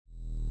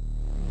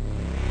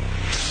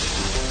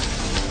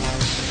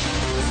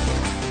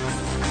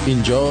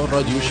اینجا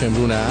رادیو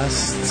شمرون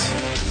است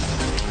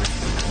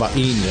و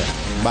این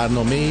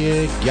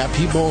برنامه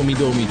گپی با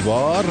امید و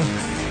امیدوار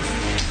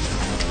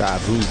در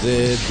روز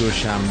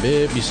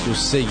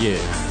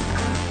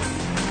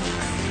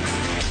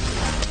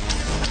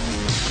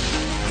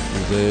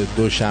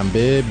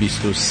دوشنبه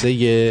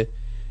 23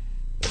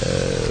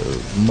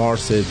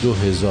 مارس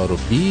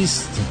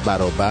 2020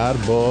 برابر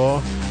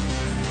با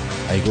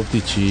ای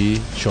گفتی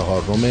چی؟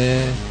 4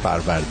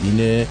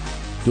 فروردین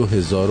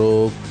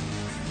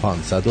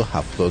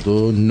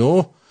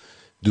 2579.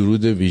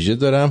 درود ویژه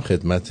دارم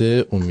خدمت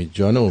امید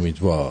جان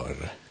امیدوار.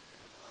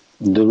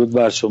 درود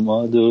بر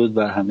شما، درود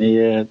بر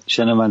همه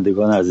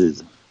شنوندگان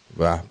عزیز.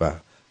 به به،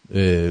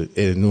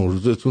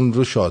 نوروزتون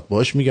رو شاد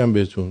باش میگم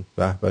بهتون.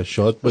 به به،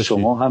 شاد باشید.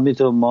 شما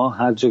همینطور، ما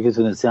هر جا که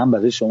تونستی هم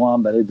برای شما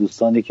هم برای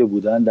دوستانی که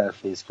بودن در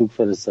فیسبوک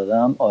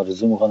فرستادم.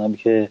 آرزو میکنم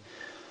که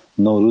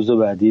نوروز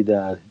بعدی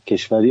در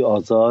کشوری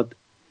آزاد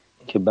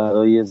که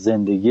برای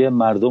زندگی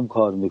مردم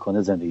کار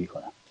میکنه زندگی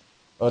کنم.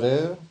 آره،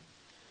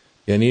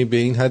 یعنی به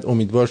این حد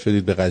امیدوار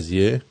شدید به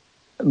قضیه؟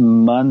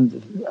 من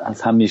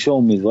از همیشه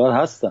امیدوار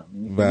هستم.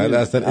 بله،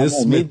 اصلا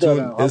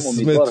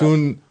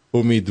اسمتون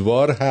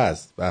امیدوار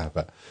هست. به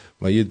به.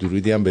 ما یه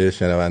درودی هم به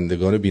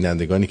شنوندگان و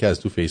بینندگانی که از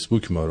تو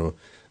فیسبوک ما رو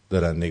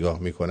دارن نگاه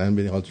میکنن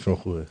ببین حالشون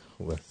خوبه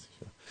است.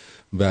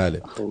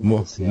 بله،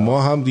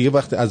 ما هم دیگه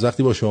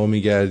وقتی با شما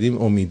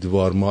میگردیم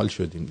امیدوار مال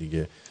شدیم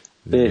دیگه.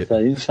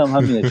 بهترینش هم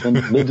همینه، چون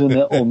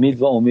بدون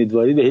امید و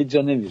امیدواری به هیچ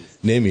جا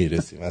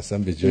نمیرسیم اصلا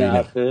به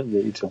جایی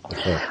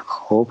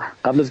خب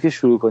قبل از که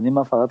شروع کنیم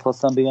من فقط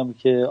خواستم بگم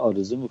که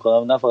آرزو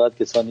میکنم نه فقط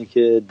کسانی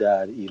که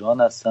در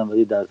ایران هستن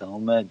ولی در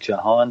تمام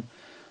جهان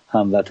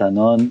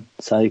هموطنان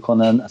سعی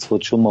کنن از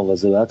خودشون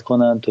مواظبت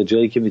کنن، تا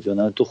جایی که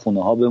میتونن تو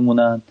خونه ها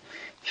بمونن،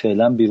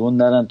 فعلا بیرون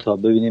نرن تا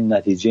ببینیم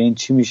نتیجه این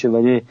چی میشه.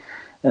 ولی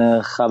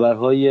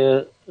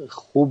خبرهای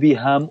خوبی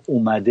هم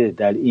اومده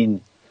در این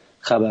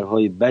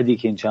خبرهای بدی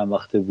که این چند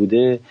وقته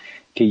بوده،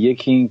 که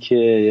یکی این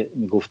که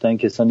میگفتن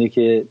کسانی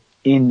که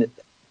این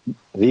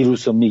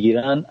ویروس رو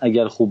میگیرن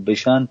اگر خوب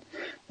بشن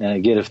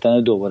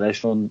گرفتن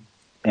دوبارهشون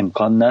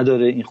امکان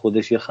نداره. این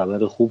خودش یه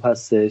خبر خوب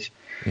هستش.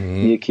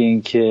 یکی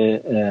این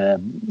که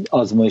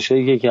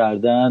آزمایشایی که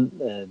کردن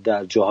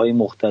در جاهای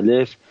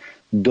مختلف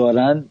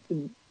دارن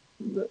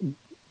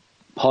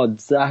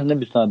پادزهر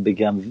نمیتونم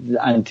بگم،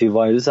 انتی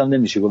وایروس هم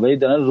نمیشه گفت، ولی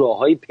دارن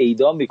راههایی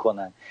پیدا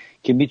میکنن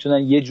که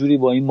میتونن یه جوری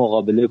با این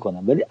مقابله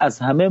کنن. ولی از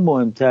همه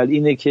مهمتر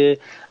اینه که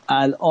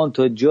الان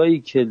تا جایی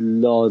که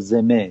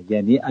لازمه،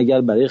 یعنی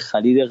اگر برای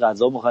خرید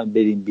غذا میخوایم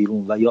بریم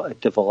بیرون و یا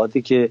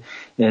اتفاقاتی که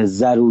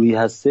ضروری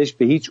هستش،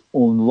 به هیچ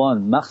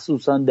عنوان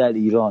مخصوصا در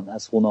ایران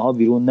از خونه ها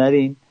بیرون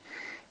نرین.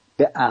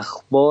 به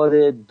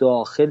اخبار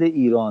داخل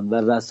ایران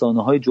و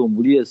رسانه‌های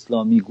جمهوری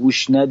اسلامی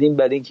گوش ندیم،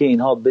 برای اینکه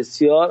اینها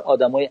بسیار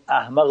آدمای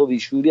احمق و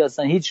بیشعوری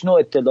هستن، هیچ نوع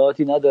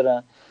اطلاعاتی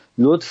ندارن.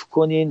 لطف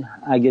کنین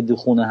اگه تو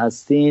خونه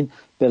هستین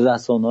به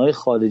رسانه‌های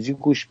خارجی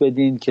گوش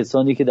بدین.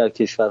 کسانی که در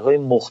کشورهای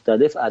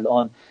مختلف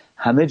الان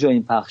همه جا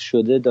این پخش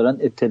شده دارن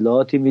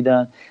اطلاعاتی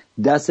میدن.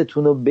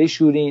 دستتون رو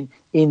بشورین.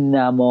 این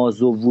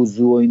نماز و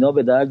وضو و اینا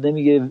به درد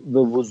نمیگه. به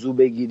وضو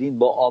بگیرین،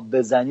 با آب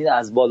بزنین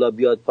از بالا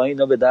بیاد پایین،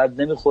 اینا به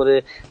درد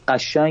نمیخوره.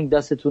 قشنگ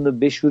دستتون رو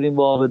بشورین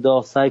با آب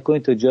داغ. سعی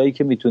کنین تا جایی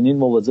که میتونین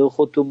مواظب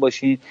خودتون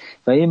باشین.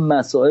 و این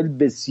مسائل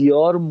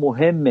بسیار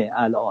مهمه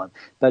الان،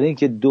 برای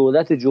اینکه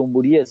دولت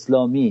جمهوری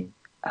اسلامی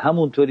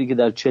همونطوری که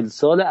در 40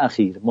 سال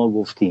اخیر ما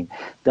گفتیم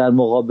در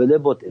مقابله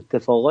با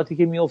اتفاقاتی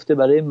که میفته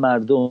برای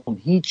مردم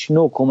هیچ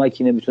نوع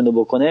کمکی نمیتونه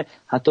بکنه،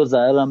 حتی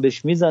ضرر هم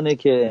بهش میزنه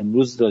که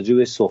امروز راجع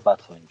بهش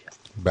صحبت خواهیم کرد.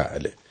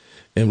 بله،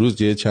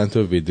 امروز یه چند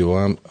تا ویدیو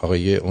هم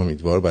آقای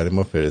امیدوار برای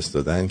ما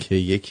فرستادن که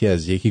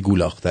یکی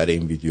گولاختر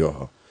این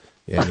ویدیوها،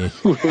 یعنی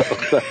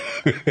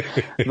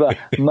و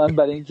من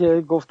برای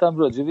اینکه گفتم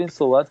راجع به این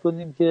صحبت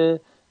کنیم که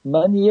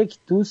من یک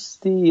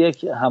دوستی،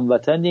 یک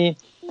هموطنی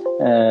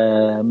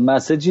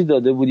مسیجی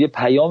داده بود، یه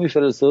پیامی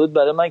فرستاده بود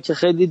برای من که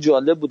خیلی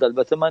جالب بود.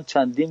 البته من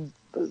چندین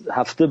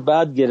هفته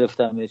بعد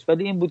گرفتمش،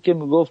 ولی این بود که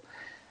میگفت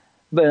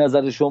به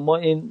نظر شما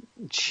این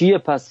چیه؟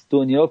 پس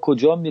دنیا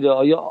کجا میره؟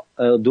 آیا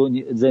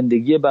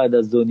زندگی بعد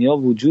از دنیا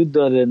وجود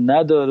داره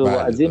نداره؟ و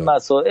از این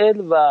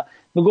مسائل. و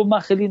میگفت من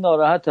خیلی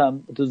ناراحتم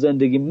تو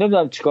زندگیم،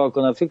 نمیدونم چیکار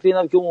کنم، فکر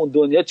اینم که اون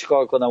دنیا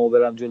چیکار کنم و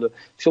برم جلو،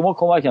 شما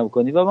کمکم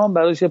کنی. و من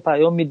براش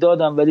پیام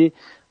میدادم، ولی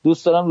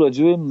دوست دارم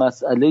راجع به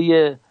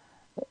مسئله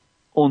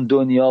اون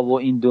دنیا و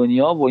این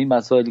دنیا و این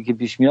مسائلی که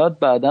پیش میاد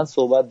بعداً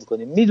صحبت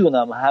میکنیم.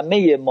 میدونم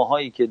همه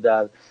ماهایی که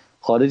در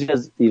خارج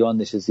از ایران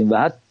نشستیم و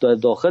حتی در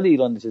داخل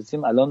ایران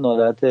نشستیم الان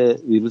ناراحت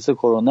ویروس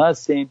کرونا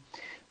هستیم،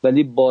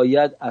 ولی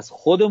باید از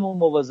خودمون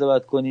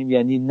مواظبت کنیم.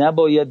 یعنی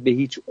نباید به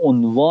هیچ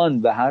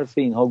عنوان به حرف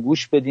اینها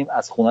گوش بدیم.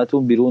 از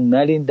خونتون بیرون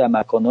نرین، در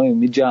مکان‌های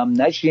عمومی جمع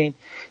نشین.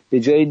 به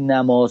جای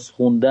نماز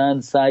خوندن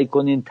سعی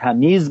کنین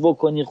تمیز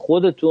بکنین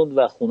خودتون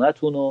و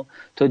خونتون رو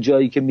تا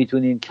جایی که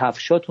میتونین.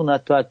 کفشاتون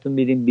حتی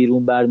میرین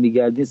بیرون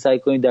برمیگردین سعی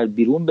کنین در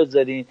بیرون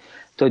بذارین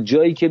تا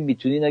جایی که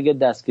میتونین اگر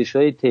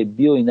دستکش‌های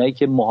طبی و اینایی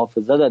که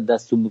محافظت از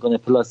دستون میکنه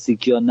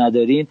پلاستیکی ها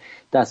ندارین،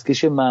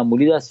 دستکش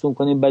معمولی دستون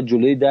کنین، بعد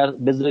جلوی در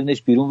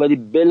بذارینش بیرون، ولی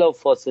بلا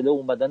فاصله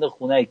اومدن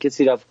خونه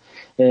کسی رفت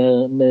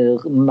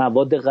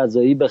مواد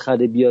غذایی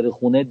بخره بیاره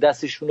خونه،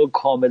 دستشون رو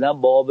کاملا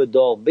با آب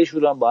داغ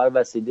بشورن با هر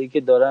وسیله‌ای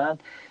که دارن.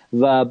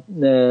 و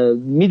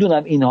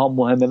میدونم اینها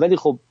مهمه، ولی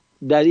خب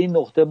در این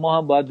نقطه ما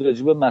هم باید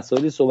راجع به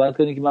مسائلی صحبت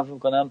کنیم که من فکر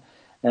می‌کنم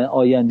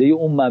آینده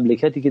اون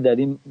مملکتی که در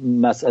این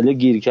مسئله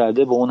گیر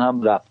کرده به اون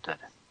هم ربط داره.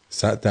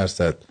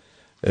 100%.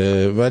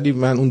 ولی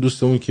من اون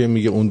دوستمون که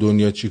میگه اون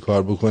دنیا چی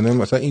کار بکنه،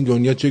 مثلا این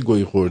دنیا چه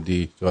گویی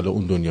خوردی حالا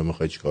اون دنیا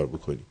میخوای چی کار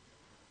بکنی؟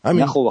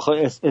 نه خب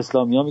آخه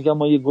اسلامی ها میگن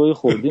ما یه گوی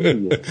خوردیم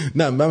دیگه.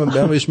 نه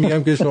من بهش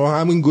میگم که شما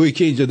همین گویی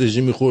که اینجا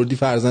داشتی میخوردی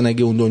فرضاً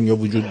اگه اون دنیا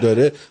وجود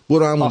داره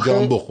برو همونجا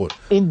هم بخور.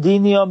 این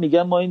دینیا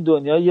میگن ما این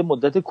دنیا یه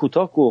مدت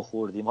کوتاه گوی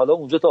خوردیم، حالا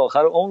اونجا تا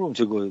آخر عمرمون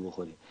چه گویی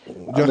بخوریم؟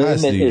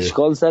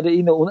 اشکال سر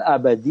اینه اون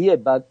ابدیه.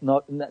 بعد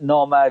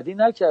نامردی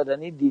نکردن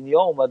این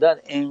دینیا، اومدن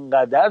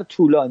انقدر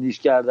طولانیش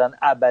کردن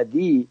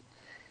ابدی،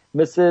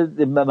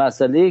 مثل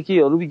مسئله که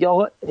یارو میگه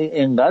آقا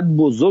انقدر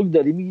بزرگ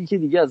داری میگی که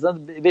دیگه اصلا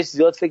بهش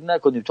زیاد فکر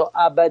نکنیم تا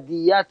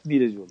ابدیت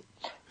میره جلو.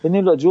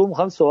 ببینید راجع به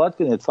میخوام صحبت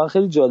کنیم، اتفاقا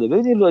خیلی جالبه.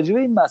 ببینید راجع به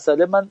این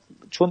مسئله من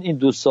چون این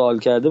 2 سال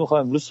کرده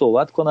میخوام امروز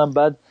صحبت کنم،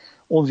 بعد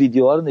اون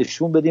ویدیوها رو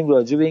نشون بدیم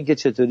راجع به این که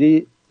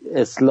چطوری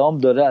اسلام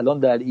داره الان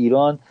در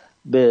ایران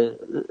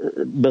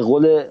به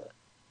قول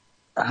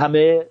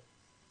همه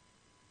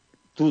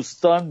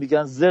دوستان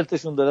میگن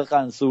زرتشون داره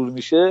قنصور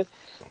میشه،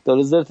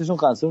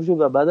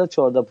 و بعد از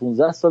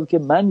 14-15 سال که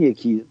من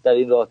یکی در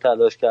این راه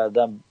تلاش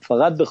کردم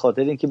فقط به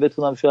خاطر اینکه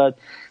بتونم شاید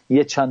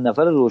یه چند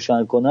نفر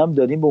روشن کنم،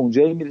 داریم به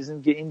اونجایی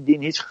میرسیم که این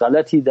دین هیچ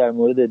غلطی در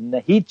مورد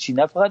نه هیچی،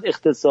 نه فقط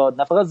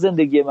اقتصاد، نه فقط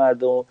زندگی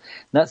مردم،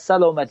 نه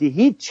سلامتی،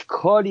 هیچ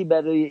کاری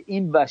برای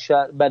این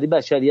برای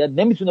بشریت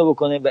نمیتونه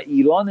بکنه و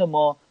ایران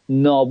ما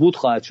نابود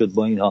خواهد شد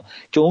با اینها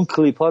که اون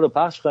کلیپ ها رو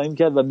پخش خواهیم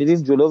کرد و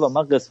میریم جلو و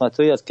من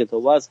قسمت‌هایی از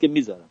کتاب‌ها هست که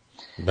میذارم.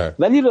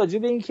 ولی راجع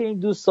به این که این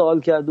 2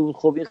 سال کرده بود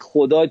خب این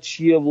خدا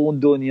چیه و اون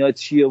دنیا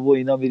چیه و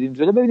اینا میریم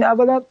جلو. ببینید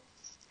اولا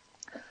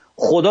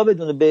خدا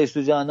بدون بهشت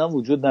و جهنم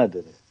وجود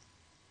نداره،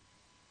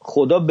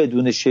 خدا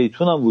بدون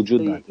شیطان هم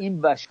وجود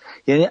نداره.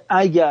 یعنی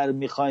اگر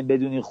میخوایم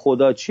بدونین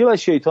خدا چیه و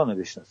شیطان رو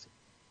بشناسیم،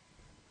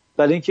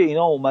 برای اینکه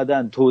اینا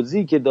اومدن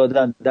توضیح که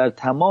دادن در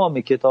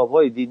تمام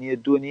کتاب‌های دینی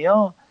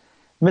دنیا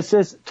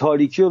مثل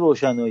تاریکی و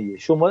روشنایی.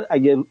 شما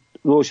اگر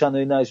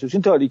روشنایی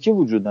نشوشین تاریکی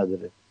وجود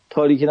نداره،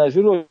 تاریکی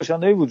نشوشین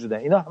روشنایی وجود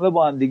داره، اینا همه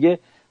با هم دیگه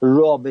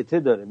رابطه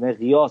داره،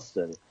 مقیاس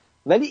داره.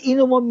 ولی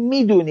اینو ما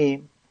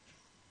میدونیم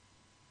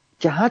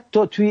که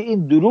حتی توی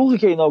این دروغی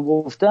که اینا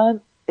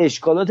گفتن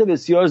اشکالات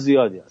بسیار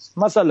زیادی هست.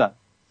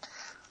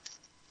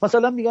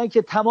 مثلا میگن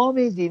که تمام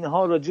این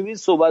دین‌ها راجع به این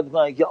صحبت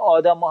می‌کنن که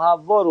آدم و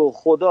حوا رو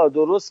خدا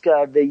درست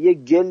کرده، یک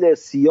گل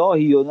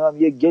سیاهی و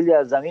یک گلی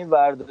از زمین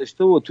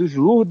برداشته و توش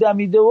روح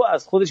دمیده و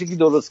از خودش یکی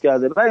درست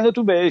کرده و اینا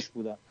تو بهشت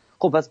بودن.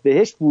 خب پس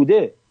بهشت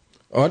بوده.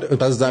 آره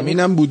پس زمین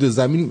هم بوده.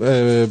 زمین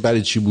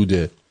برای چی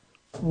بوده؟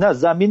 نه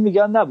زمین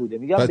میگن نبوده،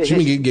 میگن بهشت. چی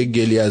میگه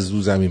گلی از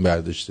رو زمین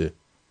برداشته؟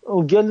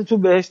 اون گل تو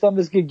بهشت هم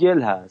مثل که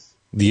گل هست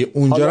دیگه.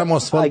 اونجا هم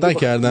آسفالت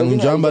نکردن،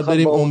 اونجا هم باید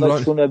بریم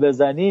عمران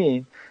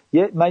بزنین.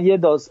 من یه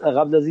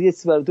قبل از یه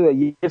چیز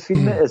براتون، یه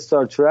فیلم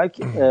استار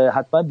ترک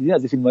حتما دیدین،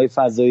 از این فیلم‌های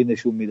فضایی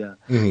نشون میدن.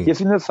 یه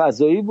فیلم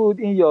فضایی بود،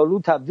 این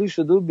یارو تبدیل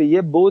شده به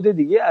یه بعد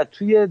دیگه، از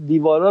توی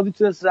دیوارا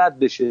میتونست رد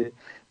بشه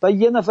و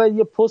یه نفر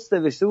یه پست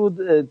نوشته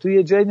بود، توی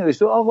یه جایی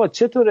نوشته آقا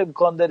چطور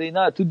امکان داره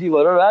اینا تو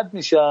دیوارا رد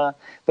میشن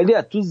ولی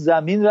از تو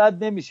زمین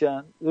رد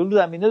نمیشن، رو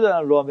زمینه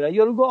دارن راه میرن.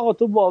 یارو گفت آقا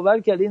تو باور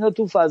کردی اینا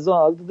تو فضا،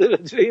 حالا داره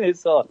تو این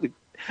سوال.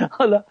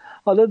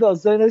 حالا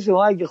داستان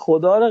شما اگه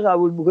خدا رو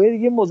قبول میکنید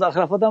دیگه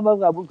مزخرفات هم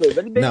باید قبول کنید.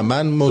 ولی نه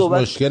من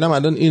مشکلم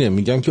الان اینه،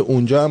 میگم که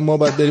اونجا هم ما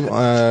باید بریم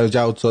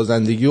جهاد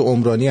سازندگی و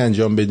عمرانی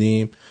انجام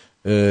بدیم.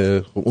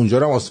 اونجا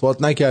رو هم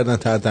آسفالت نکردن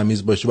تا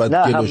تمیز باشه، بعد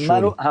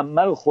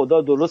همه رو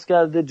خدا درست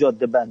کرده،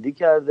 جاده بندی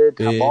کرده،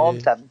 تمام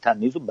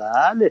تمیز و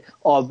بله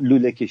آب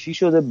لوله کشی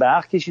شده،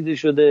 برق کشیده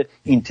شده،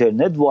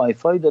 اینترنت وای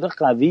فای داره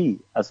قوی،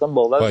 اصلا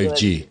باور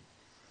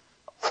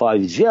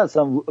 5G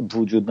اصلا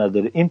وجود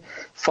نداره. این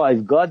 5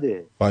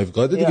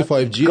 دیگه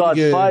 5G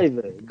دیگه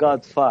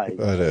God 5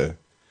 آره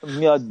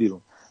میاد بیرون.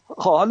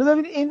 خب حالا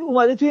ببین این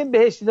اومده توی این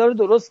بهشت اینا رو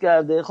درست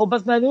کرده، خب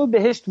پس معنی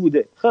بهشت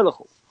بوده. خیلی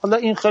خوب، حالا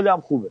این خیلی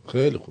هم خوبه.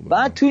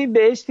 بعد توی این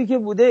بهشتی که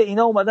بوده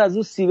اینا اومده از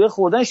اون سیبه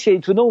خوردن،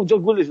 شیطونه اونجا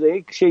گلش داده،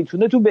 یک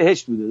شیطونه تو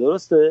بهشت بوده،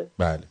 درسته؟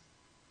 بله.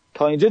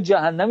 تا اینجا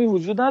جهنمی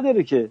وجود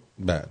نداره که.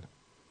 بله.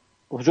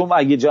 چون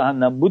اگه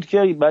جهنم بود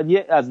که بعد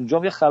از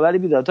اونجا یه خبری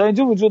بیاد، تا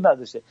اینجا وجود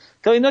نداشته،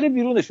 تا اینا رو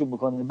بیرونشون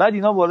میکنن، بعد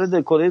اینا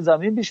وارد کره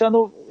زمین میشن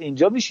و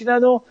اینجا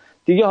میشینن و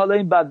دیگه حالا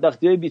این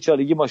بدبختی‌های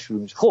بیچارگی ما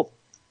شروع میشه. خب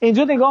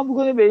اینجا نگاه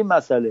میکنیم به این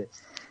مسئله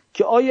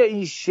که آیا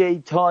این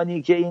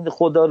شیطانی که این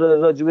خدا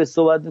رو راجبه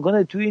صحبت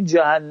میکنه تو این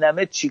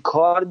جهنمه چی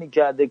کار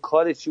میکرده،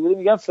 کارش چی بوده؟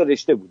 میگن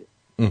فرشته بوده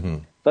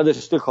و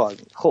داشته کار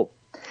میکنه. خب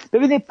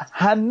ببینید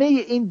همه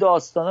این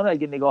داستانا رو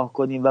اگه نگاه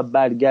کنیم و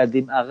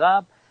برگردیم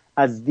عقب،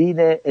 از دین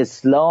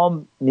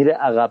اسلام میره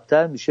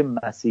عقب‌تر میشه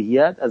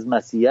مسیحیت، از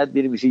مسیحیت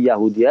میشه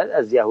یهودیت،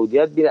 از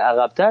یهودیت میره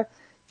عقب‌تر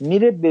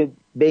میره به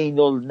بین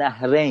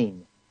النهرین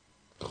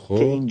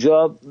که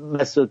اینجا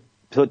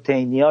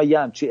مسوپوتامیا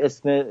یا همچی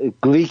اسم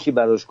گریکی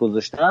براش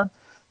گذاشتن،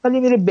 ولی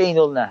میره بین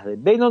النهرین.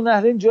 بین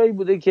النهرین جایی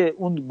بوده که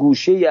اون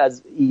گوشه ای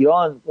از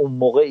ایران، اون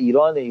موقع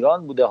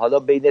ایران بوده، حالا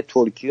بین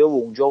ترکیه و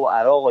اونجا و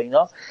عراق و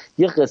اینا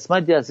یه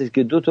قسمتی هستش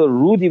که 2 تا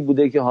رودی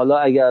بوده که حالا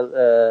اگر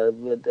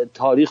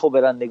تاریخو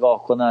برن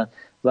نگاه کنن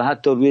و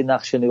حتی روی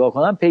نقشه نگاه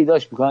کنن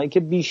پیداش میکنن که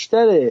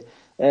بیشتر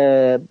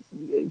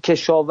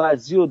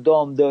کشاورزی و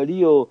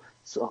دامداری و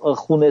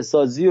خونه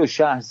سازی و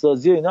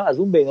شهرسازی و اینا از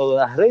اون بین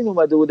النهرین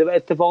اومده بوده و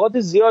اتفاقات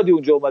زیادی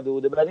اونجا اومده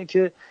بوده، برای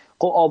اینکه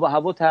آب و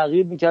هوا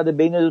تغییر میکرده،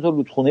 بین 2 تا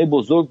رودخونه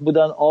بزرگ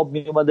بودن، آب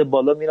میومده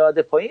بالا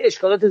میرفته پایین،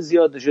 اشکالات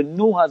زیاد داشته.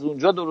 نوح از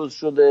اونجا درست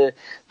شده،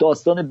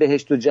 داستان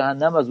بهشت و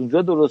جهنم از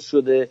اونجا درست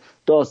شده،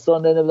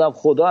 داستان نمیدونم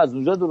خدا از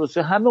اونجا درست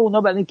شده، همه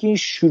اونا برای اینکه این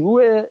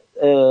شروع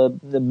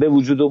به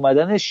وجود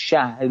اومدن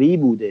شهری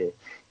بوده،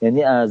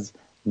 یعنی از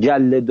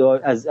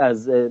گله‌دار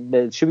از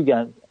چی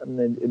میگن،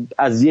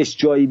 از یه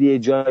جایی به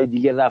جای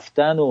دیگه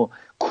رفتن و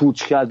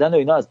کوچ کردن و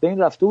اینا از بین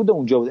رفته بوده،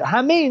 اونجا بوده،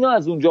 همه اینا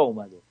از اونجا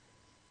اومده.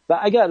 و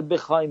اگر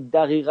بخوایم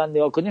دقیقا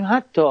نگاه کنیم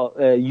حتی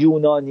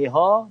یونانی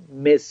ها،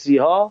 مصری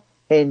ها،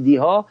 هندی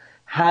ها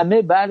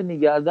همه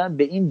برمیگردن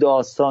به این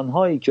داستان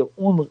هایی که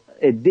اون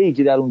عده‌ای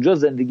که در اونجا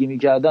زندگی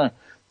میکردن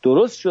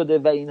درست شده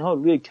و اینها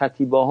روی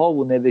کتیبه ها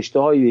و نوشته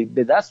هایی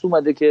به دست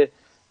اومده که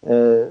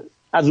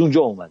از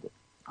اونجا اومده.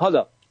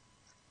 حالا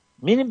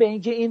میریم به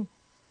این که این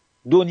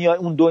دنیا،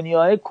 اون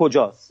دنیای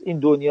کجاست، این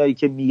دنیایی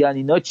که میگن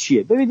اینا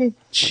چیه. ببینید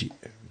چیه،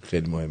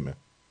 خیلی مهمه،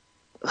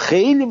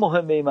 خیلی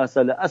مهمه این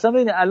مسئله. اصلا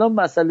ببینید الان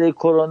مسئله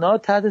کرونا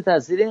تحت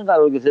تاثیر این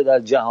قرار گرفته در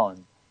جهان،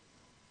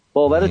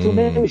 باورتون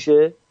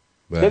نمیشه.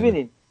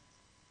 ببینید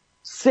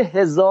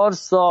 3000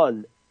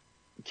 سال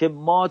که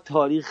ما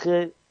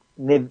تاریخ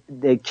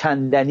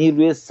کندنی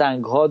روی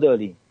سنگ ها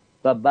داریم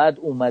و بعد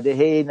اومده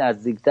هی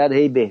نزدیکتر،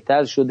 هی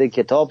بهتر شده،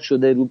 کتاب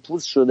شده، رو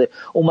پوست شده،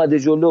 اومده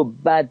جلو.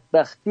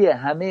 بدبختی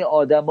همه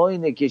آدم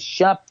اینه که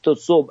شب تا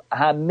صبح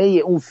همه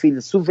اون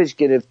فیلسوفش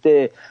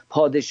گرفته،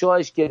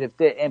 پادشاهش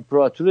گرفته،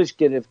 امپراتورش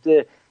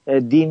گرفته،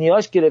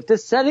 دینیاش گرفته،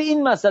 سر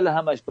این مسئله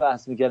همش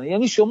بحث میکنن.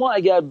 یعنی شما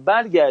اگر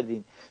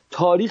برگردین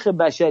تاریخ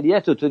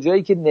بشریت رو تا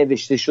جایی که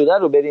نوشته شده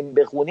رو بریم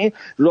بخونیم،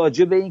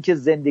 راجع به این که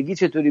زندگی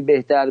چطوری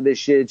بهتر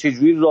بشه،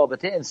 چجوری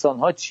رابطه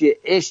انسان‌ها چیه،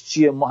 عشق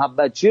چیه،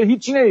 محبت چیه،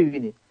 هیچی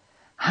نمیبینید.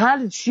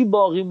 هر چی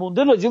باقی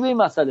مونده راجع به این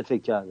مسئله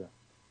فکر کردن.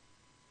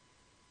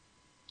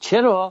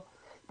 چرا؟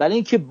 برای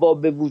اینکه با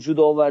به وجود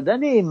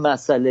آوردن این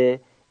مسئله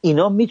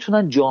اینا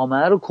میتونن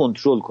جامعه رو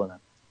کنترل کنن.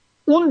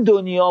 اون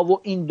دنیا و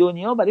این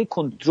دنیا برای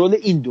کنترل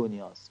این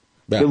دنیاست.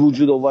 به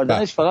وجود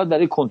آوردنش فقط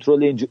برای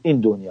کنترل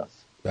این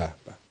دنیاست.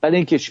 برای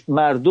اینکه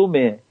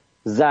مردم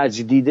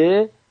زجر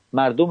دیده،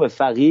 مردم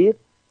فقیر،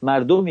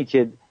 مردمی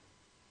که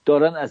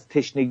دارن از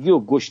تشنگی و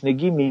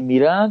گشنگی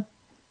میمیرن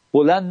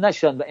بلند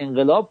نشن و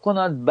انقلاب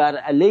کنن بر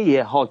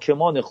علیه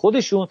حاکمان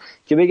خودشون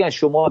که بگن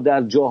شما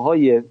در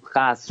جاهای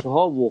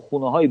قصرها و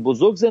خونه‌های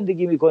بزرگ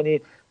زندگی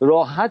میکنید،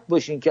 راحت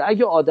باشین که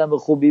اگه آدم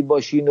خوبی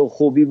باشین و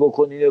خوبی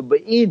بکنین و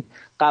به این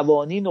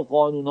قوانین و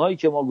قانونهایی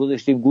که ما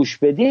گذاشتیم گوش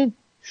بدین،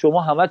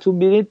 شما همتون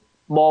میرید،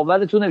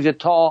 باورتون نمیشه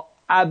تا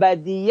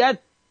ابدیت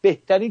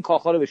بهترین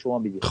کاخا رو به شما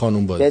میدید.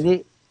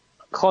 یعنی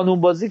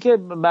خانوم بازی که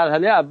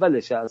مرحله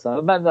اولشه،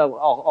 اصلا من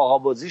آقا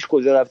بازیش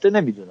کجا رفته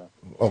نمیدونم،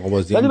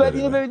 ولی بعد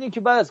اینو ببینید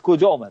که بعد از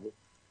کجا آمده.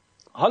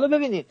 حالا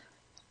ببینید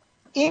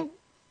این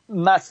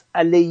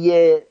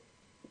مسئله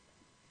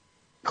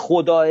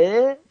خداه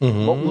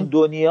با اون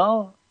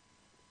دنیا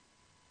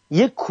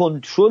یک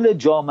کنترل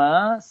جامعه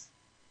است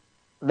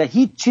و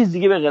هیچ چیز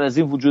دیگه به غیر از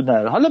این وجود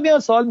نداره. حالا میان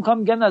سوال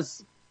میگن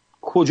از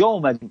کجا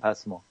اومدیم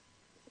پس ما؟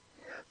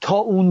 تا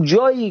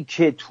اونجایی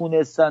که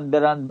تونستن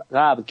برن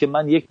قبل، که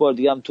من یک بار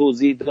دیگه هم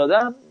توضیح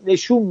دادم،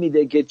 نشون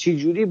میده که چی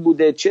جوری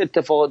بوده، چه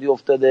اتفاقاتی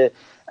افتاده.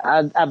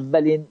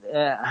 اولین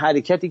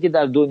حرکتی که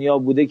در دنیا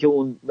بوده که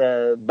اون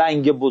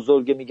بنگ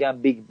بزرگ میگن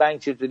بیگ بنگ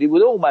چطوری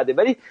بوده اومده،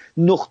 ولی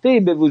نقطه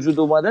به وجود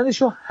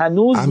اومدنشو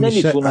هنوز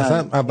نمیتونن. اصلا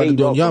اول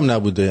دنیا هم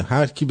نبوده،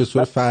 هر کی به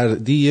صورت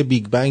فردی یه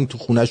بیگ بنگ تو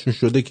خونهشون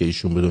شده که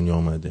ایشون به دنیا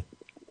اومده.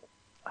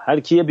 هر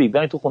کی یه بیگ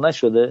بنگ تو خونه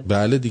شده؟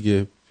 بله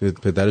دیگه،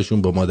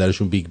 پدرشون با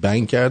مادرشون بیگ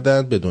بنگ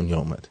کردن به دنیا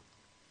اومد.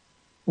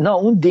 نه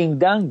اون دینگ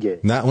دنگه.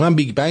 نه اونم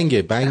بیگ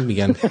بنگه، بنگ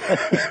میگن.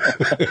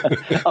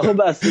 آخه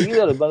بستگی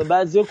داره،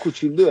 بعضیا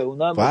کوچولوه،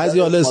 اونم بعضی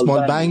حالا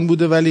اسمال بنگ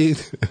بوده ولی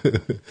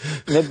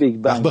نه بیگ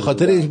بنگ.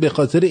 به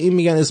خاطر این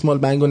میگن اسمال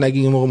بنگو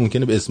نگی، موقع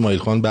ممکنه به اسماعیل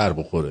خان بر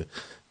بخوره.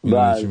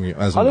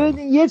 حالا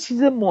یه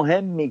چیز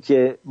مهمی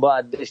که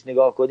باید بهش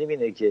نگاه کنیم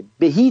اینه که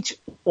به هیچ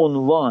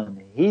عنوان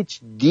هیچ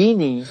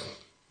دینی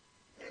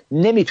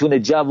نمیتونه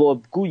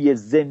جوابگوی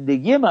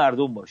زندگی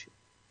مردم باشه.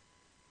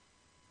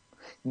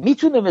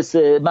 میتونه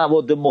مثل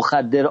مواد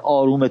مخدر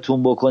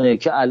آرومتون بکنه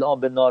که الان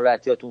به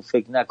ناراحتیاتون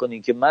فکر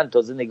نکنین که من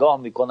تازه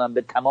نگاه میکنم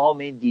به تمام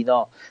این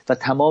دینا و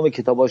تمام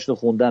کتاباشونو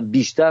خوندم،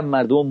 بیشتر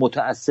مردم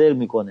متأثر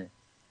میکنه.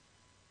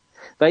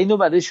 و اینو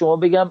برای شما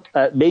بگم،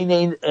 بین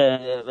این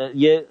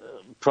یه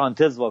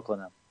پرانتز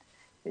واکنم.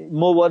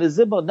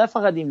 مبارزه با نه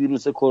فقط این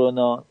ویروس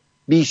کرونا،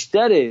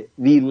 بیشتر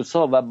ویروس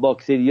ها و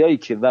باکتری هایی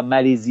که و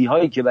مریضی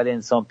هایی که برای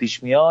انسان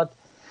پیش میاد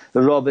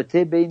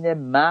رابطه بین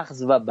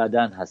مغز و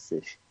بدن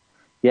هستش.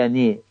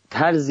 یعنی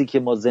طرزی که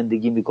ما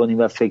زندگی میکنیم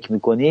و فکر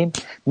میکنیم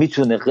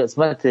میتونه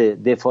قسمت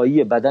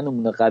دفاعی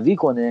بدنمون رو قوی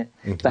کنه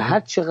و هر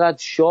چقدر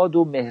شاد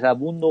و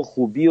مهربون و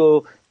خوبی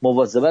و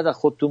مواظبت از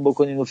خودتون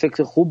بکنین و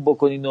فکر خوب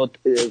بکنین و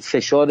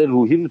فشار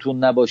روحی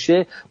روتون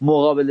نباشه،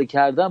 مقابله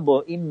کردن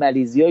با این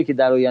مریضی‌هایی که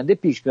در آینده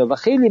پیش میاد و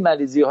خیلی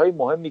مریضی‌های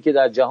مهمی که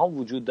در جهان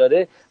وجود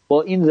داره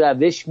با این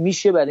روش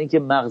میشه، برای اینکه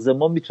مغز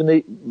ما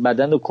میتونه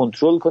بدن رو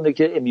کنترل کنه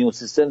که ایمیون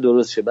سیستم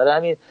درست شه. برای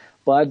همین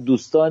باید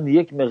دوستان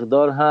یک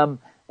مقدار هم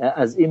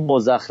از این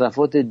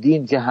مزخرفات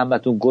دین که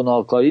همتون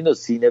گناهکارین و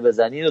سینه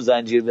بزنین و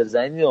زنجیر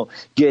بزنین و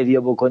گریه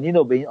بکنین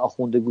و به این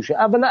آخونده گوشه،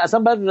 اولا اصلا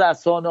باید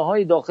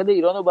رسانه‌های داخل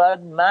ایران رو باید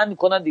منع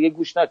کنن دیگه،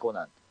 گوش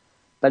نکنن،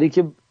 برای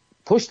که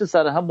پشت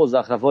سر هم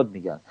مزخرفات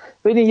میگن.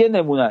 ببینید یه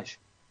نمونهش،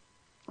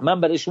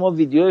 من برای شما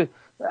ویدیو،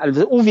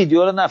 البته اون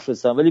ویدیو رو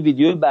نفرستم ولی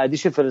ویدیو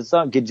بعدیش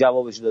فرستم که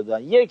جوابش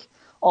دادن. یک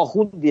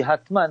آخوندی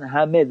حتما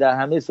همه در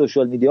همه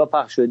سوشال میدیا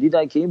پخش شد،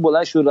 دیدن که این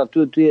بلند شد رفت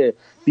توی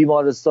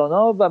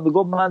بیمارستانا و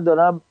میگفت من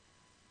دارم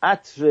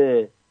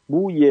عطر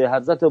بوی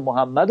حضرت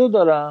محمد رو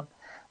دارم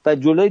و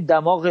جلوی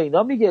دماغ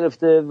اینا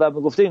میگرفته و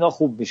میگفته اینا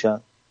خوب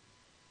میشن.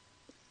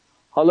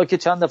 حالا که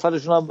چند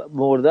نفرشون هم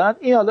مردن،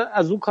 این حالا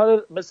از اون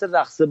کار مثل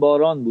رقص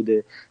باران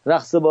بوده.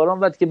 رقص باران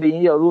وقتی که به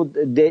این یارو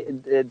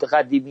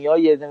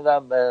قدیمیای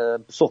نمیدونم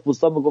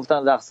سرخپوستان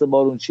میگفتن رقص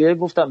بارون چیه،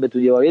 گفتم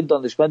بهتون یه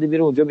دانشمندی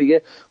میره اونجا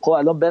میگه خب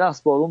الان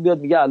برقص بارون بیاد،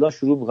 میگه الان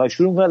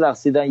شروع میکنه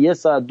رقصیدن 1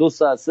 ساعت 2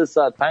 ساعت 3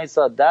 ساعت 5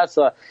 ساعت 10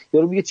 ساعت.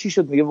 یارو میگه چی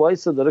شد؟ میگه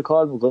وایسا داره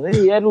کار میکنه.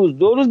 یه روز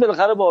 2 روز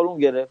بالاخره بارون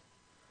گرفت.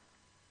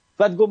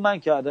 بعد گفت من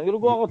کردم. یارو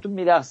گفت آقا تو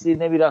میرقصی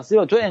نمیرقصی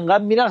و تو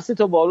انقدر میرقصی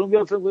تا بارون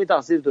بیاد، فکر کنی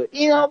تقصیر تو.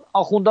 اینا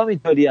آخوندام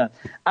اینطورین،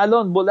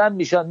 الان بلند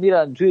میشن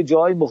میرن توی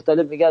جاهای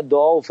مختلف میگن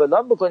دعا و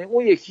فلان بکنیم.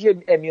 اون یکی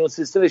ایمیون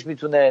سیستمش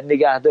میتونه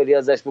نگهداری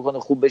ازش بکنه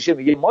خوب بشه،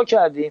 میگه ما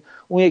کردیم.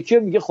 اون یکی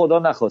میگه خدا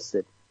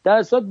نخواسته. در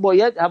اصل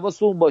باید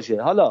حواسمون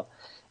باشه. حالا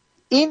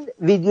این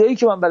ویدیویی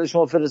که من برای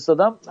شما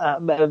فرستادم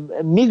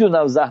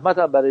میدونم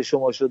زحمتم برای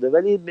شما شده،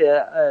 ولی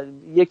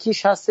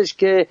یکیش هستش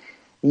که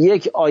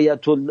یک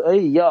آیت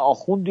الله یا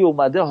آخوندی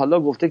اومده حالا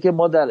گفته که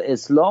ما در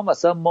اسلام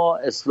مثلا ما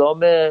اسلام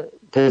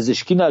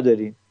پزشکی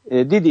نداریم.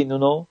 دیدین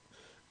اونو؟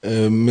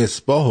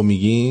 مصباحو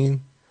میگین؟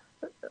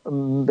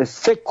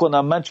 فکر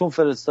کنم من چون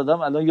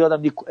فرستادم الان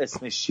یادم نیست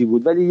اسمش چی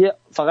بود، ولی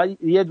فقط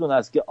یه دونه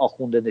است که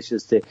آخونده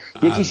نشسته.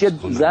 یکیش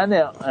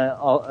زن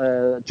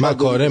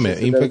مکارمه،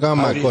 این فکر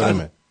کنم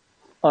مکارمه.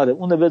 آره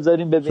اونو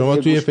بذاریم ببینیم. شما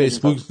توی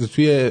فیسبوک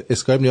توی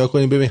اسکایپ نگاه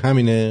کنین ببین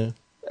همینه.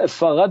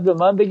 فقط به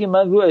من بگید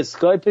من رو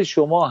اسکایپ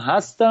شما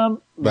هستم.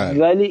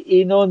 ولی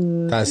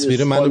اینو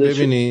تصویر منو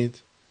ببینید.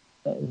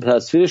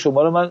 تصویر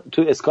شما رو من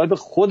تو اسکایپ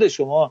خود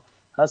شما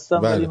هستم.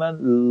 ولی من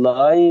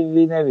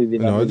لایوی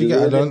نمیبینم. نه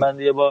دیگه الان من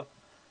یه با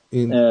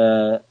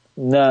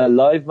نه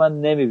لایو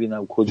من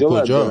نمیبینم. کجا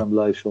باید برم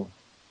لایو شما؟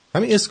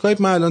 همین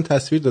اسکایپ من الان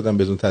تصویر دادم،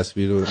 بهتون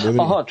تصویر رو ببینید.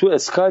 آها تو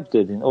اسکایپ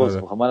دادین.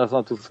 من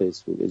اصلا تو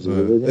فیسبوک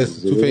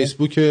تو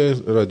فیسبوک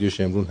رادیو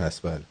شمرون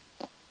هست.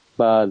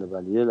 بله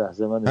یه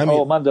لحظه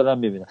من دارم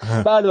میبینم.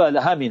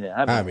 بله همینه.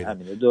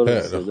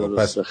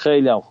 درسته.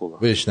 خیلی هم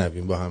خوبه.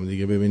 بشنویم با هم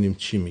دیگه ببینیم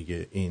چی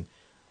میگه این.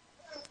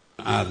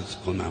 عرض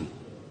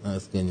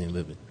کنیم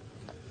ببین.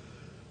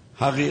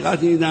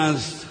 حقیقت این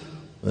است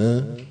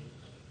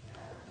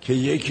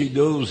که 1-2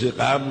 روز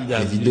قبل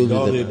در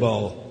دیدار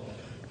با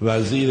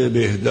وزیر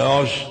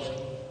بهداشت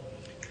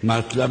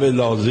مطلب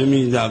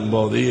لازمی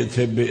درباره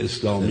طب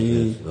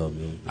اسلامی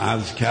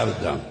عرض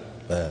کردم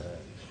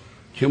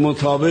که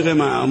مطابق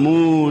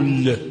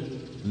معمول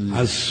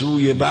از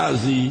سوی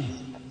بعضی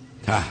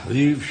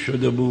تحریف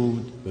شده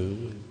بود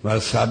و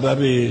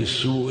سبب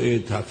سوء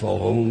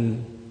تفاهم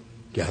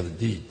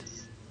گردید.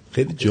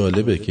 خیلی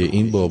جالبه که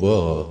این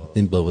بابا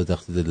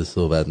وقتی دل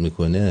صحبت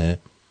میکنه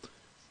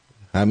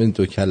همین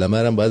 2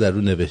 کلمه رو باید در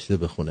رو نوشته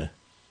بخونه.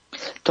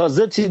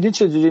 تازه دیدی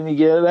چجوری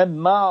میگه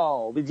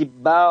ما بدی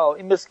با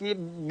این مثل که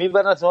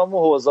میبرن تمام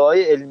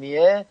حوزه‌های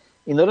علمیه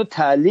اینا رو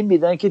تعلیم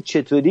میدن که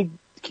چطوری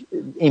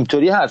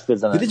اینطوری حرف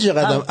بزنن. دیدی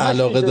چقدر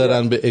علاقه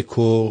دارن به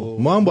اکو؟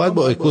 ما هم باید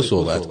با اکو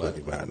صحبت کنیم.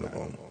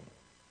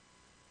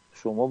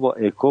 شما با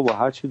اکو با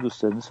هر چی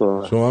دوست دارین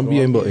صحبت. شما هم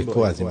بیاین با اکو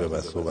از این به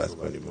بعد صحبت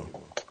کنیم.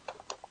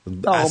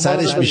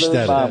 اثرش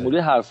بیشتره. معمولی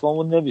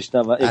حرفامون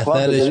نمیشنم.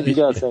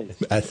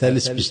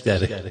 اثرش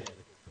بیشتره.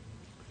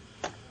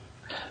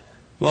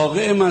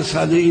 واقع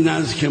مسئله این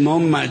است که ما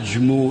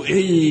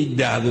مجموعه‌ای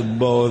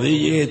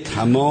درباره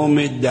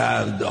تمام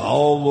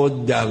دردها و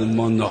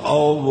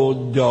درمانها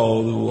و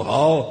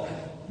داروها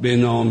به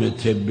نام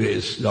طب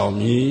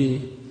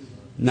اسلامی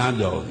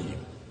نداریم.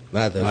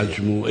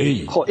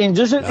 مجموعه‌ای. خب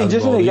اینجاش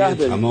نگه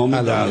داریم.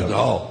 تمام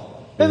دردها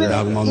و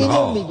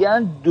درمانها. اینو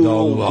میگن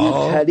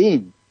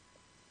دروغگوترین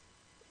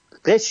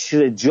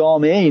قشر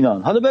جامعه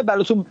اینان. حالا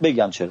براتون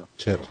بگم چرا.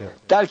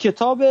 در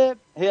کتاب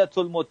هیئت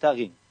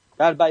المتقین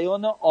در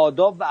بیان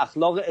آداب و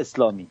اخلاق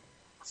اسلامی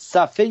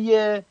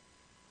صفحه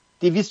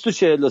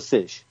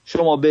 243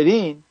 شما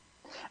برین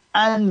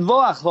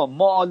انواع اقسام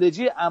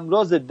معالجه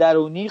امراض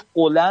درونی،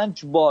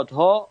 قولنج،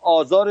 بادها،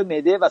 آزار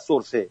معده و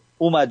سرفه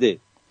اومده.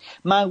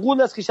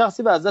 منقول است که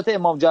شخصی به حضرت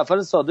امام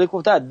جعفر صادق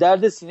گفته از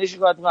درد سینه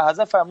شکایت می‌کنه،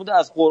 حضرت فرموده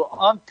از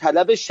قرآن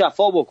طلب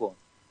شفا بکن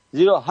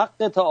زیرا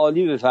حق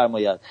تعالی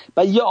بفرماید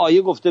و یه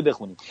آیه گفته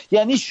بخونید.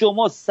 یعنی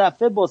شما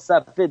صفحه با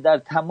صفحه در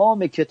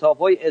تمام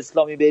کتاب‌های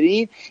اسلامی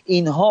برین،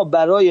 اینها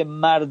برای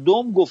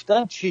مردم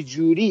گفتن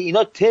چجوری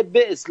اینا طب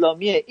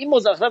اسلامیه. این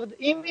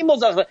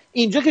مزخرف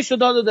اینجا که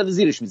شده حالا داره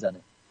زیرش میزنه.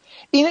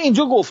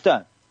 اینجا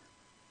گفتن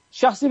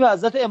شخصی به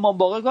حضرت امام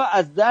باقر گفت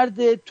از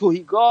درد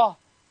تهیگاه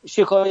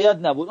شکایت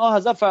نبود.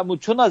 حضرت فرمود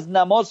چون از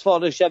نماز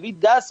فارغ شوی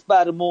دست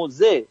بر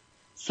موضع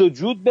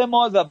سجود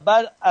بمال و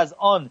بعد از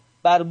آن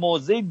بر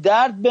موضع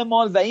درد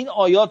بمال و این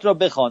آیات را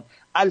بخوان.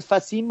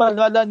 الفسیم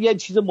ملن یه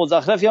چیز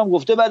مزخرفی هم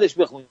گفته بعدش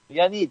بخون.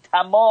 یعنی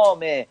تمام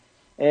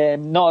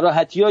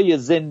ناراحتی‌های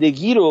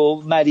زندگی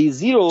رو،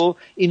 مریضی رو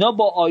اینا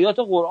با آیات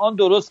قرآن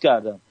درست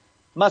کردن.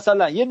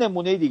 مثلا یه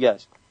نمونه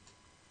دیگه‌اش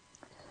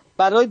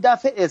برای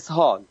دفع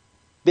اسهال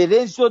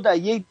برنج رو در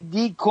یک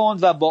دیگ کن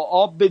و با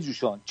آب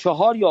بجوشان.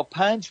 4 یا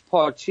 5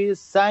 پارچه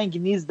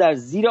سنگ نیز در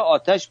زیر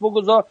آتش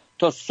بگذار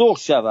تا سرخ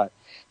شود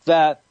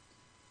و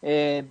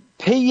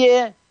پی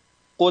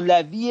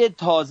قلوی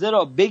تازه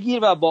را بگیر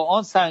و با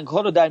آن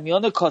سنگ‌ها را در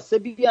میان کاسه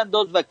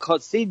بیانداز و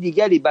کاسه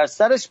دیگری بر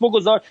سرش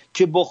بگذار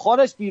که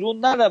بخارش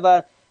بیرون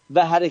نرود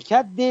و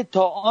حرکت ده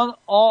تا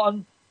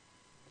آن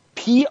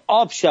پی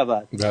آب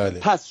شود. بله.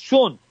 پس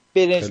چون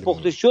برنج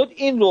پخته شد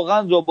این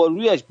روغن را با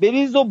رویش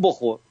بریز و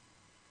بخور.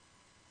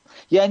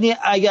 یعنی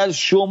اگر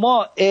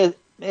شما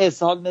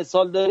اسهال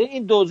مثال داره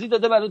این دوزی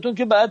داده براتون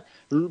که بعد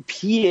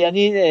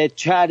یعنی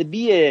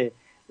چربی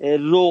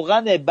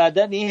روغن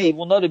بدن این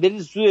حیونا رو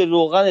بریز سوی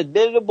روغنت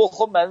بره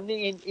بخور. من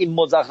این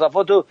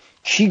مزخرفاتو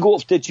کی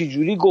گفته، چی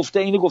جوری گفته،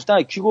 اینو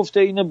گفتن کی گفته،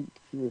 اینو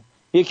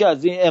یکی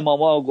از این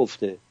اماما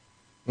گفته.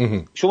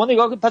 شما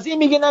نگاه کن. پس این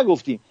میگه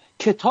نگفتیم،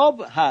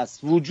 کتاب هست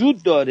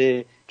وجود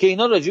داره که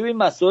اینا راجع به این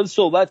مسائل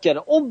صحبت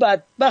کردن. اون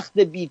بدبخت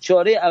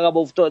بیچاره عقب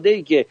افتاده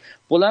ای که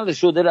بلند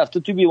شده رفته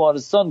تو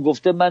بیمارستان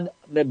گفته من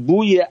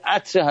بوی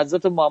عطر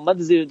حضرت محمد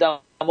زیر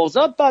دماغ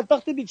زدم،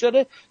 بدبخت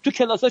بیچاره تو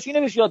کلاساش اینو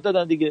بهش یاد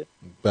دادن دیگه.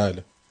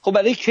 بله. خب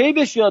برای کی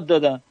بهش یاد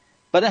دادن؟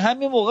 برای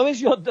همین موقع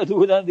بهش یاد داده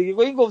بودن دیگه.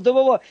 این گفته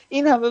بابا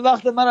این همه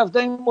وقت من رفتم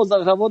این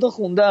مزخرفات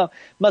خوندم.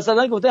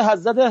 مثلا گفته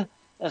حضرت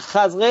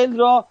خزقیل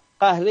را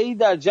قهره‌ای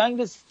در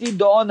جنگ رسید،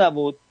 دعا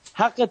نمود،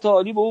 حق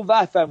تعالی به او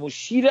وحی فرمود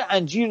شیر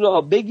انجیر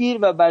را بگیر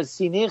و بر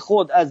سینه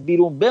خود از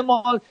بیرون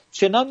بمال،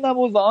 چنان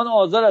نمود و آن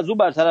آزار از او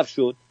برطرف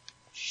شد.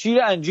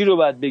 شیر انجیر رو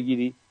باید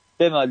بگیری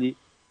بمالی.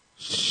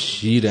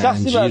 شیر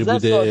انجیر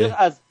بوده.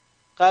 از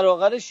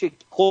قراقر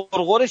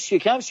قرقر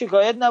شکم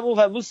شکایت نبود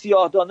و بود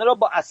سیاه دانه را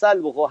با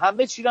عسل بخور.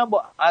 همه چی را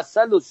با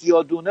عسل و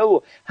سیاه دونه و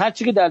هر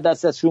چی که در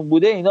دستشون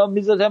بوده اینا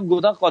میذاشتن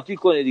گفتن قاطی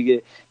کنه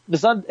دیگه.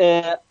 مثلا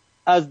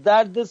از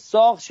درد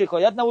ساق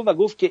شکایت نبود و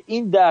گفت که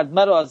این درد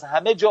مرا از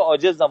همه جا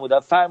عاجز نموده.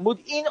 فرمود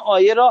این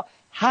آیه را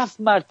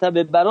 7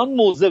 مرتبه بران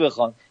موزه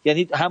بخوان.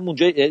 یعنی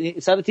همونجا، یعنی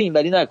سرت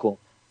اینوری نکن،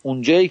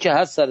 اونجایی که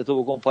هست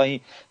سرتو بکن پایین.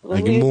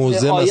 اگه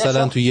موزه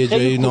مثلا تو یه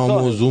جایی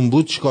ناموزون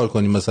بود چیکار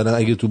کنیم؟ مثلا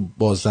اگه تو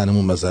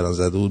باسنمون مثلا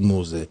زده بود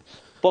موزه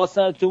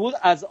باسنتون بود،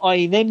 از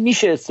آینه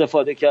میشه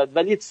استفاده کرد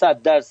ولی 100%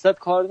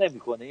 کار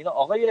نمیکنه. اینا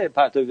آقای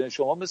پرتابیان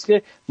شما مثل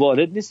که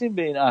وارد نیستین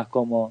به این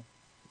احکاما.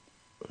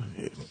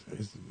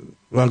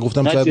 من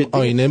گفتم شاید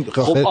آینه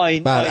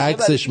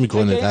برعکسش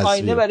میکنه تصویر.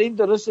 آینه برای این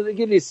درست شده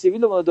که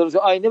ریسیویل ما درست،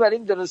 آینه برای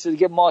این درست شده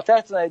که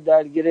ماتحت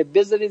درگیره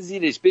بذارید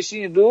زیرش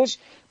بشینید روش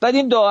بعد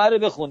این دعا رو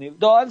بخونیم.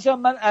 دعاش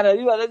هم من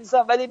عربی بلد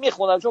نیستم ولی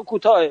میخونم چون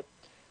کوتاهه.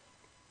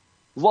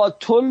 و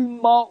تل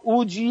ما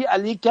اوجی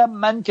علیک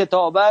من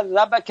کتابه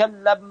ربک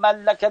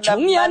لملک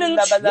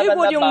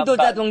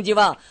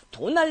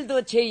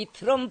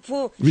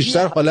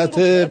بیشتر حالت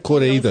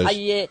کره‌ای داشت.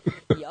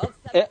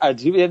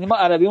 عجیب، یعنی ما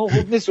عربیمون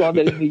خوب نیست شما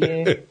دارید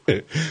میگین.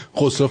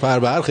 خسرو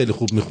فربهر خیلی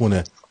خوب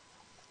میخونه.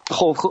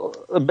 خب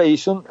به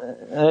ایشون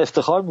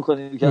افتخار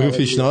میکنیم که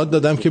پیشنهاد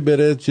دادم که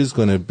بره چیز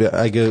کنه،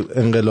 اگه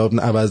انقلاب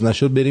عوض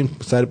نشد بریم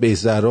سر بیت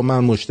زهرا، من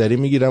مشتری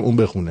میگیرم اون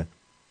بخونه.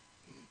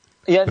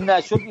 یعنی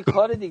نشد یه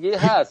کار دیگه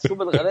هست چون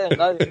بالاخره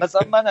انقدر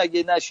مثلا من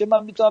اگه نشه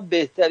من میتونم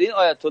بهترین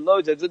آیت الله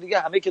و جزو دیگه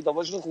همه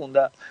کتاباشو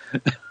خوندم.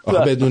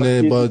 بدون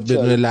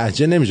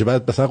لهجه نمیشه،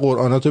 بعد مثلا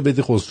قرآناتو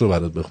بدی خسرو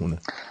برات بخونه.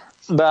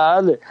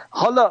 بله.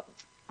 حالا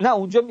نه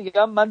اونجا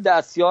میگم من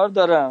دستیار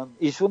دارم،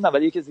 ایشون نه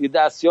ولی یکی دیگه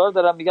دستیار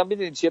دارم، میگم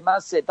ببینید چیه من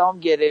صدام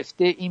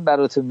گرفته این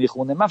براتون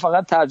میخونه، من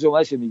فقط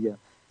ترجمهش میگم.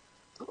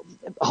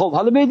 خب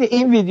حالا ببینید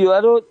این ویدیو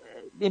رو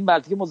این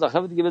مرتبه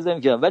مزخرف دیگه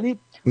بذاریم که ولی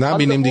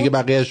نبینیم دیگه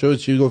بقیه‌شو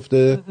چی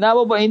گفته. نه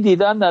بابا این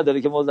دیدن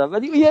نداره که مزخرف،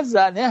 ولی یه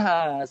زنه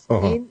هست.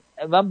 این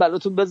من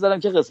براتون بذارم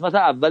که قسمت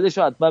اولش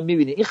رو حتما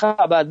میبینید. این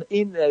خبر،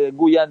 این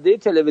گوینده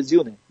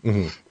تلویزیونه.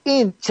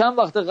 این چند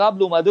وقت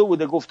قبل اومده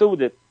بوده گفته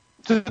بوده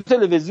تو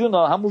تلویزیون،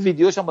 همون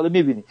ویدیوش هم بالا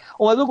میبینی،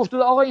 اومده گفته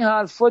آقا این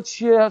حرفا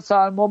چیه،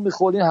 سرما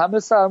میخورین، همه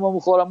سرما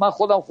میخورن، من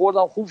خودم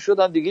خوردم خوب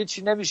شدم دیگه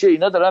چی نمیشه،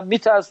 اینا دارن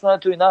میترسونن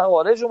تو اینا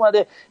خارج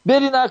اومده،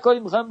 برین هر کاری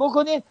میخواین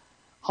بکنین.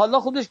 حالا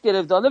خودش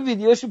گرفته، حالا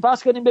ویدیوشو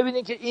پخش کنیم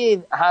ببینین که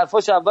این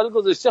حرفاش اول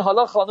گذاشته،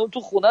 حالا خانم تو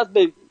خونت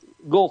به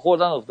گو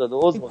خوردن افتاده.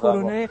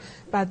 کرونا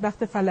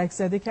بدبخت فلک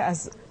زده که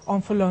از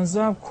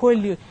آنفولانزا هم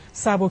کلی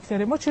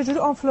سبک‌تره. ما چجوری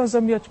آنفولانزا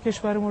میاد تو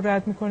کشورمون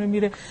رد میکنه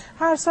میره؟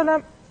 هر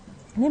سالم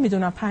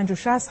نمیدونم 50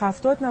 60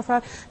 70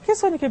 نفر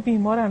کسانی که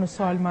بیمارن و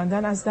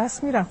سالمندن از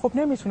دست میرن. خب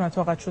نمیتونن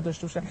طاقتشو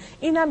داشته باشن.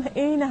 اینم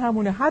عین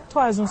همونه، حتی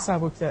از اون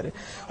سبک‌تره.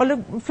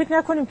 حالا فکر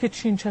نکنیم که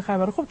چین چه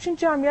خبره. خب چین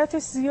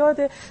جمعیتش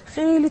زیاده،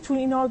 خیلی تو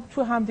اینا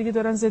تو همدیگه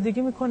دارن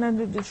زندگی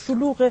میکنن،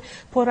 شلوغ،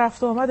 پر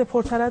رفت و آمد،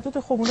 پر تردد.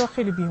 خب اونا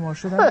خیلی بیمار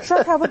شدن.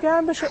 شاید هوا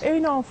گرم بشه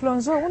عین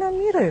آنفولانزا اونم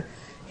میره.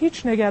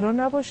 هیچ نگران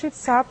نباشید،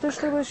 صبر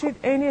داشته باشید.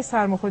 عین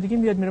سرماخوردگی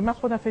میاد میره. من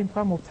خودم فکر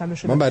می‌کنم مبتلا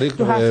شدم. من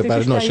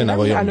برای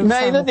ناشنوایان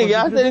نه اینو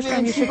نگه داریم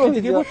این چی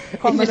دیگه بود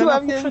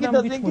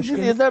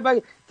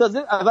کاملا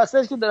تازه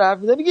واسهش که داره حرف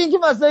میزنه میگه اینکه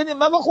مسئله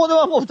من با خودم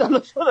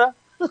مبتلا شدم.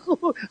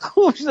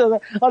 خوب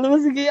شده. حالا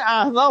مثل که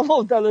احمق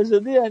مبتلا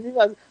شده، یعنی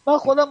من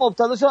خودم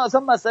مبتلا شدم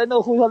اصلا مسئله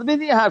نخوب. حالا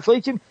ببین این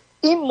حرفایی که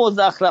این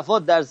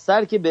مزخرفات در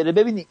سر که بره،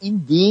 ببینید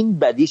این دین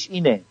بدیش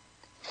اینه،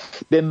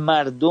 به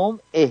مردم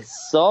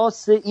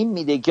احساس این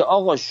میده که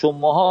آقا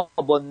شماها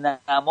با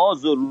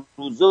نماز و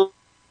روزه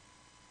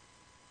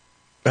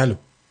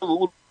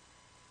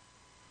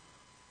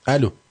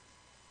الو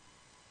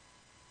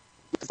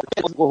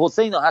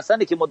حسین و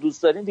حسنی که ما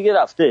دوست داریم دیگه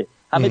رفته،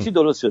 همه چی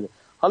درست شده.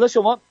 حالا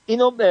شما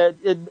اینو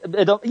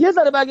یه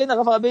ذره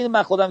برگردید فقط ببینید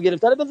من خودم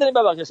گرفتم بذاریم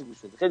به بقیه‌اش گوش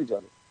بدید. خیلی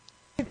جالب.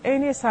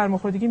 عین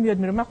سرماخوردگی میاد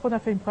میره. من خودم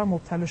فکر می‌کنم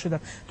مبتلا شدم.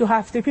 2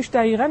 هفته پیش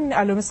دقیقاً این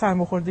علائم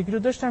سرماخوردگی رو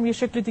داشتم، یه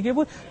شکل دیگه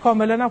بود،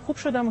 کاملاً هم خوب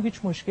شدم و هیچ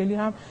مشکلی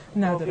هم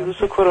ندارم. ویروس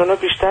کرونا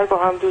بیشتر با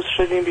هم دوست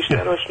شدیم،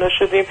 بیشتر آشنا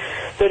شدیم،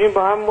 داریم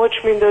با هم مچ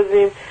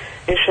میندازیم.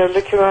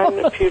 انشالله که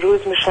من پیروز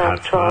میشم.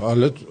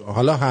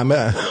 حالا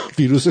همه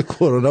ویروس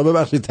کرونا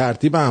ببخشید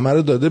ترتیب همه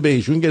رو داده به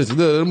ایشون که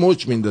داره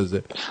مچ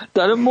میندازه.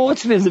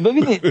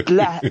 ببینید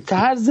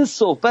طرز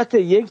صحبت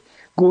یک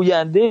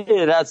گوینده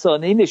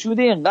رسانه‌ای نشون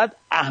میده اینقدر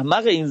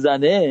احمق این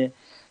زنه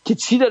که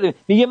چی داره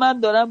میگه. من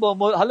دارم با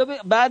حالا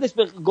بعدش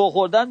به گو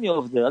خوردن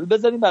میافته. حالا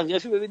بذاریم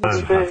بقیه‌شو ببینیم.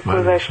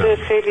 گذشته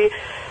خیلی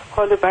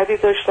حال بدی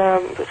داشتم،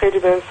 خیلی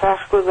بهم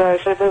سخت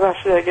گذشت.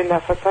 ببخشید اگه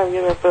نفسم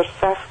یه مقدار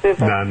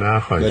سخته. نه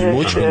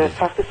خواهید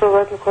سختی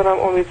صحبت میکنم.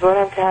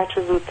 امیدوارم که هر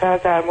چه زودتر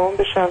درمان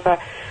بشم و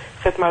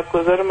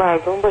خدمتگزار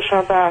مردم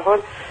باشم. به هر حال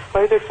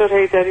آقای دکتر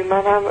حیدری،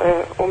 من هم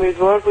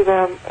امیدوار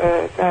بودم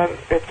در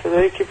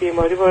ابتدایی که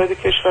بیماری وارد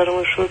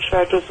کشورمون شد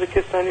شاید جزو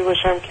کسانی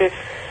باشم که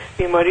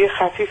بیماری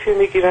خفیفی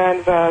میگیرن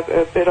و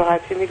به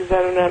راحتی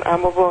میگذرونن،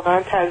 اما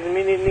واقعا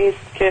تضمینی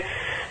نیست که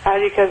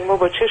هر یک از ما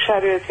با چه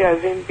شرایطی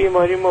از این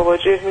بیماری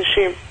مواجه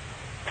میشیم.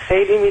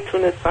 خیلی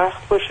میتونه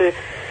سخت باشه.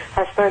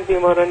 هستن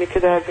بیمارانی که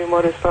در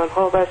بیمارستان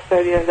ها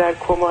بستری در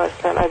کما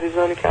هستن،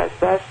 عزیزانی که از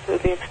دست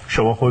دادیم.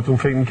 شما خودتون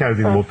فکر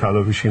میکردین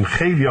مبتلا بشین؟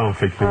 خیلی هم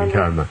فکر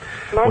نمیکردن.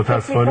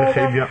 متاسفانه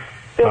خیلی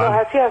به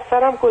راحتی از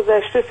سرم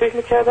گذشته. فکر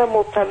میکردم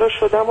مبتلا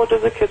شدم و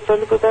جز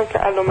کسانی بودم که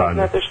علامت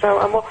نداشتم،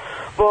 اما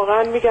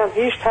واقعا میگم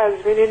هیچ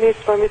تضمینی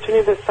نیست و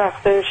میتونید به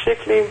سخت‌ترین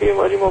شکل این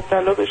بیماری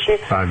مبتلا بشین.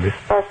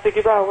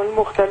 بستگی به عوامل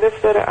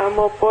مختلف داره،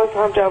 اما باز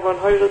هم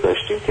جوانهایی رو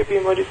داشتیم که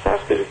بیماری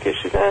سختی رو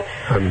کشیدن.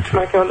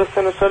 من که حالا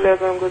سن و سالی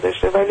ازم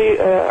گذشته، ولی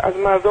از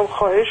مردم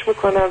خواهش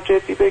میکنم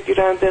جدی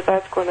بگیرن،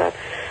 دقت کنن،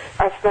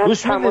 اصلا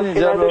تماسی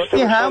نداشته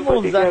باشن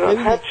با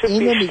دیگران.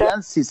 اینو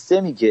میگن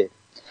سیستمی که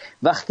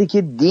وقتی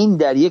که دین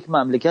در یک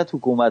مملکت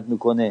حکومت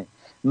میکنه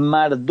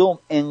مردم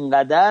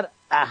انقدر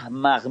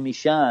احمق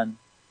میشن،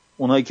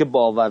 اونایی که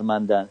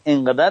باورمندن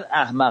انقدر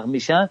احمق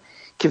میشن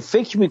که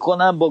فکر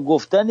میکنن با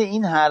گفتن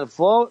این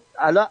حرفا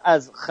الان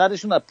از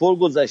خرشون از پر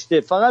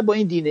گذشته، فقط با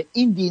این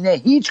دینه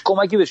هیچ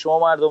کمکی به شما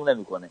مردم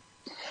نمیکنه.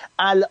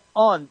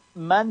 الان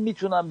من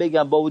میتونم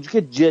بگم با وجود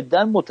که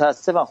جدا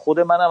متاسفم، خود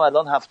منم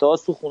الان هفته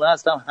هاست تو خونه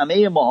هستم،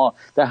 همه ماها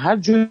در هر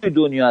جای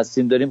دنیا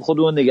هستیم داریم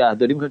خودمون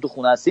نگهداری میکنیم، تو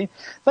خونه هستیم،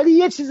 ولی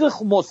یه چیز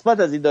مثبت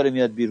از این داره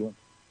میاد بیرون.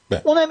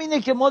 اونم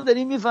اینه که ما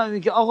داریم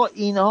میفهمیم که آقا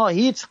اینها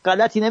هیچ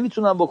غلطی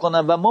نمیتونن بکنن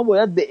و ما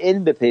باید به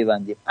علم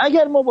بپیوندیم.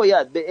 اگر ما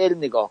باید به علم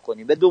نگاه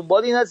کنیم، به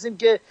دنبال این هستیم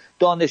که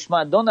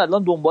دانشمندان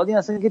الان دنبال این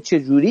هستن که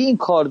چجوری این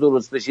کار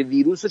درست بشه،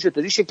 ویروس رو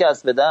چطوری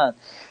شکست بدن،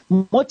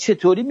 ما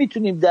چطوری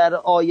میتونیم در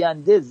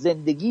آینده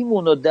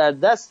زندگیمون رو در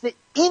دست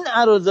این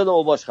اراذل و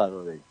اوباش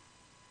قرار بدیم.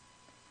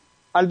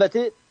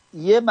 البته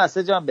یه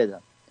مسیج هم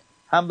بدم،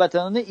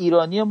 هموطنان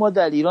ایرانی ما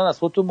در ایران از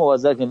خودتون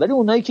مواظب کنید، ولی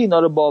اونایی که اینا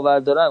رو باور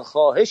دارن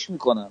خواهش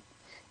میکنم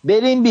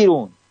بریم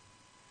بیرون،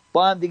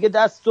 با هم دیگه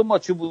دست و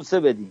ماچو بوسه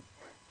بدیم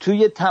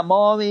توی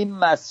تمام این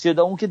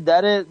مسجدها. اون که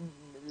در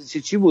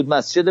چی بود،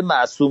 مسجد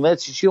معصومه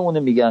چی اونه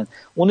میگن،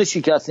 اون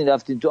شکستین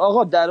رفتین تو،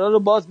 آقا درا رو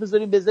باز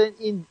بذاریم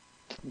این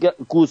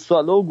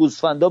گوسالا و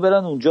گوسفندا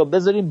برن اونجا،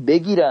 بذاریم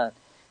بگیرن.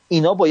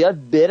 اینا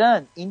باید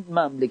برن. این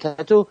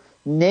مملکت رو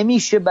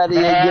نمیشه برای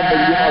 1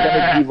 میلیون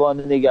آدم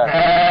دیوانه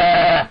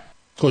نگه.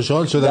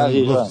 خوشحال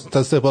شدن،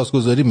 تا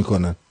سپاسگزاری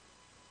میکنن.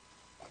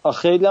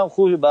 خیلی هم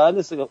خوبه،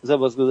 بله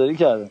سپاسگزاری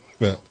کردم.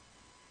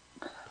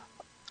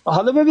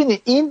 حالا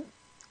ببینید این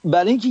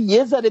برای اینکه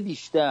یه ذره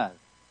بیشتر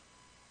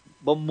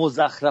با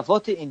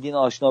مزخرفات این دین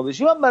آشنا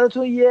بشیم، من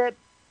براتون یه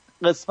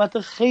قسمت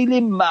خیلی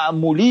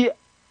معمولی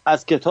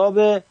از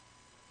کتاب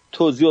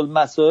توضیح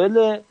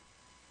المسائل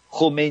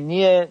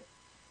خمینی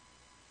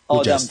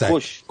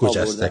آدمکش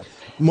گجستک.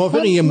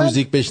 موافقی یه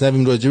موزیک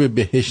بشنویم راجع به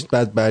بهشت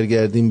بعد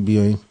برگردیم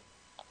بیاییم؟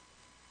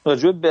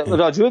 راجع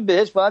به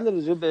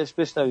بهشت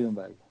بشنویم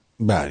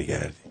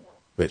برگردیم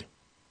بریم.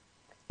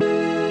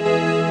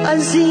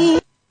 از این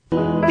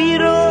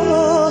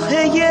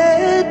بیراهه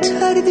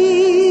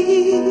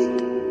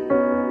تردید،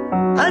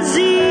 از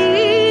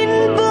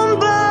این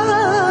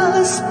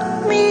بنبست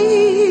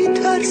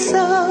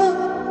میترسم،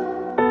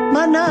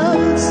 من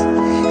از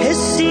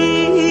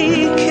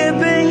حسی که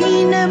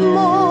بین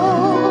ما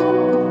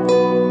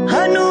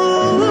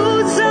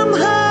هنوزم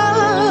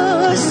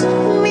هست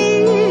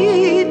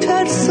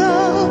میترسم،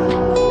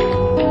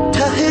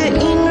 ته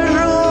این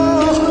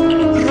راه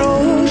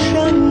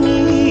روشن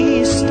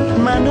نیست،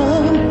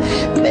 منم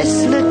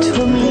مثل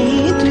تو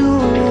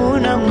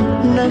میدونم،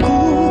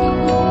 نگو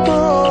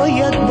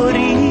باید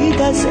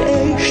برید از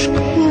عشق،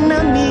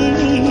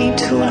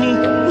 نمیتونی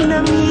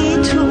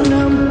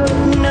نمیتونم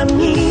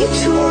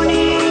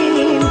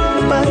نمیتونیم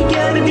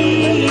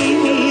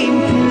برگردیم،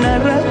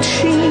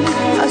 نرقشیم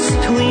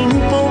از تو این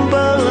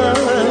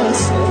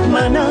بنبست،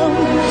 منم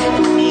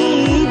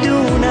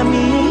میدونم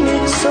این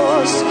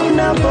احساس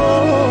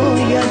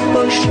نباید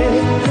باشه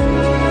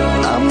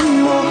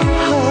اما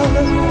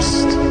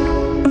هست.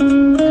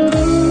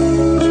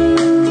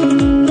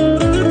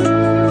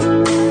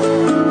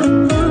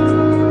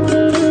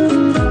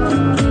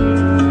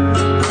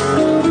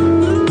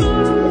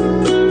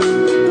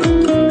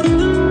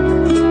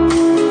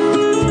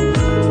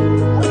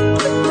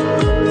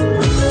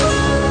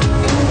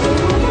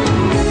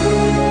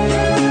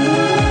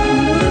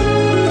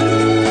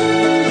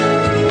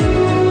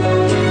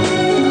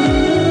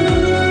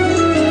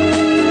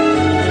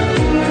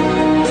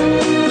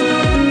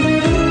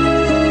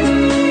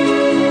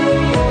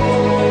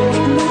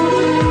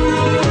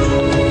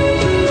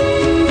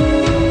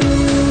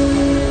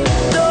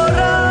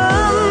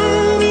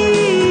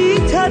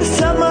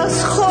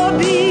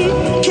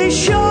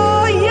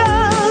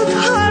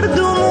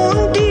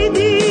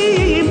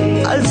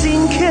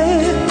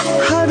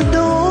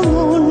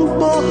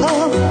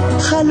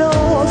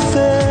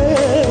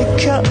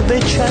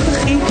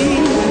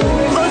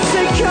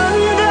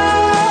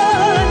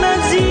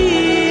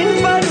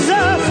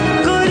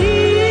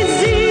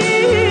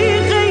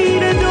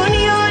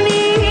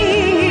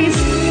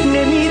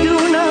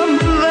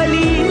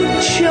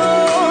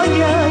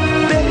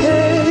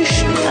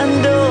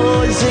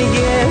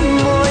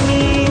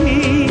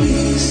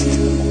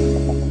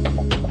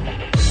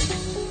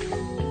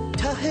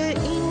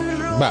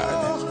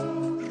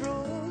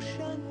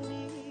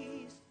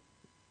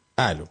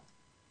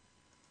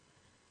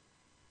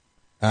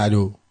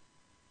 الو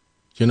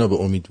جناب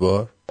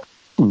امیدوار.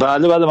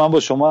 بله من با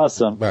شما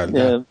هستم.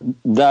 بله.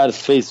 در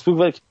فیسبوک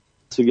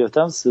وقتی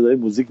گرفتم صدای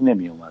موزیک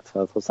نمی اومد،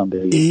 فقط خواستم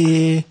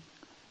بگم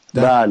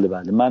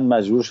بله من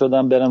مجبور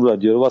شدم برم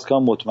رادیو رو باز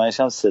کنم،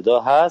 مطمئنشم صدا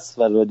هست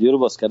و رادیو رو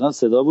باز کردم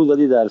صدا بود،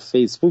 ولی در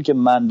فیسبوک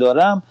من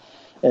دارم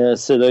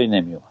صدایی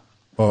نمی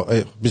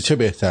اومد. به چه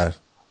بهتر،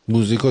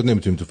 موزیک رو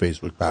نمیتونیم تو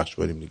فیسبوک پخش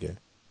کنیم دیگه.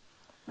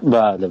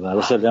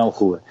 بله خیلی هم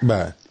خوبه.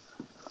 بله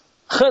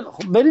خیلی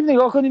خوب، بریم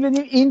نگاه کنیم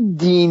ببینیم این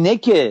دینه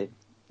که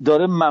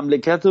داره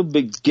مملکت رو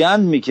به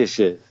گند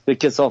میکشه، به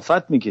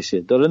کثافت میکشه،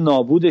 داره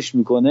نابودش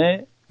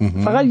میکنه.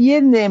 فقط یه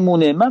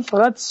نمونه، من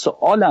فقط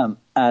سوالم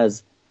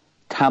از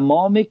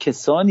تمام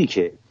کسانی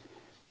که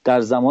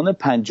در زمان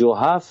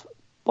 57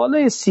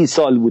 بالای 30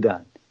 سال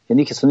بودن،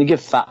 یعنی کسانی که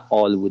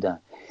فعال بودن،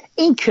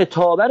 این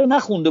کتابه رو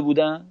نخونده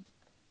بودن؟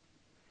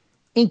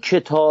 این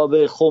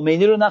کتاب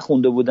خمینی رو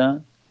نخونده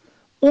بودن؟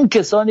 اون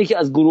کسانی که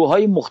از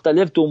گروه‌های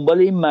مختلف دنبال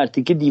این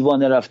مرتیکه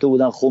دیوانه رفته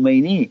بودن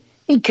خمینی،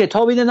 این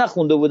کتاب اینو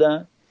نخونده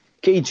بودن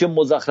که این چه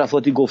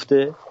مزخرفاتی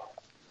گفته؟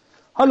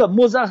 حالا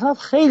مزخرف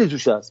خیلی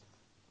توش هست،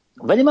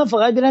 ولی من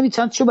فقط برم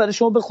چند تا برای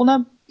شما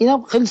بخونم،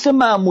 اینم خیلی چیز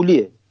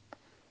معمولیه.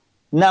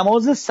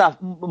 نماز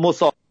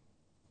مسافر،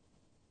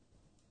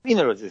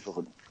 این راجعش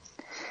بخونیم.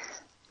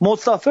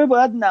 مسافر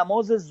باید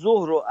نماز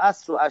ظهر و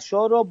عصر و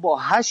عشا را با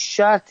 8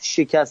 شرط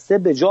شکسته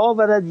به جا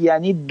آورد،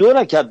 یعنی 2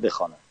 رکعت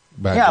بخواند.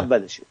 این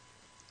اولشه.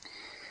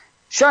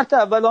 شرط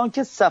اول آن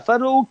که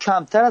سفر او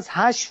کمتر از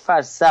 8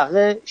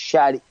 فرسخ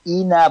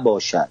شرعی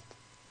نباشد.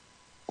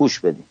 گوش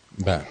بدین.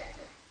 بله.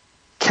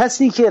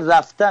 کسی که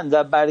رفتن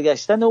و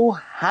برگشتن او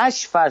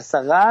 8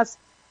 فرسخ است،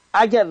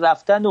 اگر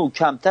رفتن او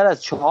کمتر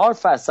از 4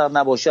 فرسخ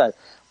نباشد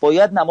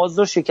باید نماز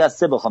رو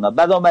شکسته بخواند.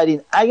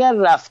 بنابراین اگر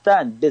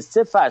رفتن به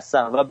 3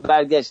 فرسخ و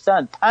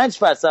برگشتن 5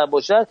 فرسخ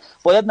باشد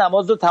باید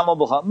نماز رو تمام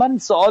بخواند. من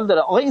سوال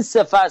دارم، آقا این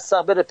 3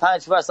 فرسخ بره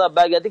 5 فرسخ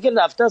برگرده که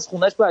رفته از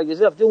خونش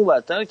برگشته، رفته اون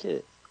ورتر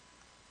که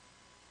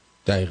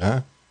دقیقاً.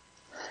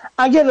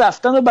 اگر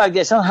رفتن و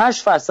برگشتن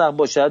 8 فرسخ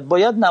باشد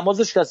باید نماز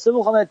رو شکسته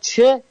بخواند،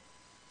 چه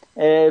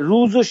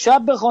روز و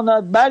شب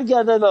بخواند،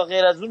 برگردد و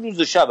غیر از اون روز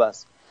و شب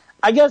است.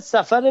 اگر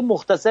سفر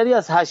مختصری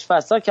از 8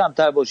 فرسخ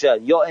کمتر باشد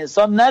یا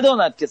انسان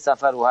نداند که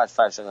سفر او 8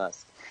 فرسخ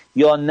است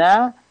یا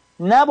نه،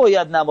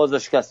 نباید نماز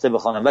شکسته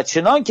بخواند و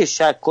چنان که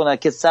شک کند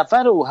که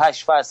سفر او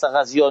 8 فرسخ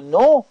است یا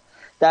 9،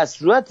 در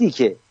صورتی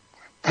که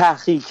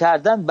تحقیق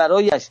کردن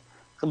برایش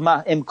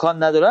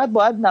امکان ندارد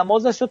باید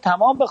نمازش رو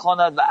تمام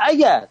بخواند و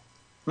اگر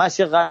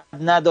مشقت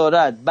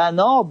ندارد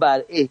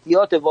بنابر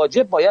احتیاط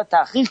واجب باید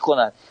تحقیق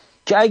کند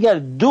که اگر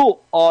 2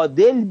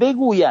 عادل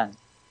بگویند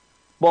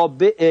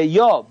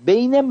یا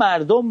بین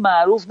مردم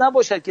معروف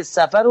نباشد که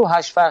سفر و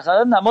 8 فرسخ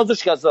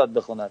نمازش شکسته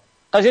بخواند.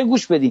 قشنگ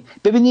گوش بدین،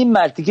 ببینید این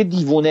مردی که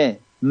دیوونه،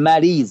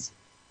 مریض،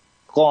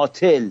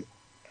 قاتل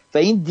و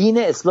این دین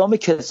اسلام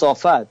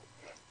کثافت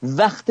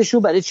وقتشو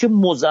برای چه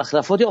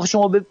مزخرفاتی. آخه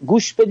شما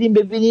گوش بدین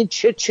ببینید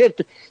چه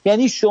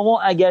یعنی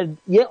شما اگر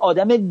یه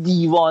آدم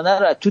دیوانه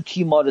را تو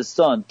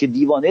تیمارستان که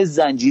دیوانه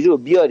زنجیری رو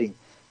بیارین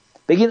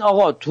بگین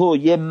آقا تو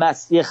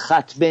یه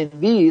خط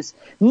بنویس،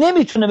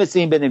 نمیتونه مثل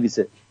این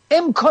بنویسه،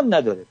 امکان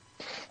نداره.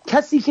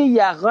 کسی که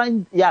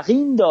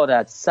یقین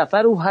دارد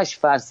سفر او 8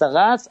 فرسخ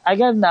است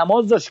اگر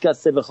نماز را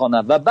شکسته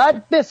بخواند و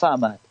بعد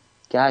بفهمد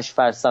که 8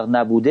 فرسخ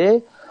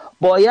نبوده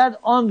باید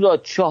آن را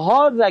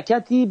 4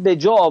 رکعتی به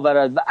جا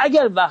آورد و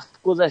اگر وقت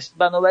گذشت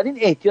بنابراین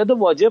احتیاط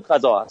واجب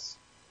قضا است.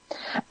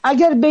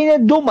 اگر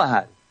بین 2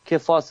 محل که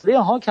فاصله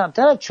ها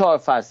کمتر از 4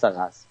 فرسخ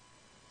است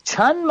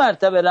چند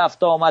مرتبه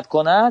رفت آمد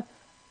کند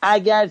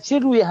اگرچه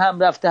روی هم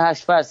رفته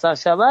 8 فرسخ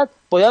شود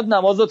باید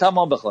نماز رو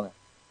تمام بخواند.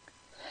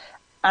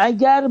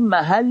 اگر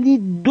محلی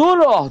 2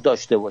 راه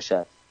داشته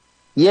باشد،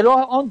 یه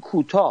راه آن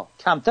کوتاه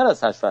کمتر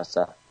از 8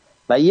 فرسخ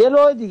و یه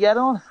راه دیگر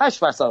آن 8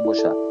 فرسخ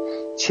باشد،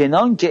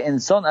 چنان که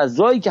انسان از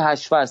راهی که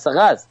 8 فرسخ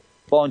است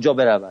با آنجا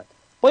برود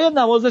باید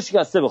نماز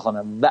شکسته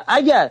بخواند و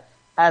اگر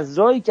از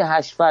راهی که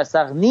 8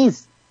 فرسخ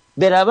نیست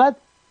برود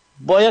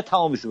باید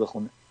تمامش رو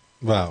بخونه.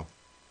 واو.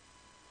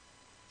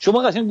 شما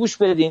قشنگ گوش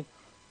بدین،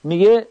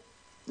 میگه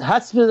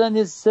حدس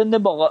بزنید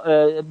سن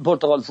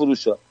پرتقال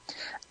فروش رو.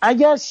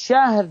 اگر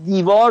شهر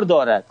دیوار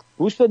دارد،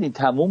 گوش بدین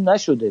تموم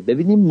نشده،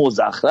 ببینید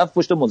مزخرف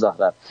پشت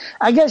مزخرف.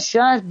 اگر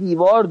شهر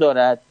دیوار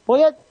دارد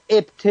باید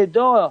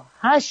ابتدا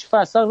 8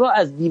 فرسخ را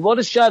از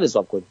دیوار شهر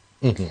حساب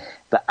کنید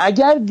و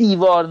اگر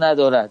دیوار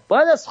ندارد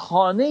باید از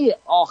خانه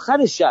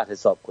آخر شهر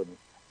حساب کنید.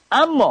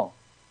 اما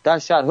در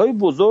شهرهای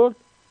بزرگ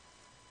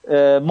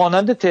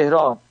مانند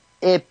تهران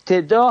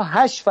ابتدا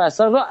 8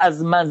 فرسخ را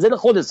از منزل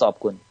خود حساب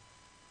کنید.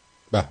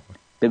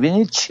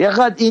 ببینید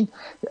چقدر این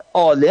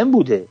عالم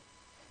بوده.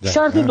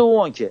 شرط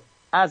دوم که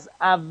از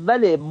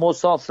اول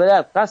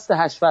مسافرت قصد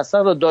 8 فرسخ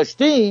را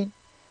داشتین،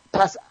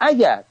 پس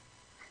اگر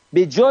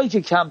به جایی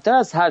که کمتر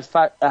از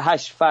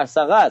 8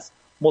 فرسخ است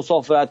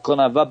مسافرت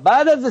کند و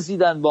بعد از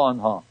رسیدن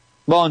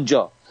به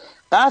آنجا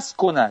قصد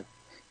کند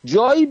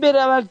جایی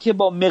برود که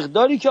با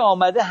مقداری که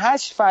آمده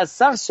 8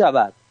 فرسخ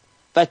شود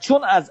و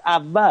چون از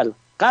اول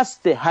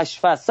قصد 8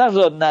 فرسخ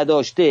را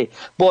نداشته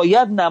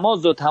باید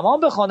نماز را تمام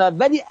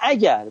بخواند، ولی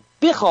اگر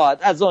بخواهد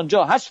از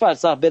آنجا 8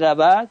 فرسخ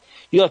برود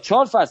یا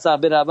 4 فرسخ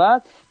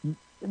برود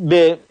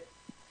به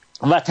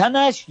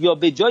وطنش یا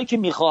به جایی که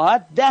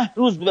میخواهد 10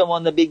 روز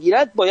بمانده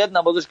بگیرد باید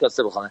نمازش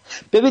شکسته بخواند.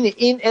 ببینید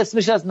این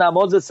اسمش از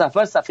نماز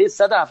سفر، صفحه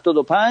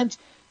 175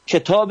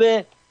 کتاب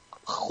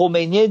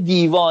خمینی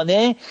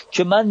دیوانه،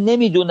 که من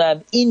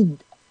نمیدونم این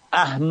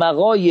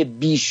احمقای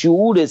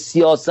بیشعور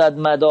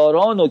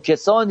سیاستمداران و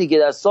کسانی که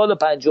در سال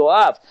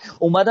 57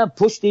 اومدن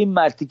پشت این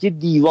مرتیکه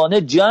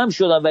دیوانه جمع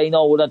شدن و اینا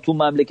آوردن تو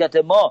مملکت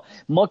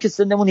ما که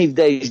سنمون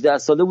 17-18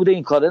 ساله بوده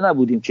این کاره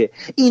نبودیم که.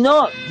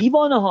 اینا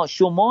دیوانه ها،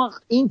 شما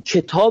این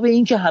کتاب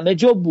این که همه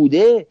جا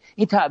بوده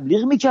این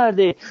تبلیغ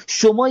میکرده،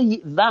 شما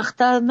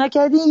وقت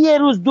نکردین 1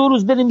 روز 2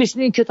 روز بریم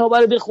بشینین این کتاب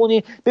رو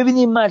بخونین ببینین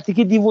این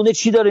مرتیکه دیوانه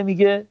چی داره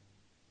میگه.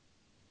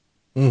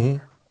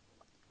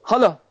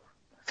 حالا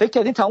فکر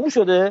کردین تموم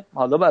شده؟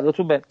 حالا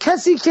براتون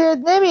کسی که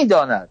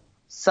نمیداند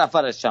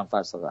سفرش چند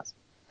فرسخ است،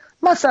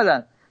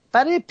 مثلا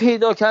برای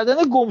پیدا کردن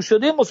گم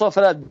شده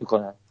مسافرت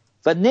میکنن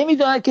و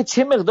نمیداند که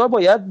چه مقدار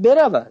باید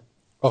برود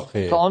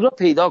تا آن را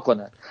پیدا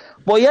کند،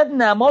 باید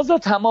نماز را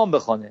تمام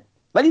بخونه،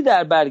 ولی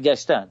در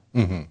برگشتن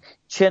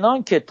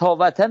چنان که تا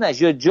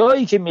وطنش یا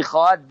جایی که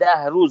میخواهد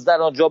 10 روز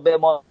در آنجا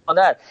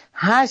بماند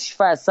 8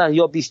 فرسخ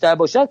یا بیشتر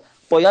باشد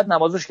باید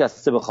نماز را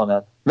شکسته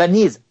بخواند و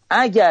نیز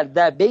اگر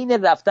در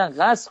بین رفتن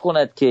قصد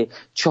کند که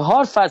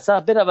 4 فرسخ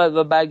برود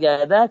و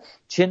برگردد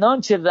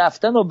چنانچه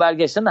رفتن و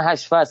برگشتن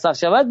 8 فرسخ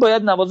شود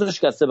باید نماز رو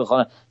شکسته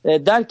بخواند.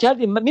 درک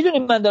کردیم؟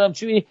 میدونیم من دارم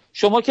چی؟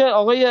 شما که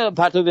آقای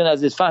پرتوی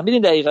عزیز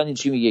فهمیدین دقیقاً این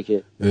چی میگه؟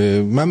 که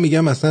من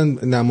میگم اصلا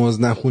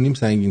نماز نخونیم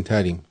سنگین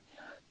تریم.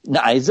 نه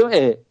عزیزم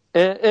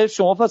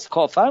شما پس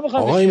کافر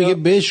میخواید آقای میگه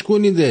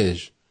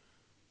بشکنیدش.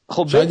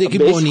 خب شاید یکی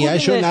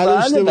بنیه‌شو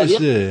نداشته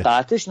باشه،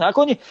 قطعش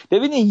نکنی.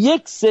 ببینید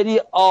یک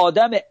سری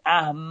آدم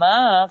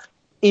احمق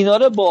اینا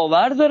رو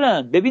باور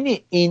دارن.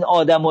 ببینید این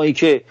آدمایی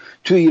که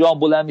تو ایران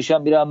بلند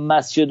میشن میرن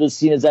مسجد و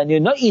سینه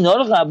زنی اینا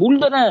رو قبول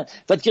دارن،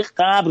 وقتی که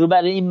قبر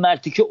برای این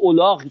مرتیکه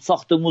الاغ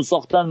ساختمون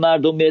ساختن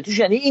مردم میرتوش،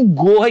 یعنی این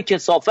گوه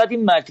کثافت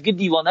این مرتیکه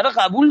دیوانه رو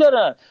قبول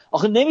دارن.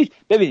 آخه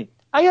ببینید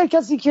اگر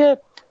کسی که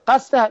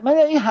قصد من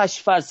این 8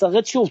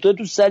 فرسخه چی افتاده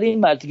تو سر این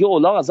مرتیکه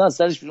الاغ اصلا از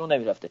سرش بیرون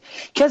نمیرفته.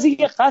 کسی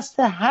که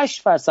قصد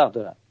 8 فرسخ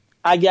دارن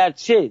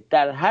اگرچه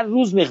در هر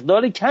روز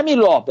مقدار کمی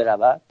راه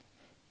برود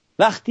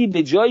وقتی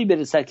به جایی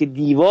برسد که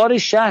دیوار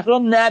شهر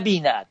را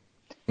نبیند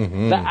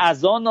و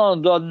اذان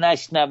آن را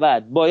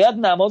نشنود باید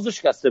نماز رو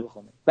شکسته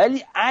بخونه.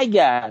 ولی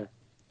اگر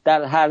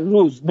در هر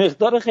روز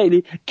مقدار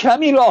خیلی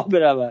کمی راه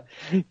برود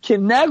که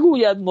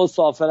نگوید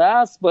مسافر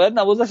است باید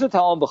نمازش رو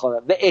تمام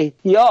بخواند و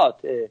احتیاط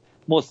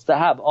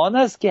مستحب آن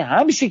است که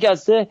هم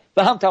شکسته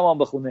و هم تمام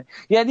بخونه.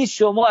 یعنی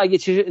شما اگه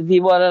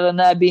دیواره رو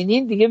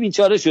نبینین دیگه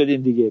بیچاره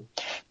شدین دیگه.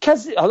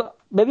 کسی حالا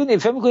ببینید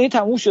فکر می‌کنید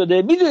تموم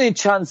شده؟ میدونید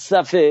چند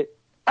صفحه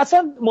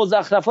اصلا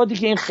مزخرفاتی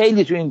که این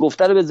خیلی تو این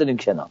گفته رو بذاریم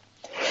کنار،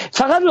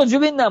 فقط راجع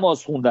به این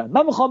نماز خوندن.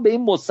 من میخوام به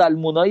این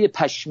مسلمانای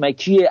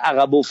پشمکی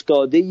عقب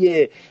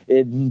افتاده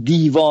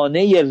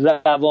دیوانه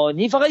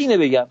روانی فقط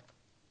اینو بگم،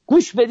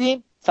 گوش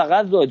بدین.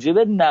 فقط راجع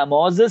به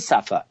نماز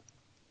سفر.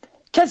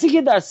 کسی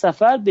که در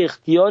سفر به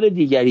اختیار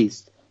دیگری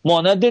است،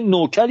 مانند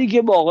نوکری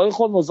که با آقای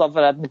خود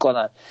مسافرت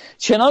میکنند،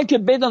 چنان که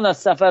بدان از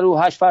سفر او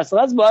 8 فرسخ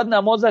است باید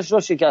نمازش را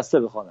شکسته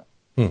بخواند.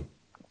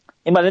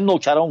 این برای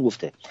نوکران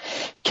گفته.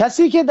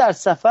 کسی که در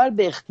سفر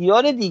به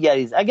اختیار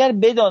دیگری است اگر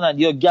بدانند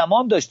یا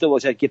گمان داشته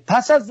باشد که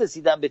پس از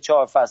رسیدن به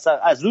 4 فرسخ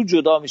از او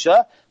جدا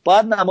میشه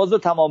باید نماز رو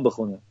تمام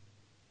بخونه.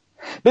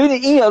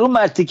 ببینید این یارو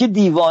مرتیکه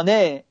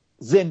دیوانه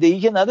زندگی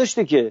که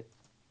نداشته که،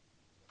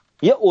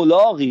 یه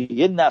اولاغی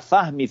یه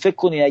نفهمی فکر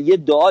کنی یه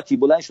دعاتی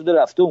بلند شده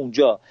رفته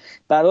اونجا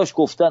براش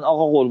گفتن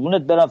آقا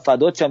قربونت برم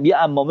فدات شم، یه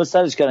عمامه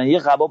سرش کردن، یه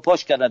قبا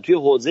پاش کردن، توی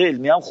حوزه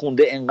علمی هم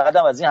خونده،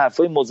 انقدرم از این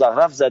حرفای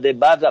مزخرف زده،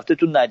 بعد رفته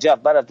تو نجف،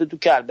 بعد رفته تو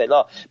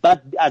کربلا،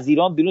 بعد از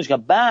ایران بیرونش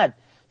کرد، بعد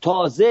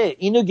تازه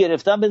اینو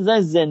گرفتن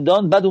بزنن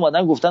زندان، بعد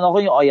اومدن گفتن آقا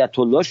این آیت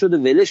الله شده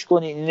ولش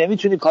کنی،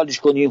 نمیتونی کارش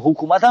کنی،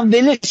 حکومت هم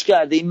ولش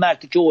کرده این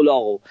مردی که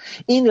اولاغو.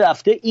 این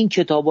رفته این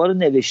کتابا رو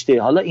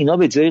نوشته. حالا اینا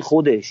به جای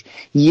خودش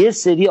یه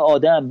سری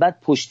آدم بعد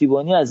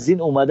پشتیبانی از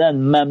این اومدن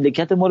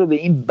مملکت ما رو به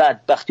این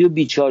بدبختی و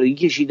بیچارگی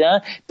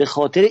کشیدن به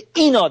خاطر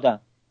این آدم.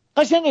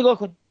 قشنگ نگاه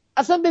کن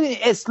اصلا ببین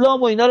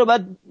اسلام و اینا رو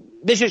بعد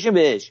بششیم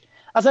بهش،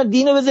 اصلا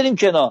دینو بذاریم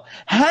کنار،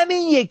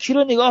 همین یکی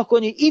رو نگاه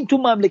کنی این تو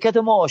مملکت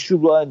ما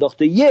آشوب راه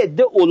انداخته، یه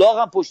عده الاغ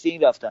هم پشت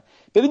این رفتن.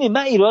 ببینید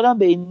من ایرادم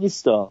به این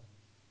نیستا،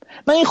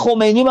 من این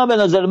خمینی من به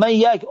نظر من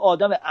یک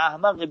آدم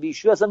احمق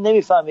بیشور اصلا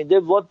نمیفهمیده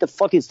what the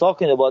fuck is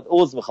talking about،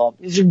 عذر میخوام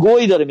هیچ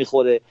گویی داره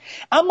میخوره.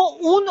 اما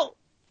اون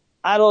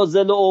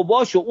اراذل و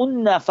اوباش و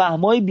اون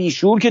نفهمای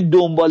بیشور که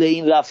دنبال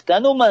این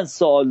رفتن و من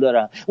سوال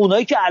دارم،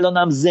 اونایی که الان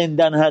هم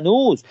زندن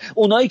هنوز،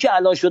 اونایی که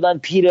الان شدن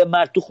پیر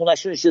مرد تو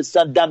خونش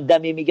نشستن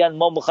دمدمی میگن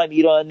ما میخوایم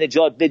ایران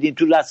نجات بدین،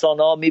 تو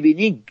رسانه ها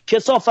میبینین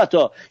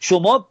کثافتا،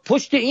 شما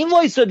پشت این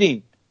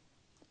وایسادین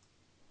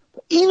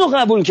اینو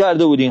قبول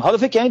کرده بودین، حالا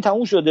فکر کنین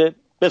تموم شده.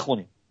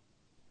 بخونین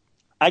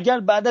اگر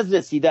بعد از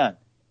رسیدن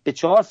به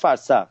 4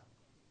 فرسخ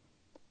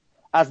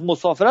از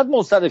مسافرت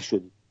منصرف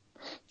شدید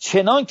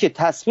چنان که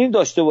تصمیم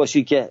داشته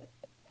باشید که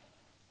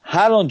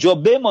هر آنجا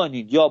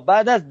بمانید یا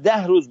بعد از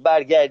 10 روز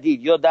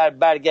برگردید یا در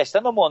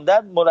برگشتن و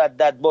ماندن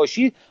مردد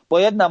باشید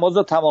باید نماز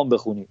رو تمام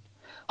بخونید.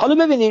 حالا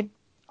ببینید،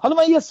 حالا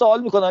من یه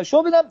سوال میکنم،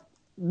 شما بدم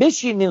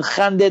بشینین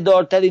خنده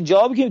دارترین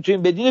جوابی که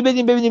میتونین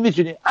بدین ببینید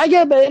میتونین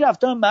اگر برای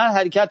رفتن محل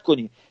حرکت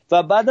کنید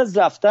و بعد از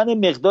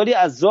رفتن مقداری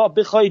از راه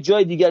بخوای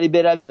جای دیگری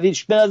بروید،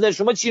 به نظر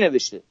شما چی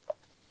نوشته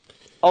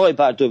آقای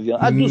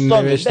پرتویان از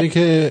دوستان؟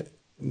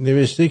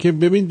 نوشته که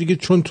ببین دیگه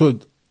چون تو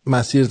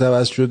مسیر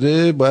عوض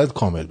شده باید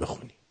کامل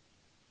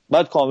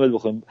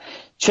بخونی.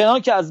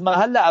 چنان که از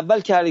محل اول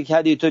که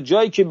حرکتی تا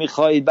جایی که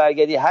میخواهید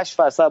برگردی 8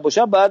 فرسخ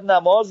باشه باید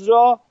نماز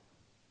را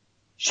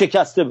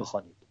شکسته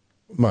بخونید.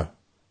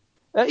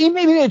 این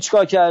میبینید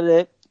چیکار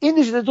کرده؟ این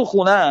نشسته تو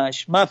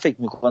خونهش، من فکر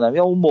میکنم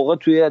یا اون موقع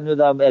توی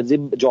از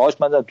این جاهاش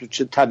من تو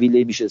چه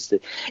طویله میشسته،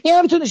 این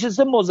هم تو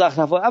نشسته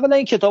مزخرفا. اولا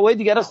این کتابای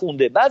دیگه رو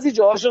خونده، بعضی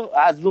جاهاشو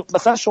از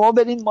مثلا شما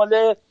برین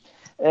مال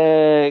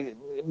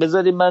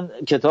بذارید من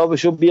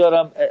کتابشو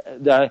بیارم،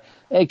 در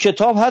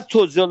کتاب هست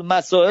توضیح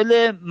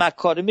مسائل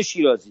مکارم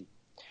شیرازی،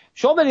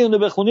 شما برید اونو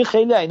بخونید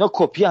خیلی اینا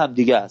کپی هم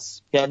دیگه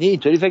است، یعنی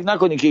اینطوری فکر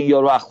نکنید که این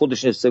یارو از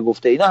خودش نسته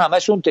گفته، اینا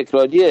همشون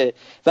تکراریه.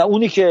 و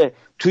اونی که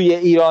توی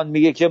ایران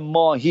میگه که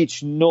ما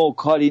هیچ نوع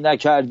کاری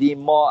نکردیم،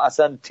 ما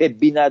اصلا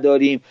طبی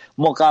نداریم،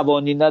 ما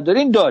قوانین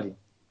نداریم، داریم.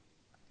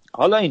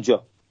 حالا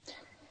اینجا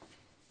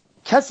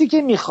کسی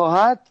که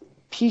میخواهد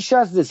پیش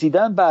از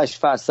رسیدن به 8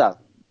 فرسخ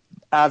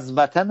از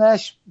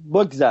وطنش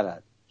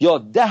بگذرد یا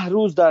 10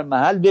 روز در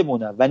محل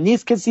بماند و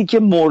نیست کسی که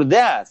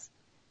مرده است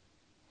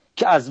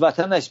که از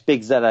وطنش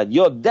بگذرد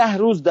یا 10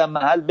 روز در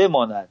محل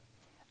بماند،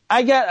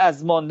 اگر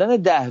از ماندن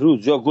 10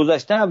 روز یا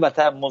گذشتن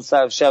وطن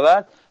منصرف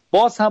شود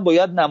باز هم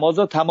باید نماز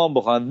را تمام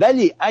بخواند.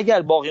 ولی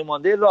اگر باقی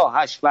مانده راه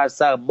 8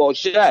 فرسخ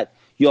باشد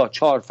یا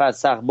 4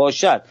 فرسخ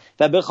باشد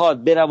و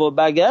بخواد بره و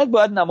برگرد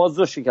باید نماز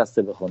را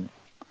شکسته بخونه.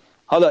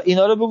 حالا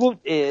اینا رو بگو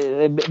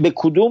به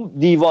کدوم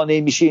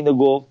دیوانه میشه اینو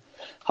گفت.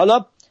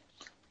 حالا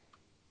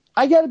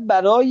اگر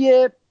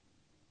برای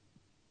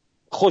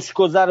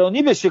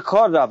خوشگذرانی به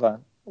شکار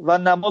روند و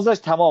نمازش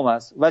تمام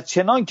است و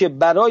چنان که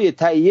برای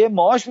تهیه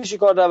معاش به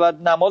شکار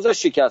رود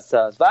نمازش شکسته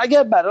است، و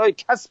اگر برای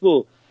کسب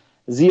و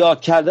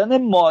زیاد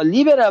کردن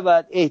مالی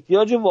برود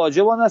احتیاج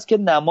واجب آن است که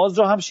نماز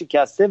را هم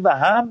شکسته و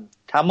هم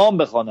تمام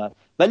بخواند،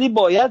 ولی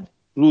باید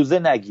روزه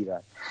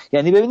نگیرن.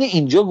 یعنی ببینید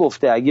اینجا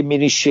گفته اگه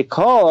میری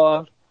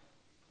شکار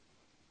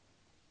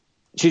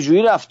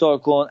چجوری رفتار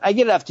کن،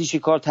 اگه رفتی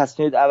شکار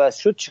تصمیمت عوض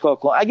شد چیکار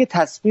کن، اگه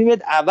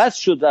تصمیمت عوض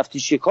شد رفتی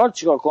شکار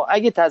چیکار کن،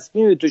 اگه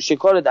تصمیمت تو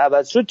شکارت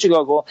عوض شد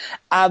چیکار کن،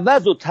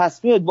 عوض و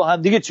تصمیمت با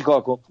هم دیگه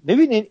چیکار کن.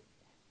 ببینید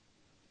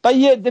بعد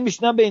یه عده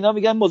میشنن به اینا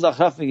میگن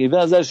مزخرف میگی. به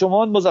نظر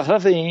شما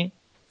مزخرفه این؟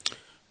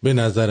 به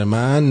نظر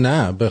من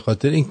نه، به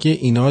خاطر اینکه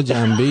اینا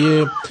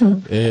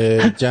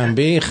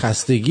جنبه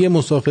خستگی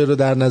مسافر رو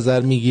در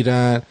نظر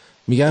میگیرن،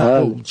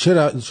 میگن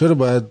چرا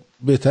باید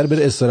بهتر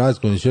بره استراحت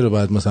کنه، چرا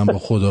باید مثلا با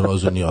خدا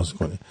راز و نیاز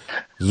کنه،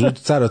 زود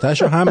سر و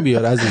تهشو هم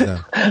بیار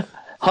عزیزم.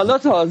 حالا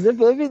تازه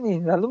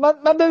ببینین،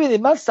 من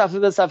ببینین من صفحه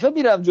به صفحه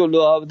میرم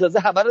جلو، تازه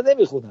همه رو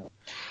نمیخونم.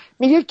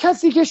 میگه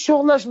کسی که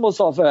شغلش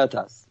مسافرت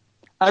است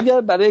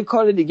اگر برای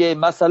کار دیگه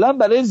مثلا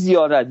برای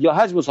زیارت یا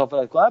حج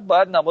مسافرت کنه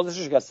باید نمازش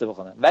رو شکسته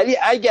بخونه، ولی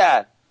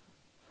اگر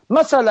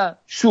مثلا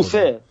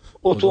شوفه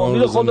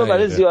اتومبیل خود رو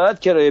برای زیارت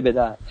کرایه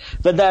بده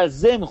و در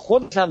ضمن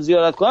خودش هم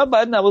زیارت کنه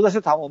باید نمازش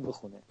رو تمام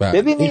بخونه.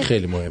 ببینید این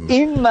خیلی مهمه،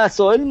 این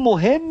مسائل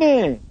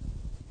مهمه،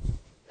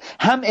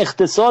 هم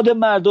اقتصاد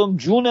مردم،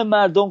 جون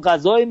مردم،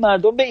 غذای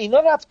مردم به اینا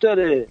ربط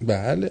داره.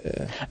 بله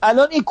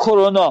الان این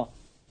کرونا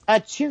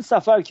از چین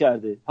سفر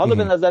کرده، حالا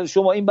به نظر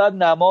شما این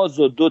بعد نماز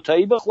رو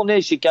دوتایی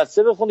بخونه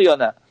شکسته بخونه یا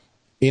نه؟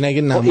 این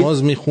اگه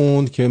نماز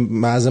میخوند که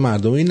معز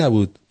مردم این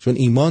نبود، چون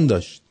ایمان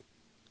داشت،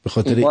 به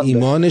خاطر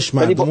ایمانش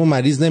مردم رو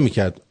مریض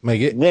نمیکرد.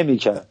 مگه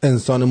نمیکرد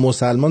انسان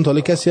مسلمان تا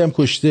حالا کسی هم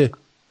کشته؟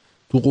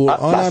 تو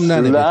قرآن هم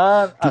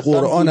ننوشته، تو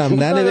قرآن هم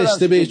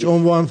ننوشته به هیچ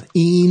عنوان.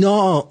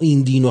 اینا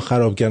این دین رو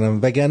خراب کردن،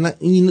 وگرنه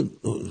این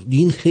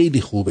دین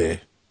خیلی خوبه.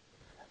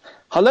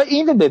 حالا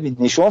اینو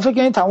ببینید، شما فکر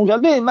کنید تموم کرد؟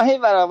 ببین من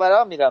این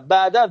ورق میرم،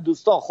 بعدا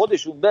دوستان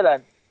خودشون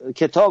برن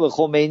کتاب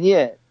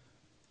خمینی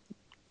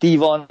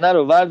دیوانه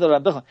رو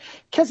وردارن بخوان.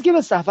 کسی که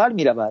به سفر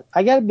میرود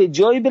اگر به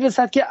جایی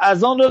برسد که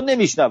اذان رو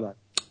نمیشنود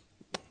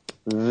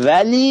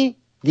ولی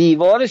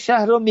دیوار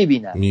شهر رو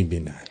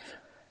میبیند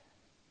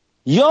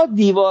یا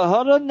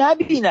دیوارها رو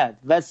نبیند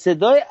و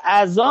صدای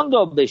اذان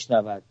را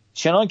بشنود،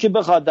 چنان که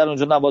بخواد در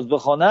اونجا نماز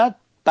بخواند،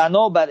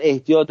 بنابر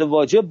احتیاط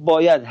واجب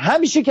باید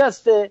هم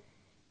شکسته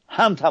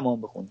هم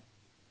تمام بخونه.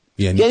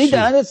 یعنی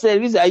دهن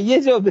سرویس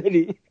یه جا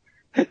بری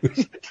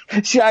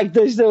شک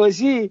داشته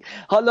باشی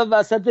حالا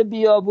وسط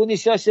بیابونی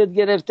شاشت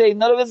گرفته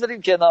اینا رو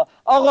بذاریم کنار،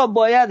 آقا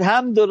باید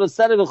هم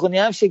درسته رو بخونی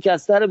هم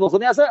شکسته رو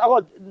بخونی، اصلا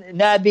آقا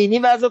نبینی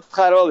وضعت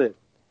خرابه.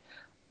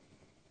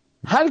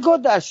 هرگاه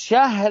در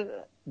شهر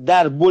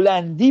در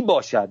بلندی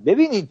باشد،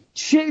 ببینید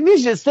چه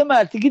نشسته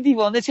مردی که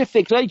دیوانه چه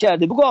فکرایی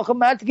کرده، بگو آخه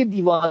مردی که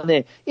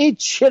دیوانه این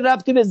چه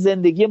ربطی به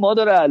زندگی ما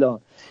داره الان؟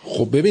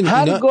 خب ببین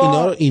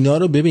اینا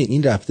رو ببین،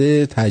 این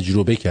رفته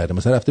تجربه کرده،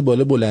 مثلا رفته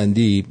بالا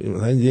بلندی،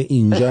 مثلا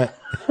اینجا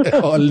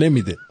حال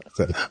نمیده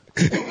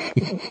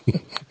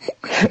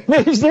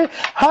نمیشه.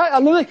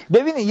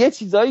 ببینید یه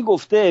چیزایی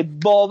گفته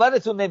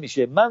باورتون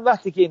نمیشه. من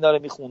وقتی که اینا رو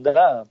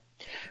میخوندم،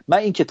 من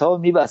این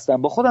کتاب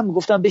میبستم با خودم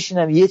میگفتم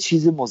بشینم یه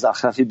چیز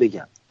مزخرفی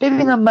بگم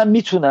ببینم من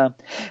میتونم.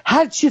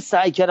 هر چی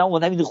سعی کردم و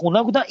نمیدونم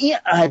خوندم گفتم این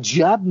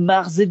عجب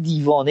مغز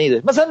دیوانه‌ای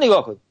داره. مثلا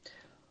نگاه کن،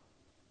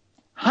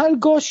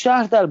 هرگاه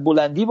شهر در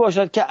بلندی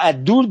باشد که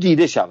از دور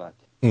دیده شود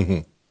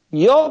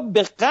یا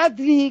به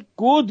قدری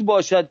گود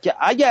باشد که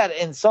اگر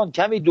انسان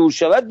کمی دور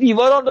شود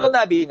دیواران را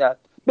نبیند.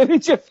 ببین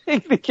چه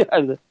فکری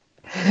کرده.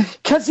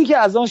 کسی که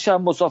از آن شهر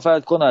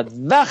مسافرت کند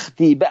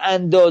وقتی به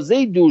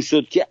اندازه دور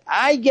شد که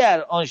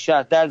اگر آن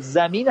شهر در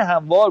زمین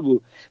هموار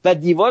بود و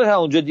دیوار هم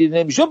اونجا دیده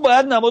نمیشد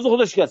باید نماز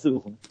خودش شکسته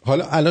بخونه.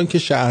 حالا الان که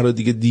شهرها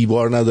دیگه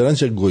دیوار ندارن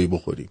چه گویی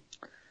بخوریم؟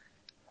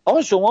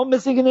 آقا شما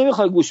مثل که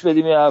نمیخوای گوش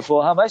بدیم این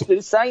حرفا، همش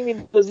داری سنگ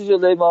میندازی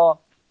جلوی ما.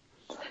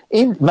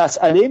 این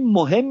مسئله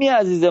مهمی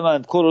عزیز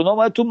من. کرونا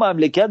اومد تو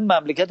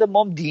مملکت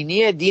ما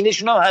دینیه،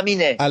 دینشون هم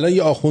همینه. الان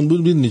یه آخوند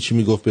بود میدونی چی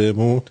میگفت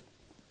بهمون؟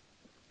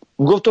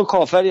 میگفت تو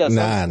کافری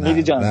هستن.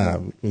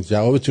 نه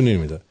جوابتون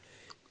نمیداد.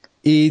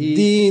 این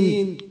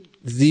دین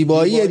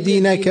زیبایی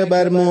دینه که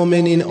بر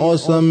مؤمنین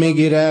آسان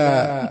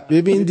میگیره،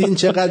 ببین دین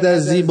چقدر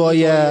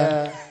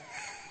زیبایه.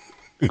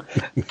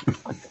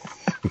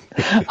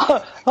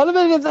 حالا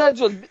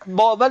ببینید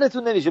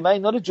باورتون نمیشه من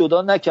اینا رو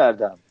جدا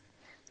نکردم.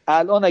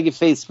 الان اگه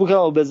فیسبوک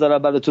رو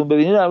بذارم براتون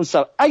ببینید،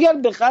 اگر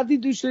به قدری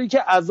دور شدید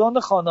که اذان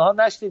خانه ها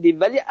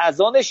نشنیدید ولی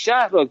اذان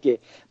شهر را که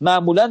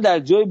معمولا در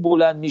جای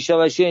بلند میشه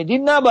و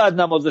شنیدید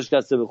نباید نمازش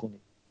شکسته بخونید.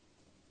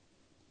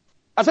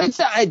 اصلا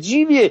چه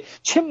عجیبیه،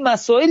 چه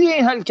مسائلی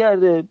این حل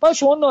کرده. با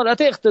شما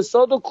ناراحت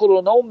اقتصاد و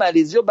کرونا و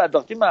مریضی و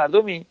بدبختی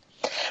مردمی،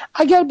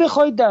 اگر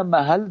بخواید در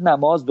محل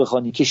نماز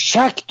بخونید که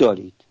شک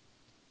دارید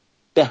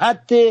به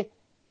حد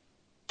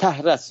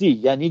تهرسی،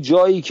 یعنی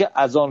جایی که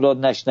اذان را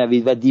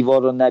نشنوید و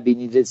دیوار را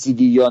نبینید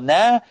رسیدی یا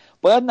نه،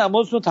 باید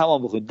نماز رو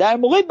تمام بخونید. در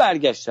موقع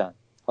برگشتن،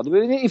 حالا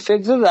ببینید این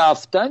فکر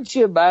رفتن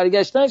چیه،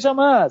 برگشتنش هم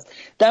هست.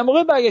 در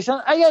موقع برگشتن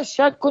اگر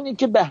شک کنید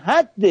که به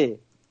حد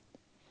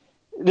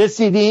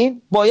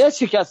رسیدین باید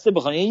شکسته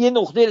بخونید، یعنی یه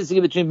نقطه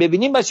رسیدی که بتونید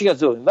ببینید باید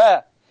شکسته بخونید.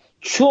 و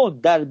چون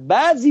در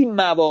بعضی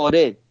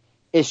موارد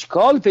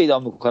اشکال پیدا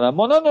میکنن،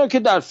 مانند که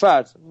در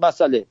فرض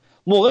مسئله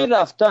موقع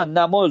رفتن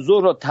نماز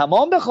ظهر را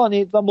تمام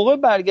بخوانید و موقع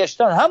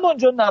برگشتن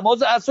همانجا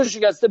نماز عصر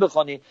شکسته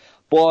بخوانید.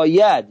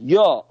 باید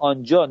یا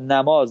آنجا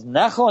نماز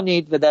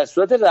نخوانید و در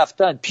صورت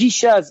رفتن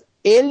پیش از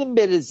علم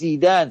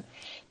برسیدن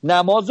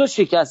نماز رو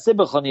شکسته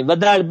بخوانید و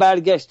در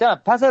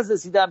برگشتن پس از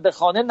رسیدن به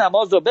خانه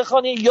نماز رو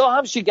بخوانید یا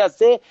هم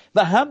شکسته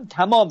و هم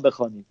تمام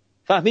بخوانید.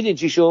 فهمیدین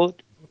چی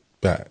شد؟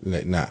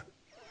 نه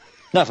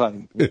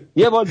نفهمید.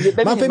 یه بار دیگه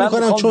من فکر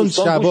می‌کنم چون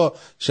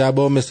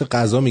شبا مثل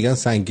غذا میگن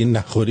سنگین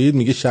نخورید،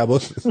 میگه شبا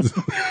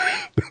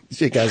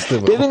شکسته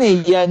بخورید.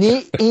 ببینید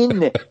یعنی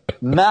این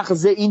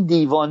مغز این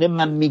دیوانه،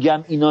 من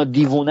میگم اینا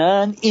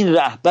دیوونن، این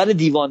رهبر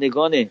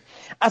دیوانگانه.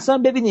 اصلا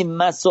ببینیم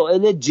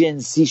مسائل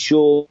جنسی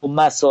شو،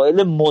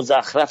 مسائل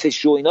مزخرف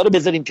شو، اینا رو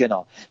بذاریم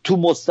کنار. تو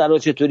مسترا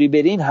چطوری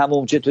برین،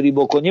 حموم چطوری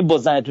بکنین، با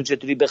زنتون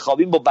چطوری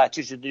بخوابین، با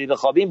بچه چطوری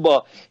بخوابین،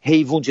 با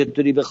حیوان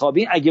چطوری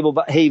بخوابین، اگه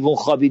با حیوان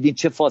خوابیدین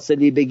چه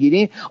فاصله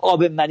بگیرین،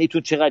 آب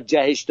منیتون چقدر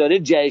جهش داره،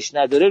 جهش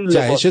نداره،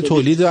 جهش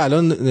تولید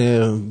الان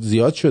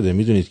زیاد شده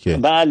میدونید که.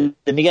 بله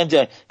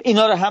میگن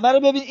اینا رو همه رو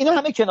ببین، اینا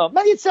همه کنار.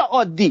 من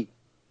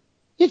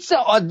یه چیز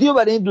عادی رو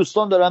برای این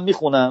دوستان دارم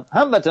میخونم،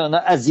 هموطنان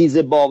عزیز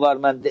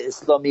باورمند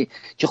اسلامی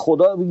که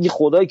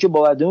خدایی که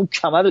باوردون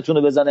کمرتون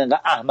رو بزنه انقدر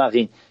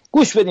احمقین.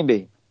 گوش بدین به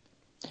این.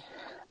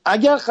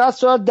 اگر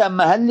قصد دارد در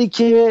محلی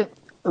که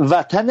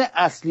وطن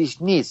اصلیش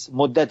نیست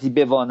مدتی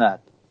بواند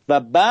و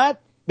بعد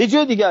به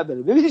جای دیگر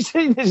بره. ببینید چه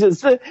این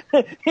نشسته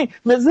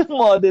مثل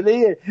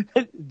معادله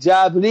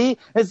جبری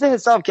مثل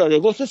حساب کرده،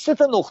 گفته 3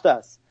 نقطه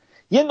است.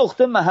 یه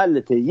نقطه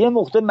محلته، یه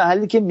نقطه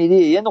محلی که میری،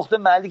 یه نقطه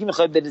محلی که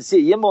میخوای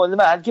برسی، یه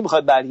محلی که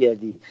میخوای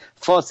برگردی.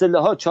 فاصله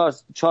ها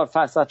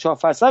 4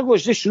 فرسخ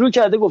گشته شروع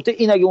کرده، گفته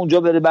این اگه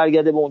اونجا بره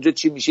برگرده به اونجا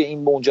چی میشه،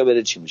 این به اونجا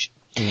بره چی میشه.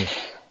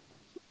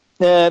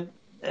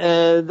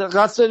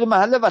 قصد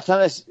محل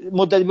وطنش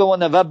مدتی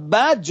بمانه و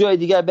بعد جای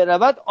دیگر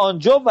برود،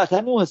 آنجا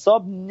وطن اون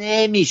حساب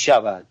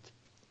نمیشود.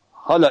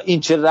 حالا این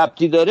چه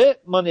ربطی داره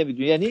ما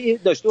نمیدونیم، یعنی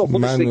داشته با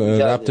خودش فکر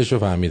می‌کرده. من ربطشو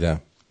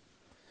فهمیدم.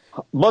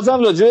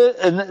 بازم راجع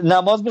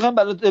نماز میخوام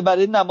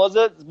برای نماز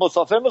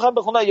مسافر میخوام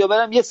بخونم یا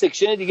برم یه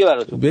سکشن دیگه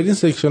براتون؟ برین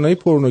سکشن‌های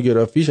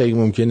پورنوگرافیش اگه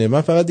ممکنه.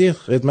 من فقط یه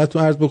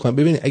خدمتتون عرض بکنم،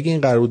 ببینید اگه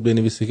این قرار بود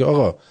بنویسه که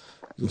آقا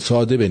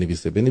ساده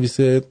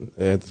بنویسه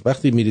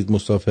وقتی میرید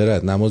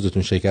مسافرت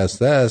نمازتون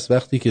شکسته است،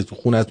 وقتی که تو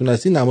خونتون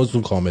هستید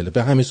نمازتون کامله،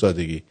 به همین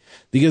سادگی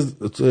دیگه.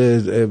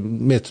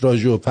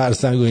 متراژ و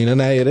فرسنگ و اینا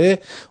نیاره،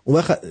 اون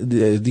وقت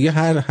دیگه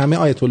همه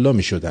آیت الله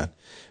میشدن.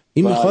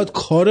 این میخواد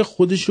کار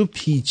خودش رو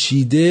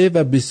پیچیده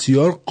و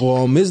بسیار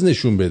غامض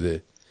نشون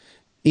بده.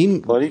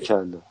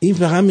 این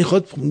فقط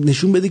میخواد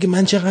نشون بده که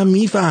من چقدر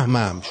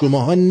میفهمم،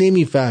 شماها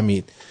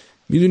نمیفهمید.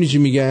 میدونی چی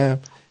میگم؟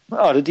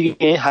 آره دیگه،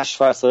 این 8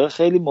 فرسخ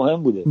خیلی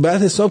مهم بوده.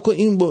 بعد حساب کن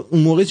این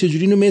اون موقع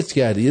چجوری اینو مس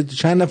کرده، یه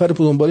چند نفر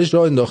دنبالش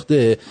راه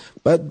انداخته،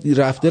 بعد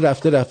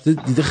رفته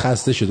دیده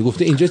خسته شده،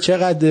 گفته اینجا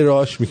چقدر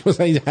راهش میگه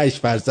مثلا این 8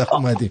 فرسخ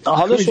اومدیم.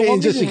 حالا شما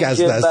اینجا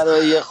شکسته است.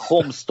 برای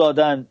خمس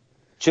دادن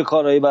چه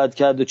کارهایی باید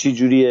کرد و چی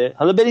جوریه؟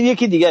 حالا بریم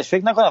یکی دیگه‌اش،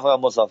 فکر نکنم فقط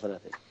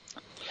مسافرته.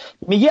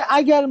 میگه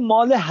اگر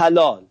مال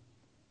حلال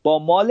با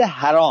مال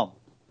حرام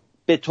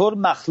به طوری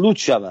مخلوط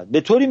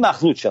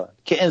شود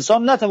که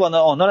انسان نتواند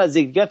آنها را از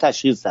یکدیگر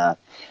تشخیص دهد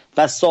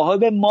و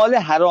صاحب مال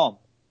حرام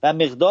و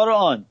مقدار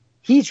آن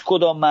هیچ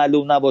کدام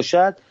معلوم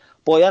نباشد،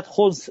 باید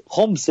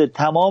خمس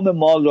تمام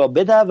مال را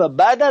بده و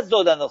بعد از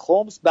دادن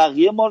خمس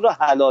بقیه مال را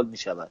حلال می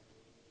شود.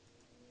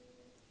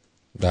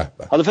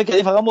 حالا فکر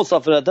کنید فقط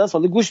مسافرت است.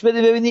 حالا گوش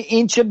بدی ببینی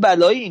این چه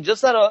بلایی اینجا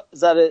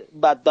سر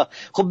بدبخت.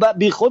 خب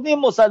بی خود این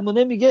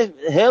مسلمونه میگه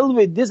hell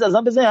with this،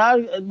 اصلا بزنین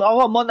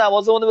آقا ما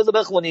نمازمون رو بذار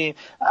بخونیم،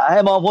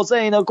 امام حسین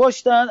اینا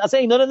کشتن، اصلا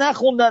اینا رو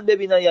نخوندن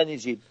ببینن یعنی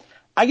چی.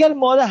 اگر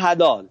مال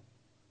حلال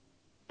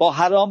با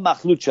حرام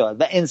مخلوط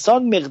شود و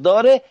انسان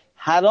مقدار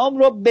حرام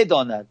را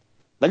بداند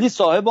ولی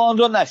صاحب آن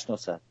را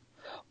نشناسد،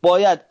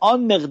 باید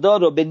آن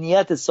مقدار را به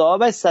نیت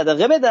صاحبش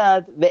صدقه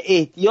بدهد و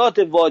احتیاط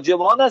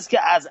واجبان است که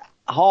از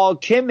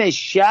حاکم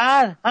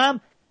شهر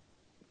هم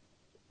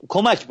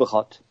کمک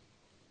بخواد.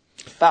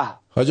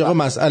 حاج آقا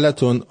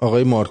مسئلتون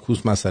آقای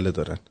مارکوس مسئله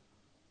دارن.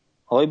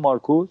 آقای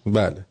مارکوس؟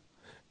 بله.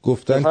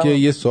 گفتن که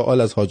یه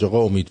سوال از حاج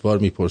آقا امیدوار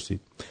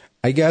میپرسید.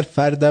 اگر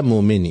فرد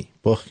مؤمنی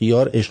با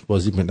خیار عشق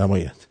بازی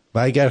بنماید و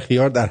اگر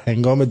خیار در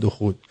هنگام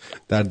دخول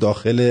در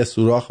داخل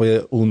سوراخ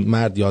اون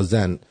مرد یا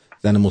زن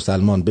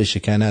مسلمان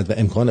بشکند و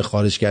امکان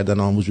خارج کردن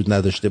آن وجود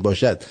نداشته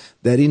باشد،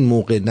 در این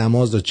موقع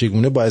نماز را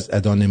چگونه باید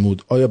ادا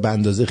نمود؟ آیا به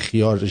اندازه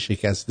خیار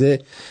شکسته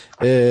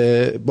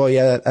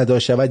باید ادا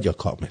شود یا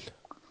کامل؟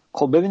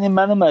 خب ببینید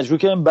منو مجبور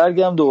کردم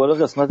برگردم دوباره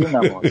قسمت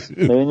نماز.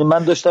 ببینید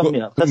من داشتم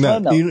میام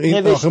قسمت نماز.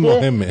 این آخه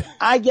مهمه.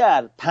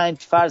 اگر 5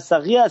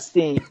 فرسخی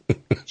هستین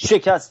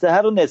شکسته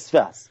رو نصفه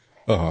است.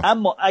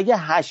 اما اگه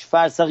 8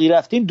 فرسخی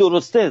رفتین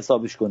درسته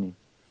حسابش کنین.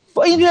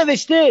 با این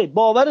نوشته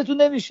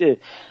باورتون نمیشه.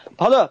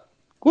 حالا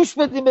گوش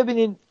بدین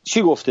ببینین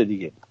چی گفته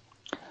دیگه.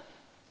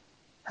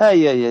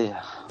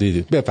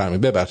 دیدید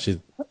بفرمایید. ببخشید.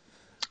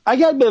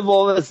 اگر به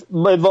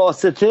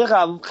واسطه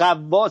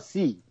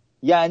غواصی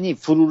یعنی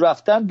فرو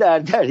رفتن در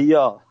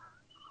دریا،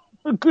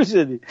 گوش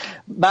بدین،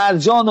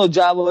 مرجان و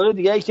جواهر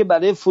دیگری که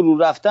برای فرو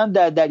رفتن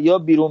در دریا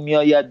بیرون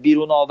میآید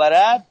بیرون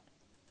آورد،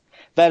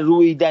 و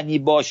رویدنی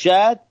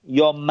باشد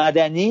یا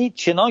مدنی،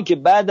 چنان که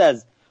بعد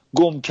از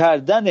گم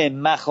کردن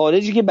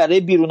مخارجی که برای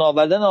بیرون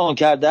آوردن آن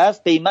کرده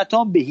است قیمت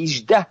آن به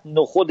 18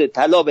 نخود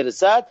طلا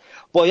برسد،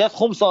 باید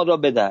خمس آن را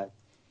بدهد،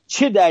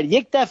 چه در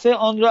یک دفعه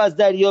آن را از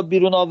دریا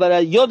بیرون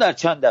آورد یا در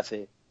چند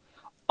دفعه.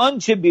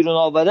 آنچه بیرون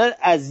آورد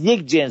از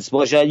یک جنس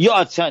باشد یا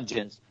از چند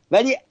جنس،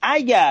 ولی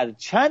اگر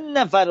چند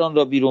نفر آن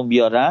را بیرون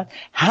بیارند،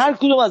 هر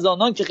کدوم از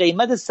آنان که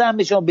قیمت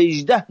سهمشان به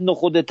 18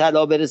 نخود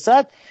طلا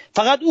برسد،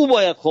 فقط او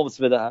باید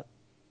خمس بدهد.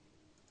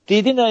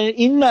 دیدین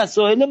این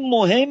مسائل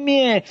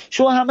مهمیه.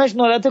 شما همش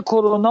ناراحت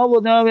کرونا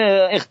و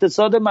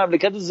اقتصاد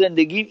مملکت و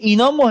زندگی،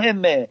 اینا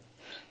مهمه.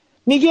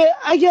 میگه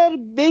اگر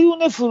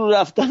بدون فرو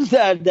رفتن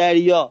در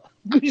دریا،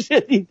 گوش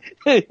بدید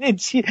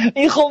چی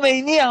این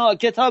خمینی ها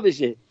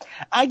کتابشه،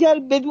 اگر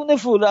بدون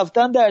فرو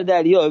رفتن در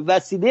دریا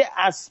وسیله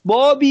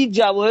اسبابی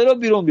جواهر رو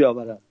بیرون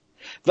بیاورن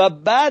و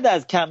بعد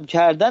از کم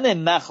کردن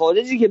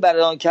مخارجی که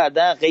برای آن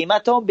کردن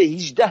قیمت آن به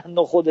 18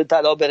 نخود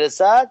طلا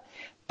برسد،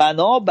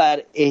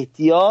 بنابر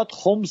احتیاط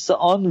خمس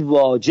آن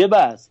واجب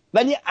است.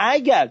 ولی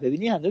اگر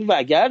ببینی هنوز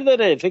وگر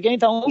داره، فکر این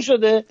تمام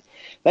شده،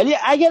 ولی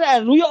اگر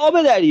از روی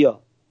آب دریا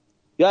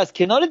یا از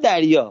کنار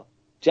دریا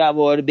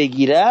جواهر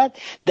بگیرد،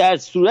 در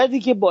صورتی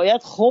که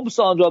باید خمس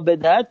آن را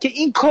بدهد که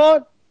این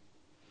کار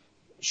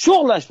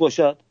شغلش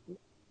باشد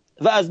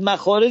و از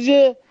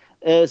مخارج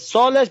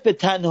سالش به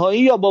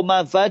تنهایی یا با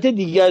منفعت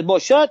دیگر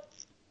باشد،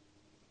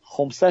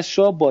 خمسش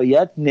را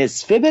باید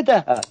نصفه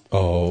بدهد.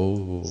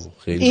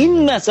 خیلی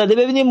این مسئله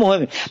ببینید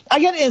مهمه.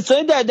 اگر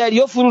انسانی در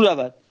دریا فرو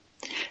رود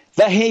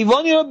و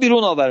حیوانی را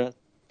بیرون آورد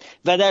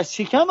و در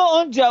شکم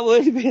آن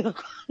جواهری پیدا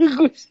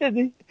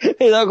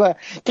کنه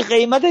که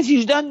قیمتش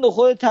 18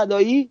 نخود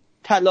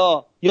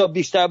طلا یا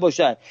بیشتر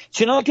باشد،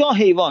 چنانکه آن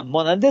حیوان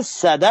مانند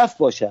صدف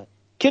باشد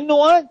که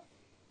نوعا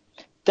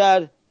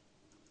در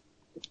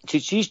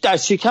در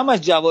شکمش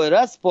جواهر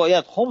است،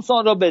 باید خمس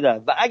آن را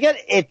بدهد. و اگر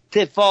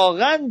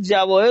اتفاقا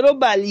جواهر را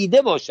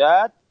بلیده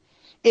باشد،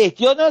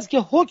 احتیاط است که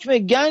حکم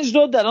گنج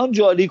را در آن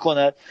جاری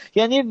کند.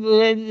 یعنی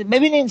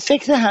ببینین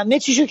فکر همه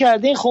چیشو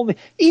کرده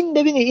این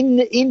ببینین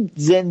این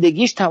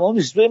زندگیش تمام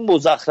روی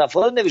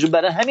مزخرفات نوشته،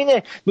 برای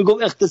همینه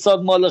میگم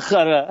اقتصاد مال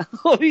خره.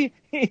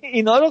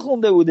 اینا رو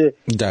خونده بوده.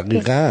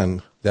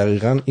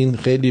 دقیقاً این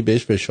خیلی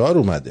بهش فشار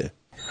اومده.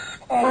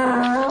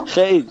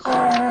 خیلی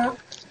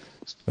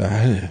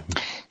بله.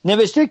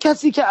 نوشته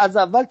کسی که از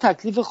اول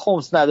تکلیف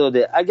خمس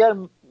نداده اگر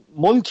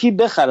ملکی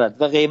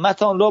بخرد و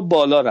قیمت آن را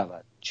بالا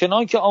رود،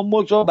 چنان که آن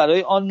ملک را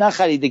برای آن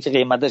نخریده که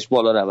قیمتش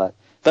بالا رود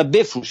و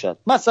بفروشد،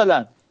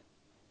 مثلا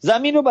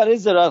زمین رو برای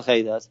زراعت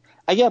خریده است،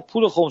 اگر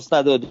پول خمس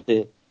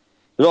نداده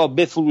را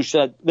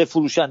به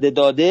فروشنده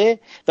داده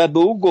و به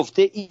او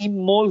گفته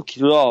این ملک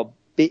را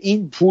به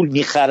این پول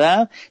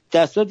میخرم،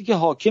 در صورتی که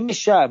حاکم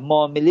شهر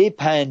معامله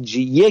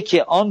 5-1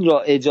 آن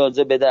را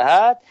اجازه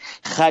بدهد،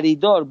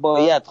 خریدار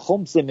باید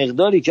خمس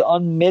مقداری که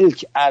آن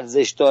ملک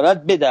ارزش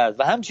دارد بدهد.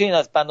 و همچنین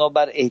از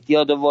بنابر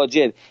احتیاط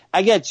واجب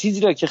اگر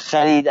چیزی را که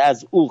خرید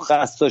از او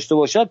قصد داشته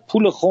باشد،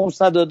 پول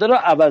خمس نداده را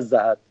عوض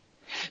دهد.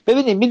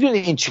 ببینید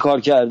میدونید این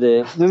چیکار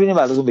کرده؟ ببینید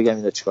بعداً بگم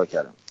اینا چیکار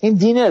کردم. این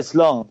دین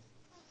اسلام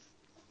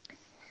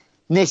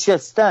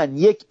نشستن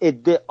یک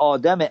عده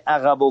آدم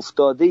عقب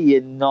افتاده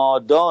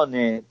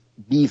نادان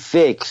بی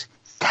فکر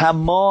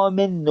تمام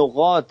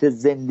نقاط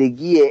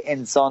زندگی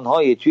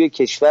انسان‌های توی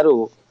کشور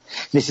رو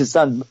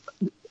نشستن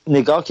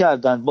نگاه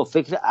کردن، با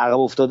فکر عقب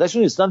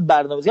افتادهشون نشستن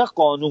برنامه‌ریزی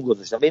قانون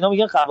گذاشتن. به اینا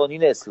میگن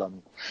قوانین اسلامی.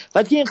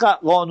 بعد که این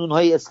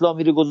قانون‌های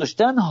اسلامی رو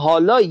گذاشتن،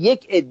 حالا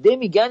یک عده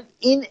میگن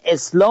این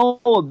اسلام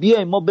رو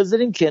بیایم ما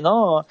بذاریم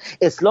کنار،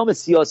 اسلام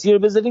سیاسی رو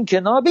بذاریم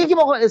کنار، بگیم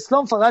آقا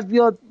اسلام فقط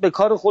بیاد به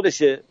کار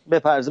خودشه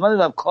بپرزه. من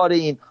نمیدونم کار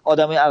این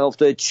آدمای عقب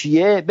افتاده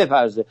چیه،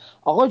 بپرزه.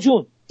 آقا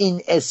جون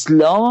این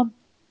اسلام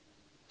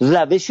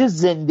روش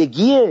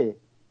زندگیه،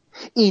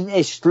 این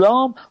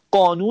اسلام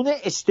قانون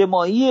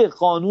اجتماعی،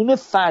 قانون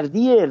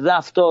فردی،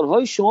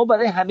 رفتارهای شما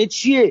برای همه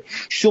چیه.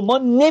 شما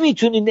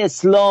نمیتونین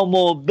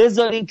اسلامو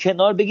بذارین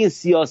کنار بگین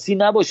سیاسی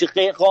نباشه.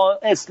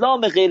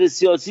 اسلام غیر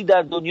سیاسی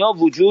در دنیا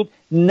وجود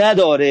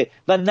نداره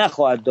و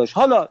نخواهد داشت.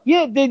 حالا یه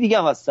عده دیگه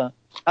هم هستن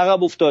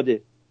عقب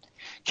افتاده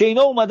که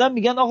اینا اومدن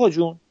میگن آقا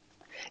جون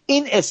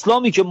این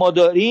اسلامی که ما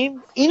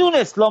داریم این اون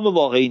اسلام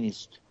واقعی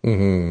نیست.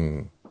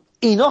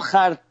 اینا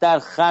در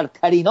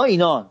خرترینا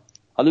اینان.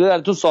 حالا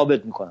براتون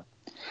ثابت میکنم.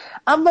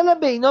 اولا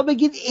به اینا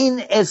بگید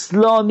این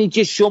اسلامی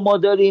که شما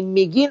دارین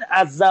میگین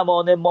از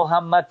زمان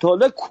محمد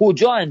تعالی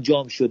کجا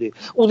انجام شده؟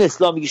 اون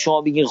اسلامی که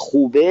شما میگین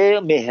خوبه،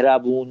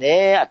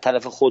 مهربونه، از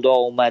طرف خدا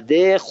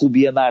اومده،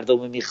 خوبی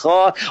مردم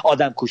میخواد،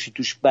 آدم کشی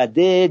توش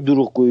بده،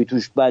 دروغگویی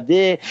توش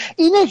بده،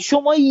 اینه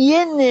شما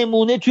یه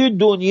نمونه توی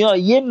دنیا،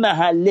 یه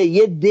محله،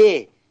 یه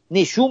ده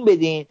نشون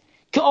بدین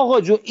که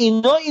آقا جو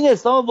اینا این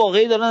اسلام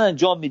واقعی دارن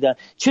انجام میدن.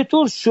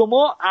 چطور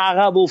شما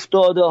عقب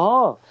افتاده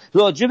ها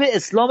راجع به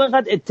اسلام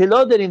اینقدر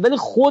اطلاع دارین ولی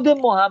خود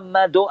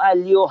محمد و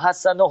علی و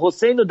حسن و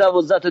حسین و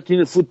 12 تا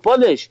تیم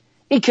فوتبالش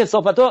این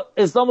کثافت‌ها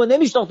اسلامو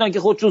نمیشناختن که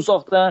خودشون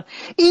ساختن.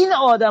 این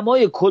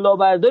آدمای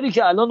کلاهبرداری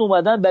که الان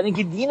اومدن برای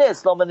اینکه دین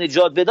اسلام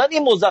نجات بدن،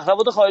 این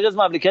مزخرفات خارج از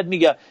مملکت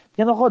میگن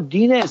آقا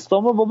دین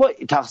اسلام بابا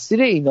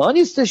تقصیر اینا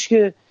نیستش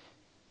که.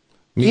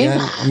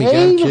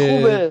 میگن که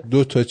خوبه.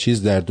 2 تا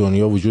چیز در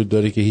دنیا وجود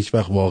داره که هیچ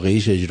وقت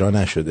واقعیش اجرا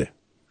نشده،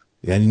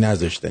 یعنی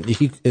نذاشتن،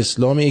 یکی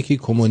اسلام، یکی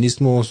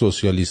کمونیسم و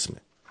سوسیالیسم.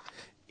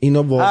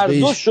 اینا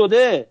واقعیش هر دو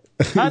شده.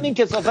 همین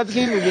کثافتی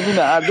که می‌بینیم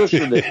هر دو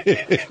شده.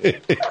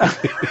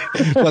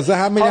 واسه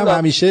همین هم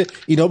همیشه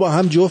اینا با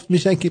هم جفت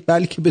میشن که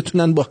بلکه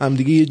بتونن با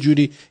همدیگه یه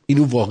جوری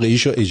اینو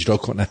واقعیشو اجرا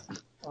کنن.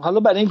 حالا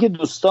برای اینکه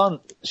دوستان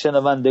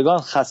شنوندگان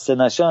خسته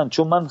نشن،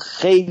 چون من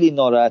خیلی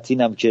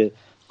ناراحتینم که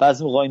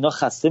بعضی موقع اینا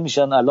خسته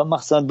میشن. الان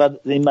مثلا بعد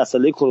این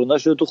مسئله کرونا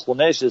شده تو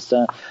خونه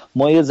نشستن،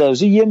 ما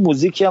یه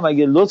موزیکی هم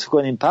اگه لطف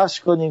کنیم پخش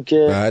کنیم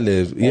که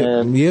بله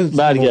یه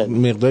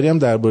مقداری هم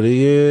درباره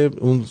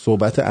اون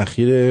صحبت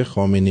اخیر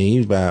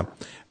خامنه‌ای و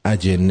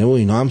اجنه و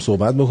اینا هم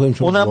صحبت بکنیم،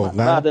 چون واقعا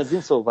بعد از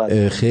این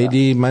صحبت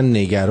خیلی من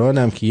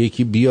نگرانم که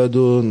یکی بیاد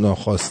و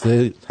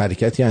ناخواسته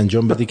حرکتی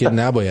انجام بده که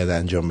نباید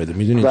انجام بده.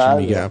 میدونید چی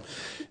میگم؟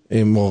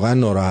 واقعا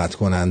ناراحت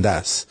کننده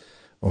است.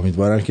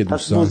 امیدوارم که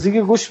دوستان موزیک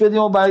گوش بدیم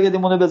و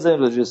برگردیم اونو بزنیم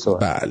راجع سوال.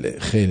 بله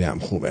خیلی هم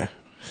خوبه،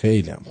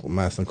 خیلی هم خوب.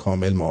 من اصلا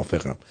کامل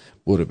موافقم.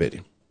 برو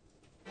بریم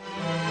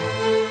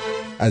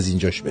از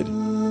اینجاش بریم.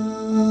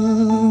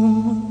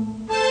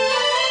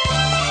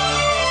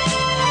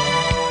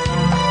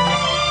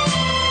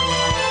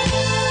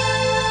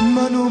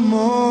 من و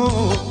ما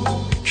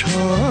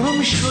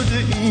کم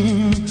شده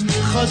ایم،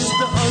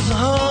 خسته از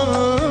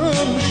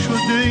هم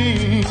شده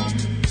ایم،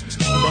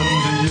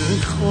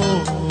 بنده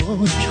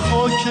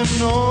خاک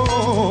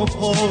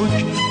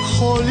ناپاک،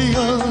 خالی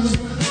از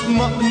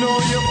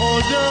معنای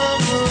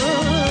آدم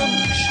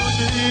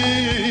شده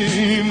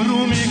ایم. رو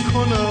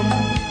میکنم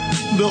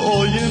به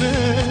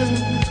آینه،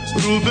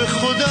 رو به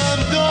خودم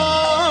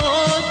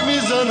داد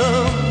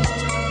میزنم،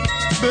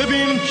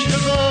 ببین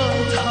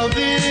چقدر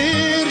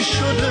تغییر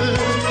شده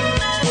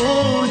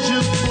اوج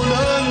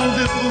بلند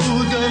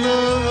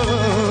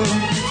بودنم.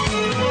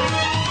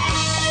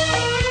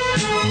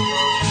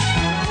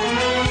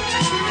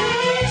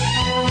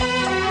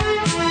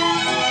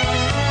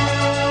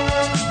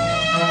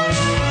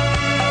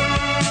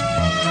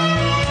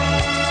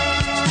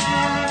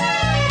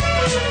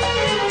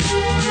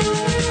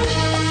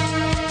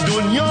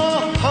 دنیا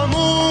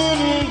همون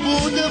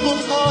بوده و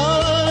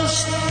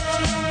هست،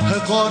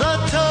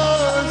 حقارت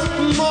از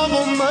ما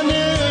و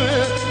منه،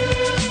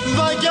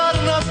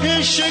 وگرنه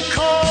پیش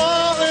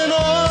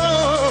کائنات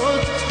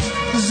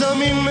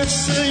زمین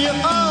مثل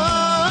یه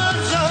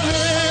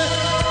ارزنه.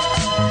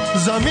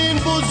 زمین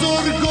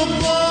بزرگ و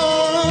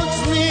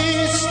باز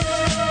نیست،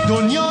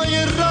 دنیای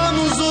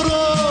رمز و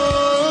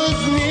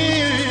راز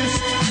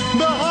نیست،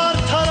 به هر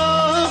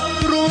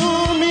طرف رو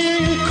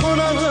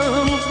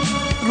میکنم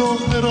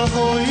راه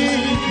رهایی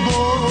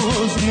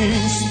باز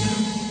نیست.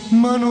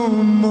 من و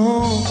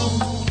ما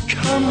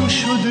کم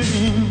شده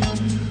ایم،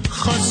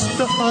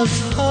 خسته از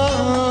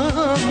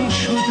هم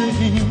شده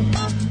ایم،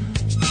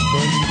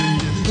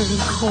 بنده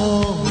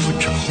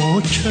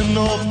خاک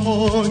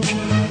ناپاک،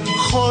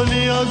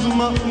 خالی از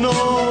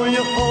معنای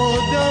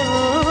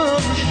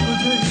آدم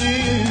شده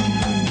ایم.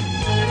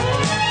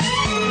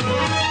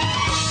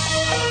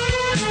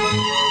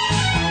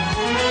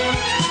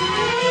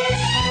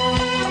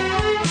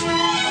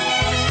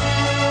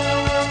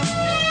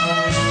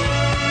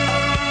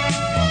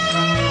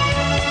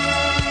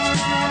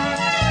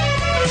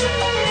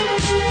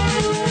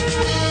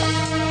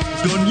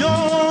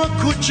 دنیا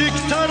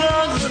کوچکتر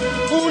از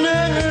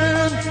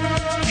اونه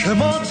که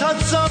ما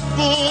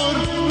تصور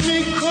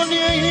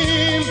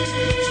میکنیم،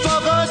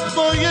 فقط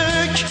با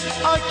یک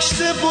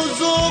عکس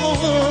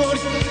بزرگ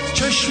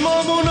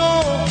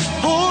چشمامونو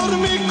پر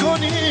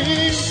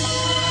میکنیم.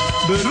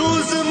 به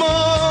روز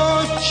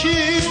ما چی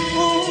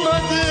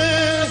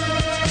اومده،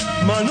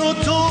 من و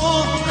تو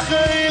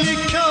خیلی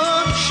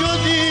کم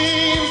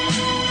شدیم.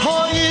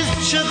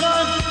 پاییز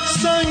چقدر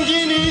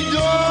سنگینی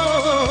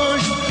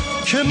داشت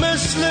که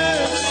مثل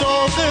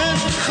ساقه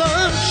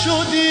خم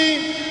شدیم.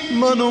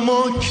 من و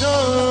ما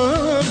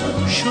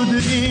کم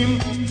شده ایم،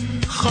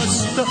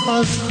 خسته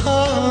از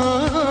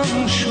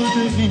هم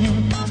شده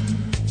ایم،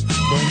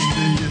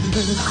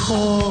 بنده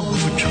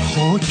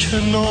خاک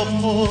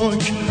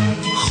ناپاک،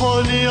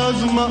 خالی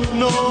از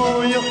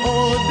معنای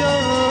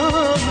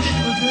آدم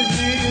شده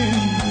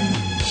ایم.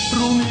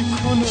 رو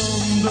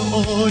میکنم به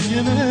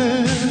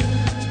آینه،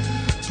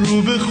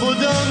 رو به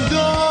خودم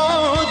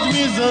داد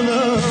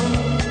میزنم،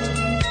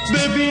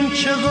 ببین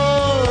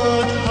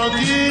چقدر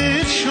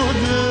تغییر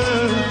شده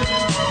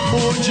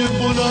اوج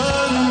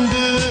بلند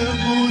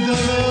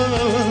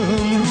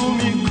بودنم. رو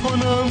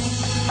میکنم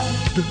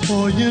به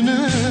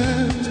آینه،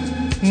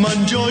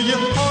 من جای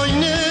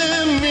آینه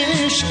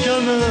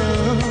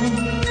میشکنم،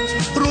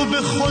 رو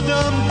به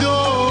خودم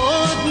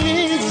داد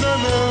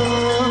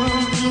میزنم.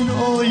 این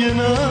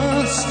آینه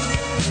است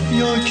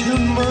یا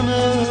که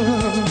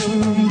منم؟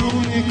 رو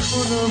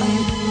میکنم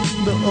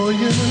به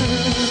آینه.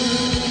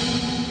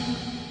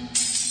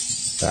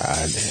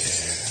 بله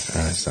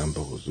ارزم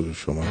به حضور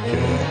شما که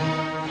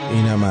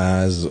اینم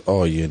از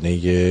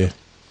آینه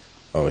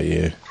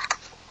آیه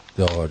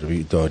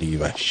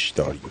داریوش.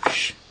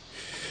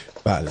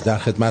 بله در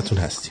خدمتون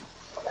هستیم.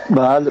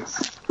 بله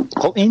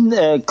خب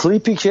این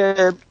کلیپی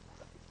که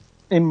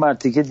این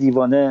مردی که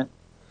دیوانه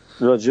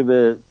راجع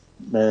به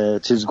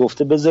چیز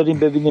گفته بذاریم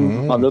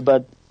ببینیم حالا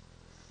بعد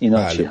اینا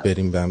بله چیه.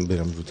 بریم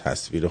رو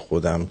تصویر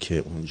خودم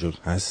که اونجا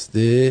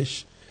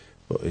هستش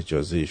با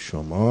اجازه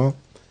شما.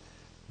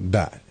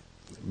 بله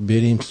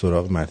بریم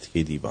سراغ مردی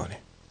که دیوانه.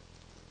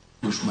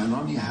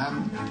 دشمنانی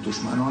هم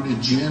دشمنان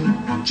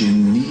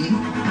جنی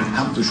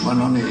هم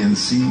دشمنان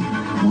انسی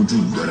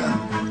وجود دارند.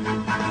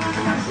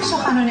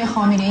 سخنان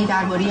خامنه‌ای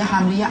درباره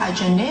حمله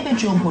اجنه به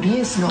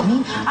جمهوری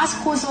اسلامی از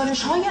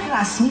گزارش‌های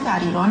رسمی در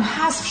ایران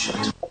حذف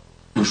شد.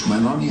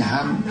 دشمنانی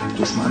هم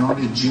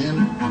دشمنان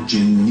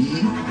جنی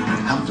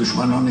هم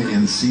دشمنان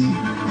انسی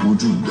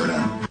وجود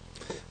دارند.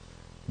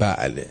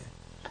 بله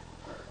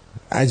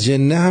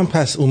اجنه هم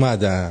پس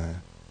اومدن.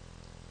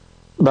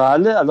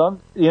 بله الان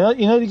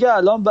اینا دیگه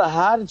الان به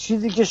هر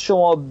چیزی که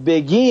شما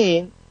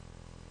بگین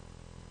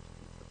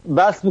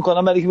بس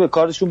میکنم برای که به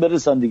کارشون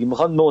برسن دیگه.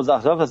 میخوان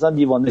نوزخرف اصلا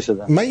دیوانه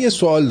شدن. من یه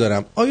سوال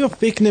دارم، آیا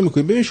فکر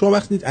نمیکنی ببین شما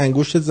وقتی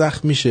انگشت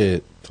زخم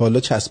میشه تا حالا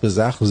چسب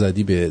زخم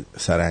زدی به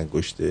سر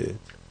انگشته؟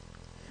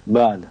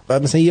 بله. و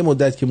مثلا یه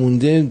مدت که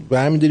مونده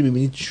برمی‌داری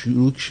میبینید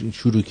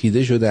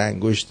چروکیده شده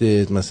انگشت،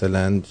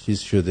 مثلا چیز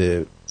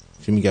شده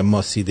چی میگم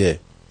ماسیده،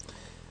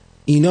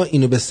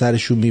 اینو به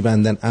سرشون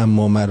میبندن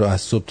اما من رو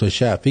از صبح تا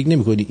شب. فکر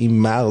نمی‌کنی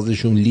این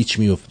مغزشون لیچ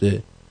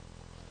میفته؟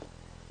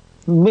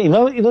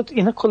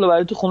 اینا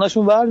کلاهبری تو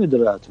خونه‌شون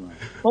برمی‌داره حتما.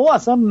 بابا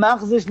اصلا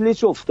مغزش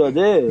لیچ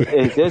افتاده،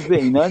 احتیاج به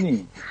اینا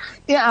نی.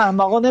 این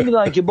احمقا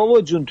نمیدونن که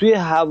بابا جون توی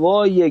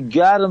هوای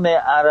گرم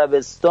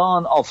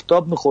عربستان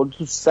آفتاب میخورد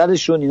تو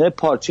سرشون، اینا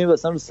پارچه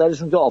می‌بستن رو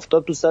سرشون که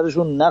آفتاب تو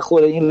سرشون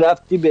نخوره. این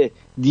ربطی به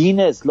دین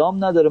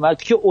اسلام نداره.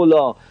 مردی که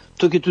اولا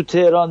تو که تو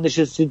تهران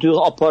نشستی تو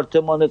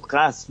آپارتمانت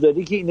قصد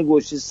داری که اینو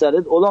گوشی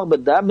سرت اولاغ به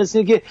در، مثل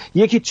این که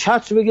یکی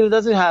چتر بگیره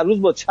دستش هر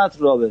روز با چتر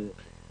راه بره.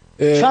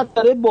 چتر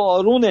برای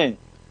بارونه.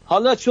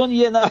 حالا چون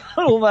یه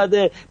نفر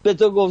اومده به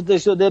تو گفته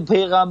شده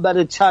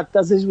پیغمبر چتر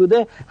دستش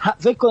بوده،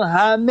 فکر کن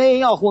همه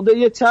این آخونده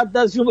یه چتر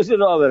دستشون باشه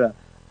راه برن.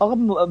 آقا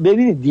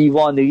ببینید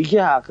دیوانگی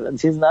که حق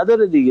چیز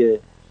نداره دیگه،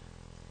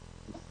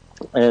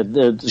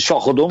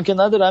 شاخ و دم که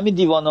نداره، همین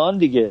دیوانه‌ان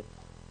دیگه.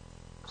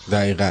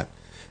 دقیقاً.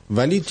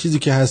 ولی چیزی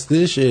که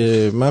هستش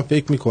من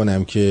فکر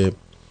میکنم که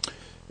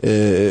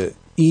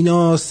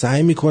اینا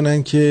سعی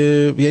میکنن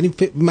که یعنی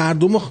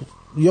مردم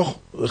یا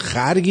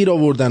خرگیر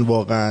آوردن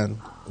واقعا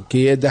که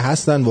یه عده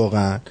هستن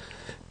واقعا،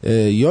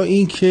 یا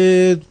این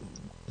که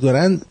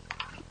دارن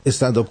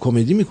استندآپ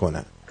کمدی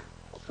میکنن.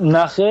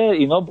 نه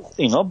خیر،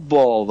 اینا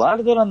باور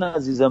دارن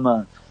عزیز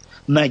من.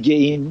 مگه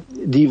این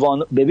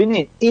دیوان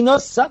ببینید اینا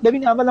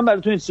ببینید اولا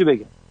براتون چی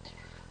بگم.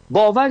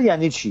 باور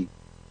یعنی چی؟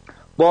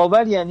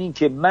 باور یعنی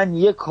که من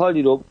یک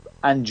کاری رو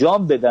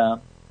انجام بدم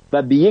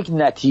و به یک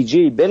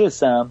نتیجه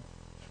برسم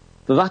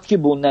و وقتی که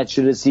به اون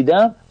نتیجه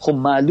رسیدم خب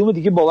معلومه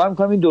دیگه باور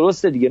میکنم این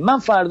درسته دیگه. من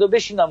فردا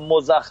بشینم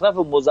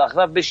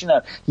مزخرف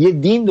بشینم یه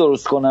دین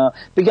درست کنم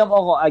بگم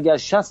آقا اگر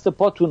شست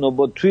پاتون رو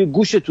با توی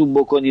گوشتون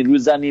بکنین رو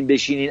زمین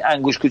بشینین،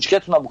 انگوش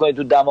کوچکتون رو بکنین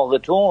تو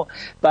دماغتون،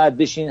 بعد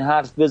بشین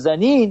حرف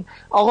بزنین،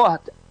 آقا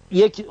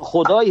یک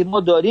خدای ما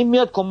داریم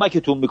میاد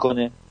کمکتون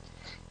میکنه.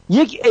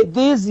 یک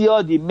عده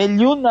زیادی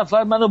میلیون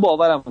نفر منو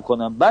باورم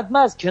میکنم، بعد من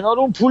از کنار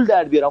اون پول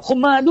در بیارم، خب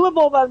معلومه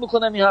باور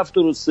میکنم این حرف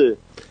درسته.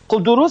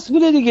 خب درست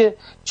بوده دیگه.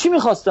 چی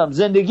میخواستم؟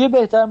 زندگی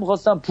بهتر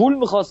میخواستم، پول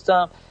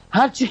میخواستم،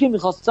 هر چی که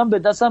میخواستم به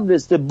دستم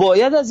رسیده،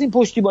 باید از این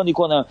پشتیبانی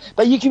کنم.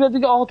 و یکی بیاد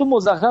بگه آقا تو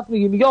مزخرف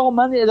میگی، میگه آقا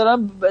من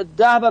دارم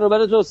 10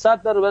 برابر تو،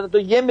 100 برابر تو،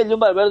 1 میلیون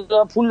برابر تو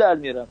دارم پول در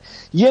میارم.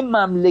 یه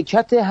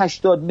مملکت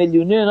 80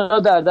 میلیونی اینا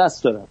در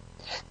دست دارم،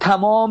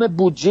 تمام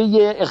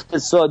بودجه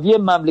اقتصادی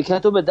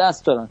مملکت رو به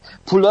دست دارن،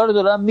 پولا رو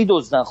دارن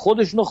میدزدن،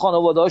 خودشون و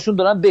خانواده‌هاشون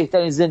دارن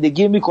بهترین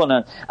زندگی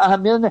میکنن،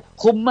 اهمیت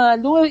خب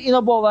معلومه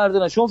اینا باور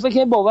دارن. شما فکر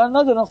کنید باور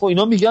ندارن؟ خب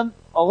اینا میگن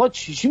آقا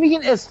چی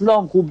میگین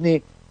اسلام خوب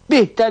نی؟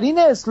 بهترین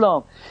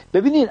اسلام.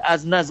 ببینید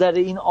از نظر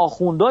این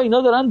آخوندا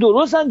اینا دارن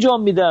درست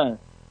انجام میدن.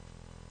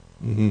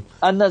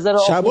 از نظر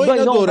شبا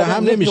اینا دوره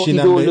هم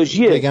نمیشینن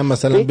بگم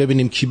مثلا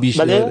ببینیم کی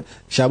بیشتر،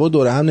 شبا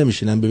دوره هم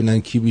نمیشینن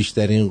ببینن کی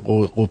بیشتر این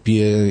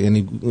قپیه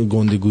یعنی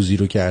گندگوزی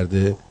رو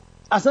کرده.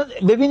 اصلا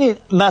ببینید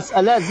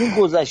مسئله از این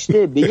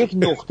گذشته به یک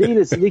نقطه‌ای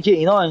رسیده که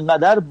اینا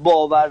انقدر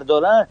باور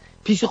دارن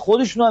پیش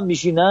خودشون هم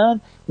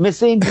میشینن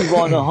مثل این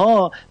دیوانه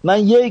ها.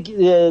 من یک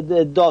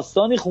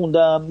داستانی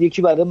خوندم،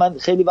 یکی برای من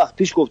خیلی وقت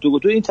پیش گفت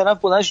این طرف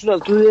بلند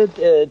شد تو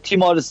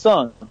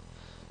تیمارستان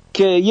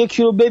که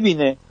یکی رو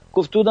ببینه،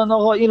 گفته بودن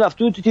آقا این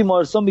رفته تو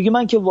تیمارستان، میگه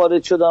من که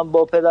وارد شدم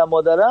با پدر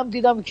مادرم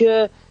دیدم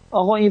که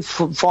آقا این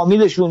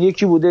فامیلشون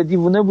یکی بوده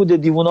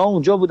دیوونه ها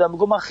اونجا بودن.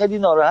 میگه من خیلی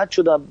ناراحت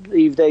شدم،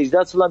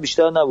 17-18 سالم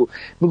بیشتر نبود.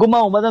 میگه من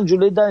اومدم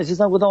جلوی در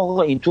نشستم گفتم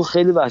آقا این تو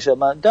خیلی وحشت.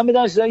 من دم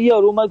در نشستم،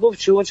 یارو اومد گفت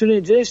چرا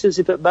اینجا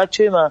نشستی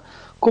بچه من؟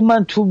 گفت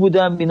من تو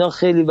بودم اینا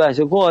خیلی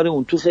وحشت. گفت آره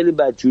اون تو خیلی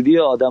بدجوری،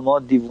 آدما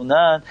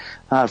دیوونن،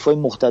 حرفای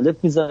مختلف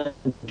میزنن.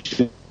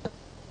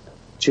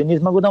 بچه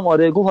نیست. من گفتم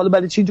آره. گفت حالا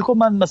برای چی؟ گفت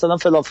من مثلا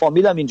فلان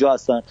فامیلم اینجا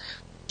هستن.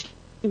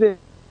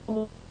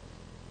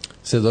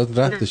 صدات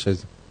رفتش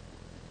از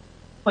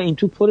این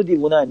تو پر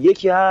دیوونن.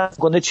 یکی هست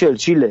کنه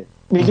چرچیله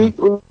میگی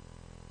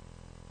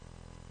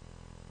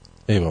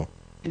ایوا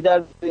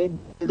در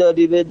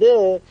داری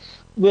بده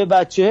به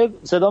بچه.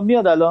 صدا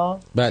میاد الان؟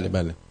 بله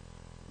بله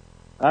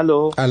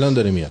الو الان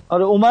داره میاد.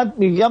 آره اومد.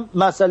 میگم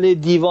مسئله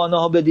دیوانه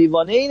ها به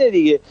دیوانه اینه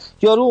دیگه.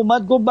 یارو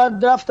اومد گفت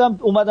بعد رفتم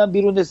اومدم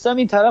بیرون استم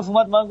این طرف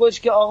اومد من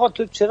گفتش که آقا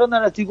تو چرا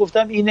نرفتی؟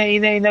 گفتم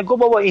اینه. گفت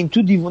بابا این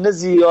تو دیوونه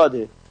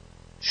زیاده،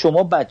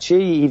 شما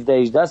بچه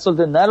 17-18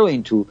 سالته نرو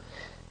این تو.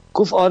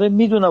 گفت آره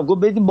میدونم.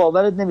 گفت بدین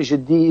باورت نمیشه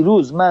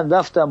دیروز من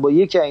رفتم با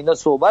یکی اینا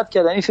صحبت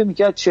کردم این فکر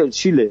میکرد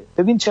چرچیله.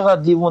 ببین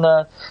چقدر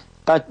دیوونه.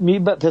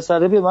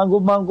 پسره به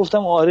من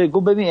گفتم آره.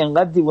 گفت ببین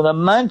انقدر دیوونه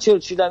من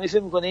چرچیلم این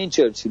فکر میکنه این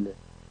چرچیله.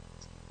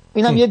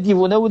 اینم یه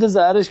دیوونه بوده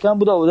زهرش کم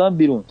بود آوردن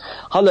بیرون.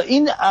 حالا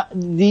این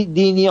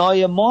دینی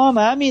های ما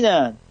هم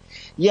همینن،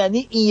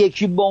 یعنی این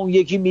یکی با اون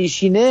یکی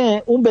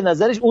میشینه اون به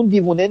نظرش اون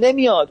دیوونه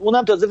نمیاد،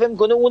 اونم تازه فکر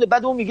میکنه اونه.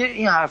 بعد اون میگه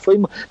این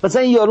حرفای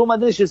مثلا این یارو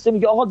اومده نشسته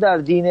میگه آقا در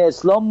دین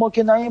اسلام ما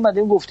که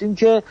نیومدیم گفتیم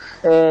که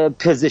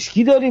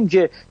پزشکی داریم،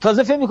 که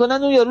تازه فکر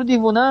میکنن اون یارو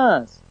دیوونه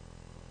است.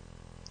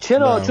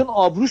 چرا؟ چون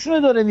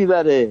آبروشونو داره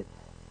میبره.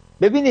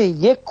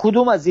 ببینید یک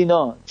کدوم از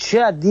اینا،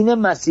 چه دین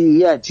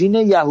مسیحیت، دین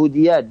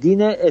یهودیت،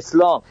 دین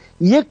اسلام،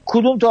 یک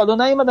کدوم تا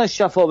حالا نیومدن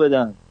شفا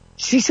بدن.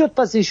 چی شد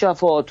پس این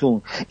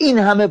شفاهاتون؟ این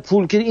همه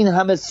پول که این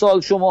همه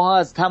سال شماها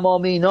از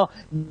تمام اینا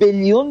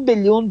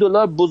بیلیون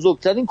دلار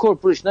بزرگترین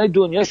کورپوریشن های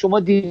دنیا شما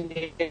دین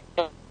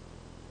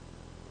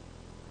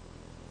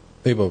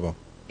ای بابا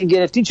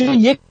گرفتین، چرا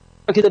یک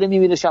که داره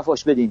میمیره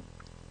شفاش بدین؟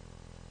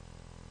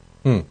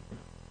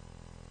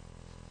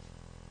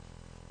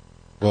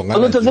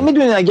 حالا تازه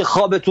میدونین اگه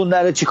خوابتون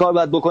نره چی کار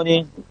باید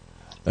بکنین؟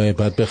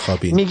 باید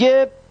بخوابین.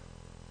 میگه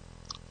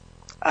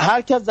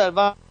هر کس در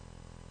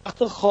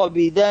وقت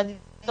خوابیدن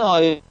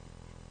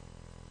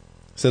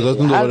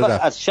صداتون دوباره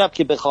رفت. از شب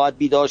که بخواهد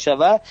بیدار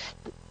شود.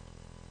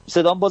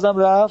 صدام بازم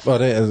رفت؟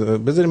 آره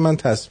بذارید من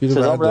تصویر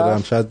رو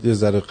دارم شاید یه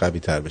ذره قوی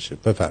تر بشه.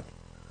 بفرمایید.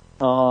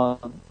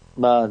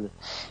 بله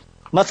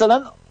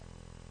مثلا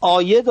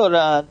آیه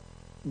دارن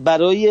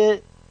برای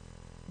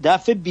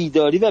دفع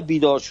بیداری و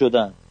بیدار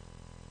شدن،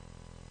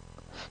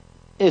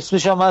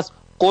 اسمش هم هست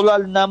قل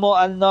النما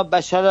النا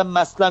بشر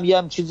مسلم، یه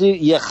هم چیزی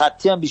یه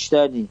خطی هم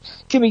بیشتر نی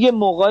که میگه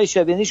موقع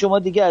شب، یعنی شما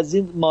دیگه از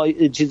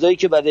این چیزایی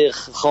که برای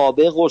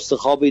خوابه قرص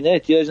خواب اینا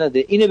احتیاج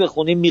نده، اینو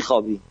بخونیم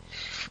میخوابی.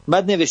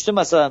 بعد نوشته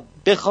مثلا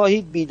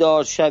بخواهید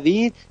بیدار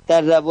شوید.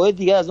 در روایت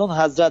دیگه از اون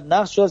حضرت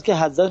نقل شد که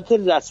حضرت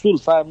رسول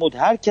فرمود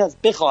هر کس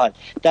بخواهد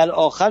در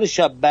آخر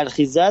شب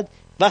برخیزد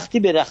وقتی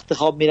به رخت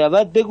خواب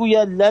میرود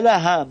بگوید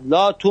للهم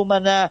لا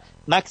تومنه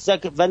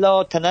مکزک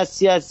ولا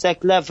تنسی از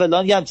سکله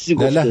فلان، یه هم چیزی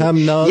گفته،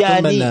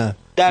 یعنی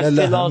در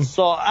فلان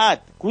ساعت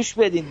گوش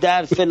بدین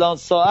در فلان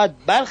ساعت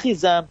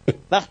برخیزم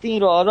وقتی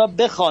این را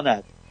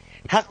بخواند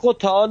حق و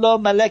تعالی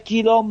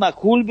ملکی را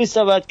مکول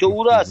بسود که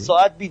او را از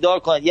ساعت بیدار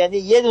کند. یعنی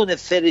یه دونه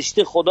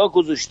فرشته خدا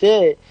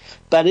گذاشته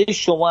برای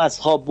شما از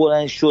خواب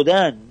بلند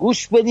شدن.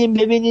 گوش بدین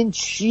ببینین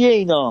چیه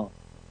اینا.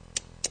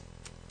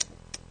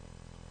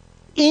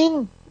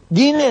 این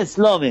دین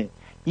اسلامه.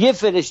 یه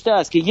فرشته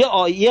است که یه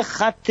آیه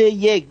خط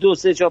 1 2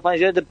 3 4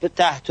 5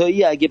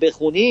 تحتایی اگه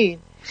بخونین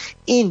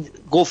این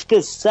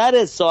گفته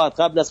سر ساعت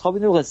قبل از خواب،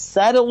 اینو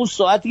سر اون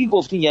ساعتی که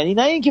گفتین، یعنی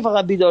نه اینکه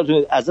فقط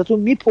بیدارتون ازتون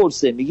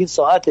میپرسه میگین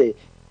ساعت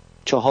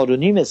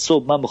 4:30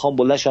 صبح من میخوام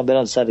بلندشم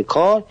برم سر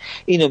کار،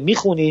 اینو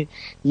میخونین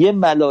یه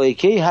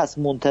ملائکه‌ای هست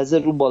منتظر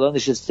رو بالا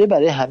نشسته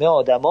برای همه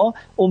آدما،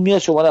 اون میاد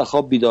شما رو از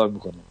خواب بیدار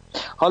میکنه.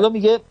 حالا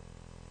میگه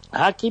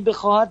هر کی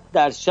بخواهد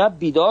در شب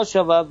بیدار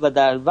شود و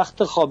در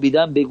وقت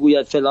خوابیدن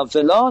بگوید فلان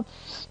فلان،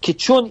 که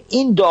چون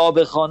این دعا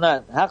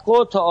بخواند حق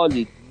و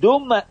تعالی 2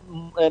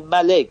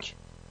 ملک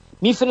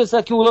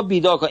میفرسته که او را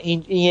بیدار کنه.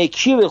 این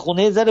یکی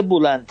بخونه یه ذره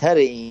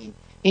بلندتره،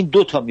 این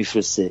 2 تا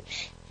میفرسته،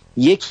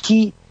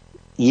 یکی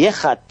یه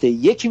خطه،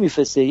 یکی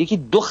میفرسته، یکی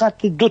 2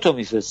 خطه 2 تا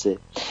میفرسته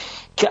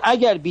که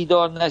اگر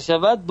بیدار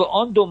نشود به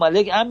آن 2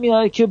 ملک امر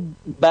می‌آید که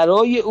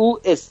برای او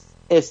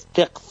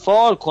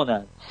استغفار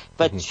کنند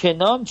و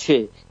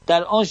چنانچه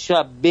در آن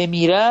شب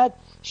بمیرد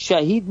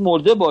شهید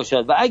مرده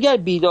باشد و اگر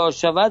بیدار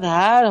شود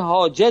هر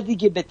حاجتی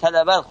که به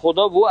طلبد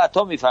خدا به او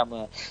عطا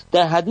می‌فرماید.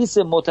 در حدیث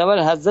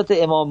معتبر حضرت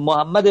امام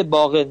محمد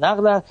باقر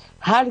نقل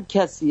هر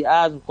کسی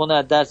عزم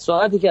کند در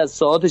ساعتی که از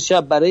ساعات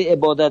شب برای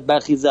عبادت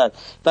برخیزد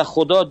و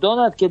خدا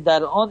داند که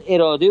در آن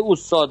اراده او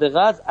صادق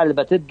است،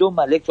 البته 2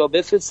 ملک را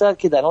بفرستد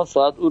که در آن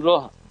ساعت او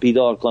را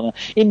بیدار کنند.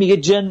 این میگه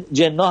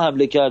جن‌ها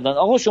حمله کردن.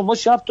 آقا شما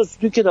شب تا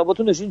تو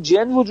کتاباتون نشین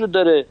جن وجود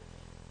داره.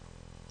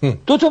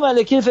 2 تا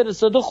ملکه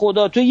فرستاده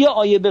خدا. تو یه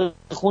آیه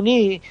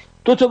بخونی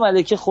 2 تا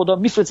ملکه خدا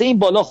میفرسته. این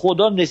بالا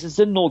خدا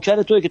نشسته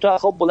نوکر توئه که تو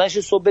خواب بلند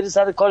شی صبح بری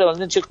سر کار،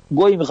 ولی چه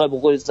گویی میخوای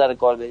بخوری سر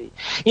کار بری.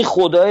 این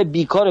خدای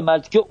بیکار،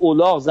 مردی که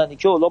الاغ، زنی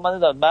که الاغ، من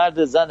نمیدونم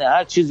مرد زنه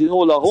هر چیزی این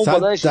الاغ اون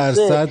بالا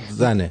نشسته 100%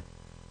 زنه.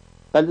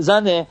 بله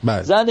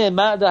زنه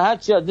مرد هر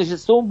چی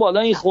نشسته اون بالا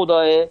این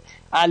خدای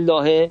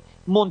الله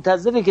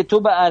منتظره که تو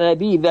به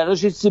عربی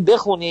براش چیزی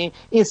بخونی،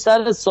 این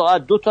سر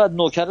ساعت 2 تا از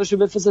نوکراشو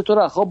بفرسته تو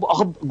رو.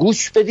 آخه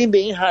گوش بدین به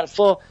این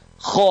حرفا،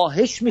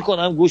 خواهش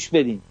میکنم گوش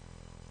بدین.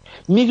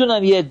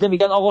 میدونم یه عده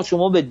میگن آقا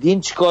شما به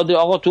دین چیکار داری،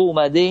 آقا تو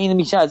اومده این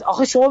میشه از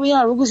آخه شما به این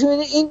حرفا گوش بدین.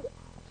 این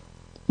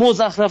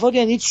مزخرفات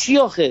یعنی چی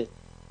آخه؟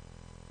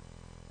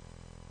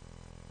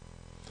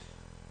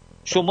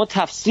 شما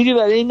تفسیری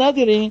برای این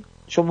ندارین؟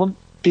 شما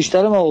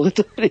بیشتر مواقع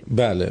دارین.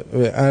 بله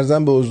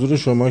عرضم به حضور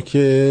شما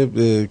که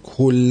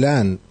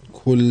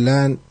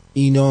کلن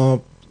اینا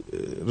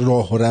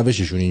راه و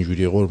روششون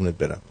اینجوریه قربونت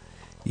برم.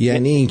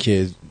 یعنی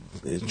اینکه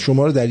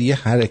شما رو در یه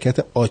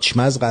حرکت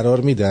آچمز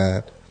قرار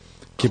میدن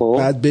که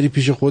بعد بری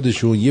پیش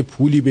خودشون یه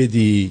پولی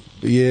بدی،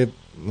 یه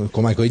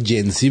کمک‌های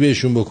جنسی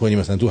بهشون بکنی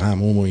مثلا تو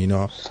حموم و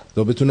اینا،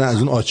 تا بتونه از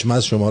اون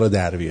آچمز شما رو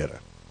در بیارن.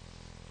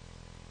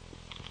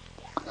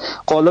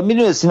 حالا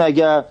میدونستین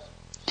اگر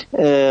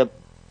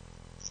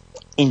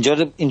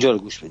اینجا رو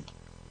گوش بدید،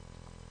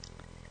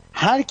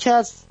 هر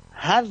کس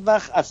هر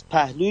وقت از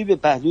پهلوی به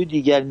پهلوی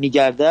دیگر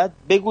میگردد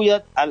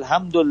بگوید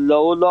الحمدلله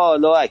و لا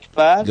اله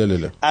اکبر.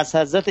 دلله. از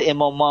حضرت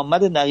امام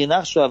محمد نقی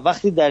نقش و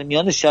وقتی در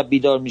میان شب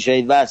بیدار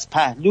میشید و از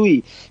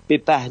پهلوی به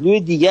پهلوی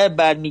دیگر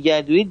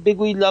برمیگردید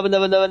بگویید لا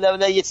لا لا لا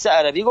لا. یه چیز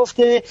عربی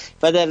گفته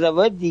و در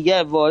روایت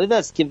دیگر وارد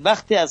است که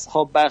وقتی از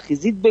خواب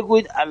برخیزید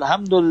بگویید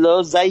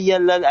الحمدلله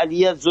زیل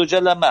العلی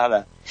زوجل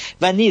مهره.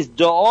 و نیز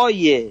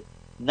دعای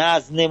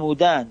ناز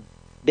نمودن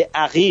به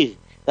عقیق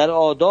در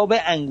آداب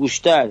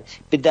انگشتر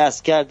به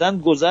دست کردن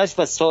گذشت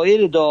و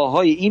سایر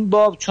دعاهای این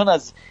باب چون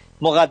از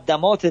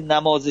مقدمات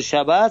نماز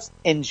شب است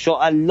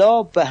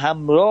انشاءالله به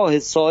همراه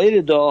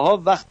سایر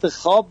دعاها وقت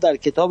خواب در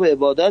کتاب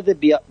عبادت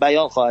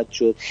بیان خواهد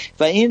شد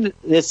و این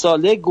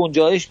رساله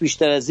گنجایش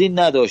بیشتر از این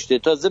نداشته.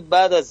 تازه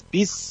بعد از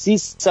 20-30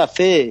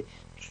 صفحه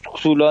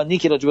طولانی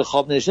که راجع به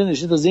خواب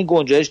نوشته تازه این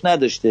گنجایش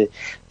نداشته.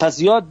 پس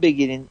یاد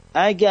بگیرین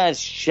اگر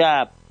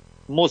شب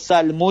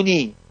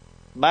مسلمونی،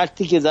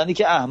 مردی که زنی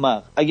که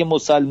احمق، اگه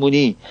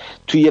مسلمونی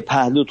توی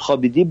پهلوت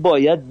خوابیدی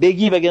باید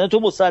بگی، وگرنه تو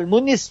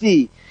مسلمون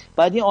نیستی.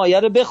 بعد این آیه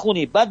رو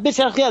بخونی، بعد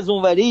بچرخی از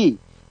اونوری،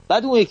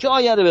 بعد اون یکی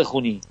آیه رو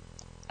بخونی.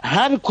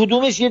 هر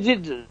کدومش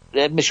یه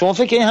شما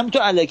فکر کنید همین تو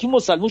الکی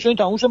مسلمون شدین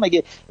تموم شد؟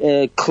 مگه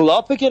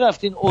کلاپه که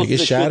رفتین مگه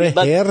شهر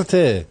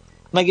هرته؟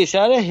 مگه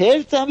شهر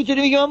هرته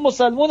همینطوری میگه من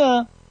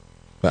مسلمونم؟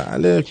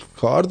 بله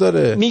کار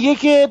داره. میگه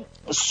که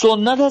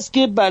سنت هست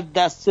که بر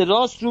دست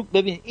راست رو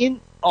ببین، این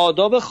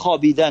آداب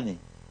خوابیدنه.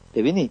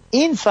 ببینید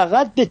این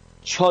فقط به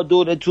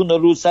چادرتون و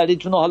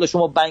روسریتون، حالا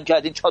شما بند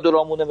کردین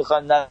چادرامونه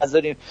میخوایم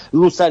نذاریم،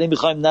 روسری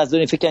میخوایم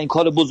نذاریم، فکر این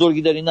کار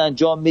بزرگی دارین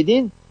انجام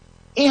میدین،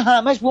 این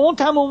همش به اون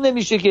تموم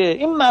نمیشه که.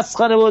 این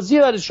مسخره بازی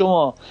برای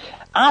شما.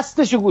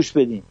 اصلشو گوش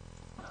بدین.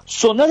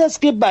 سنت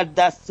است که بر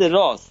دست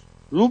راست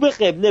رو به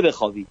قبله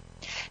بخوابید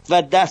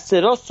و دست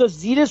راست رو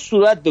زیر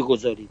صورت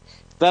بگذارید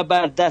و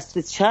بر دست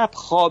چپ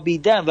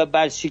خوابیدن و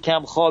بر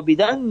شکم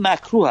خوابیدن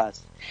مکروه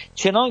است،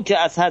 چنان که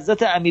از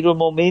حضرت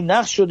امیرالمومنین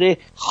نقل شده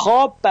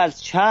خواب بر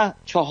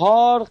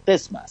 4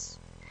 قسم است.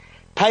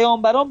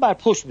 پیامبران بر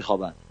پشت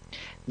میخوابند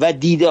و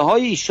دیده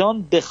های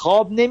ایشان به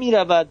خواب نمی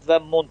رود و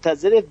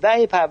منتظر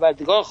وحی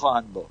پروردگار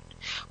خواهند بود.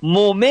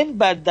 مومن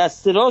بر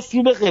دست راست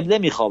رو به قبله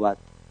میخوابد.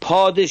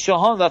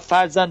 پادشاهان و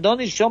فرزندان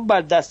ایشان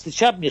بر دست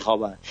چپ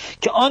میخوابند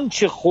که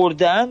آنچه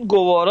خورده‌اند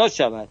گوارا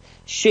شود.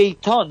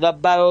 شیطان و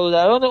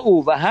برادران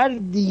او و هر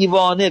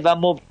دیوانه و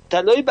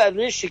مبتلای بر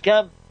روی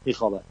شکم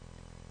میخوابند.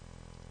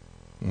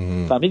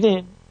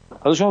 فهمیدین؟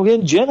 حالا شما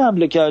بگید جن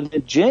حمله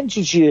کرده، جن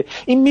چیه؟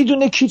 این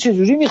میدونه کی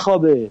چجوری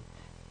میخوابه.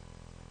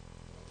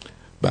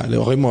 بله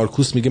آقای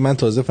مارکوس میگه من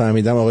تازه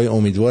فهمیدم آقای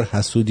امیدوار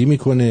حسودی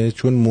میکنه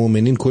چون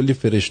مؤمنین کلی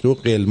فرشته و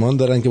قلمان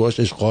دارن که باش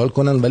اشغال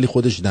کنن ولی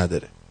خودش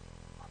نداره.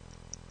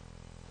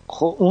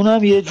 خب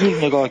اونم یه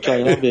جور نگاه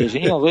کردن بهش.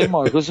 این آقای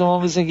مارکوس ما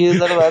مثل که یه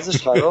ذره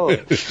وضعش خراب.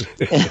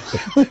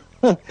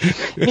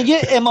 میگه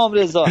امام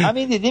رضا،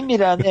 همین دیدیم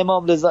میرن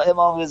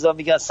امام رضا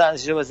میگن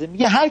سنش رو بزن،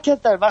 میگه هر کس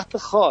در وقت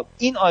خواب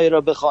این آیه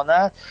را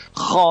بخواند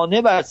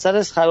خانه بر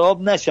سرش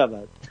خراب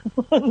نشود.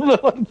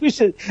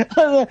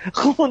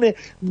 خونه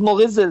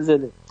موقع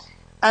زلزله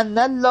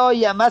ان لا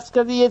یمس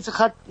کرده یه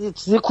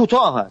چیز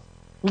کوتاه هست.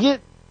 میگه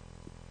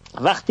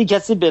وقتی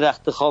کسی به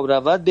رخت خواب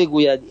رود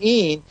بگوید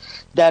این.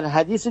 در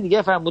حدیث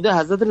دیگه فرموده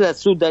حضرت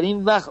رسول در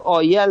این وقت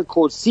آیه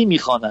الکرسی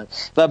میخواند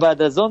و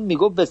بعد از آن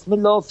میگه بسم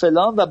الله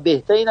فلان و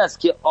بهتر این است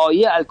که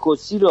آیه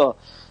الکرسی را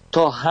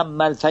تا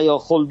حمل فیا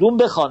خلدون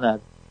بخواند.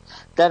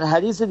 در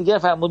حدیث دیگه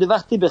فرموده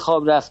وقتی به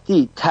خواب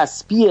رفتی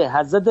تسبیح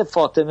حضرت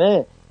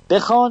فاطمه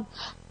بخوان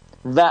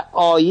و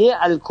آیه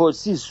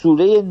الکرسی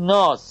سوره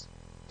ناس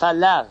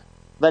فلق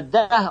و 10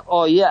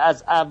 آیه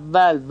از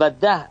اول و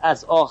 10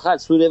 از آخر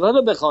سوره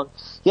رو بخوان.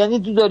 یعنی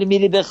تو داری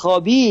میری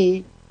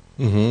بخوابی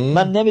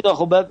من نمیدونم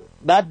خب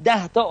بعد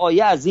 10 تا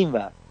آیه از این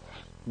ور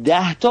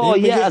 10 تا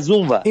آیه از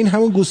اون ور. این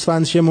همون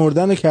گوسفند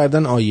شمردن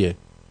کردن آیه.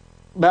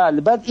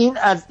 بله بعد این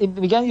از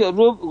میگن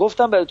یارو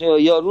گفتم براتون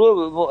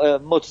یارو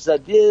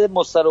متصدی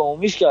مستر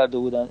عمومیش کرده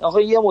بودن.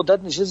 آخه یه مدت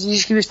نشست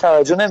هیچ کی بهش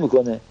توجه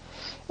نمیکنه.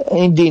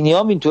 این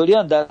دینیام اینطوری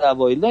هم در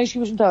اوایل هیچ کی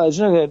بهشون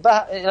توجه نمیکنه.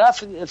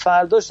 رفت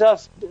فرداش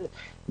رفت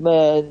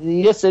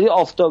یه سری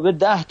آفتابه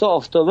 10 تا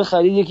آفتابه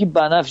خرید، یکی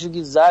بنفش،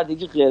 یکی زرد،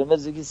 یکی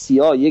قرمز، یکی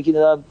سیاه، یکی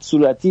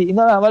صورتی،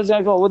 اینا رو عمل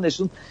جمع که آورد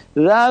نشون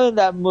راه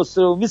در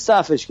مسترومی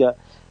صفش کرد.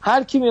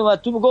 هر کی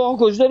میومد تو میگه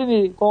آقا کجا داری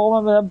میری؟ گفت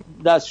آقا من برم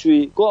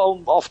دستشویی.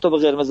 گفت آفتاب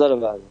قرمز رو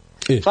بردار.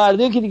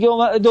 فردا یکی دیگه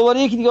اومد، دوباره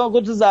یکی دیگه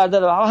گفت تو زرد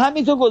رو.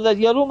 همینطور گذشت.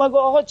 یارو اومد گفت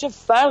آقا چه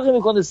فرقی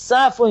میکنه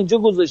صف و اینجا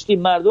گذاشتی،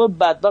 مردم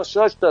بدبخت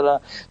شاش دارن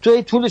تو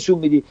ای طولشون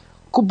میدی.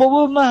 خب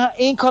بابا من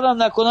این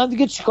کارم نکنم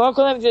دیگه چیکار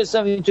کنم؟ اینجا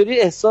هستم اینطوری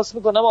احساس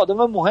میکنم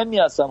آدم مهمی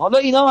هستم. حالا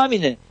اینا هم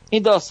همینه،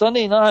 این داستان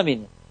اینا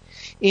همینه.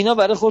 اینا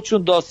برای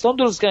خودشون داستان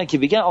درست کردن که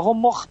بگن آقا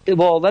ما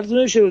باورتون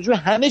نمیشه راجع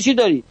همه چی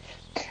داری.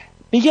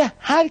 میگه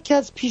هر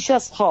کس پیش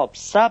از خواب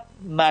 100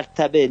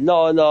 مرتبه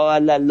لا اله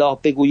الا الله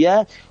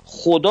بگوید،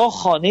 خدا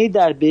خانه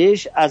در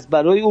بهشت از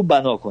برای او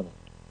بنا کنه.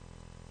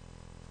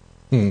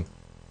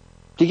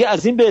 دیگه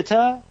از این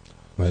بهتر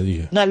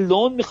نه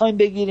لون میخوایم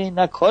بگیرین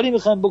نه کاری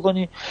میخوایم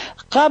بکنین.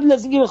 قبل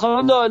از اینکه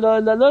بخوایم لا اله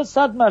الا الله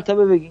 100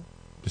 مرتبه بگین.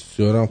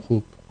 بسیارم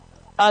خوب.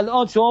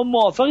 الان شما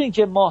موافقین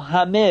که ما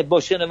همه با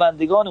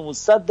شنوندگانمون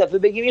 100 دفعه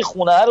بگیم این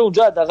خونه رو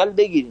اونجا حداقل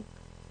بگیریم؟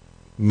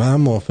 من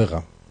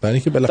موافقم. برای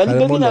اینکه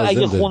بالاخره ما لازم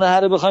اگه خونه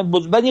رو بخوایم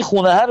بعد این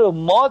خونه رو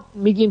ما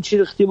میگیم چی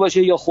رختی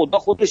باشه یا خدا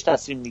خودش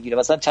تصمیم میگیره؟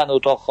 مثلا چند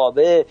اتاق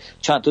خوابه،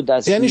 چند تا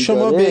دستشویی، یعنی شما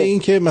داره. به این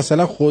که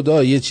مثلا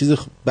خدا یه چیز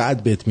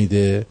بد بهت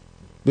میده،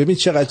 ببین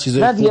چقدر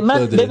چیزای خوب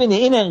داده. ببینی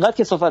این انقدر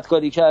کثافت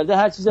کاری کرده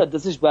هر چیزی از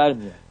دستش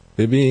برمیاد.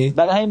 ببین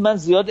برای همین من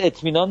زیاد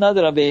اطمینان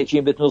ندارم به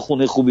یکی بتونه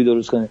خونه خوبی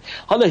درست کنه.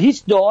 حالا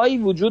هیچ دعایی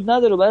وجود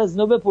نداره بعد از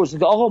اینو بپرسید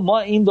که آقا ما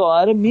این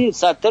دعا رو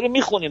 100 تا رو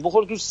میخونیم،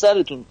 بخور تو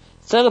سرتون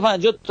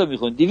 150 تا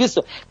میخونید 200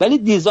 تا، ولی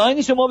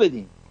دیزاینش ما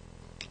بدین.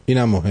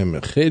 اینم مهمه،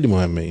 خیلی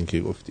مهمه این که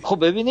گفتی.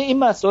 خب ببینید این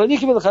مسائلی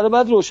که بالاخره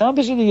باید روشن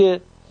بشه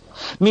دیگه.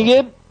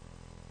 میگه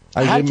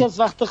هر کس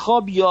وقت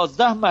خواب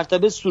 11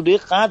 مرتبه سوره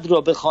قدر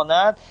را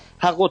بخواند،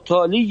 حق و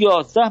تعالی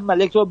 11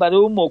 ملک را برای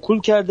او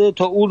موکول کرده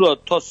تا او را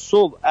تا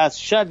صبح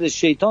از شر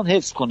شیطان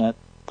حفظ کند.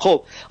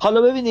 خب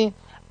حالا ببینید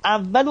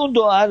اول اون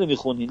دعا رو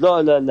میخونی لا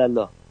اله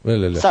الا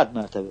الله 100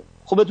 مرتبه،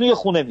 خب بهتون یه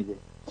خونه میده.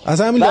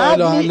 از همین لا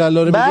اله الا الله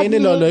رو میگه این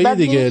لالایی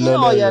دیگه. لا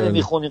اله آیه رو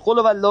میخونی، قل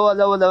والله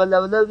لا اله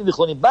الا الله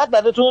میخونی، بعد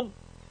براتون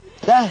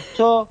 10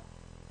 تا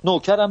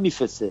نوکرم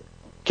میفرسته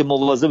که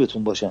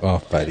مواظبتون باشن.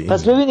 آفرین.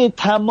 پس ببینید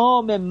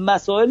تمام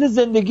مسائل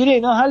زندگی رو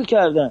اینا حل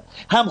کردن.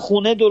 هم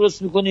خونه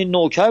درست میکنین،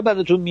 نوکر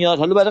براتون میاد.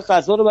 حالا برای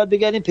غذا رو باید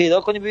بگردیم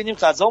پیدا کنیم ببینیم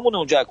غذامون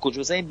اونجا از کجا،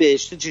 مثلا این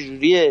بهشت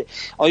چجوریه،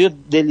 آیا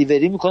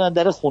دلیوری میکنن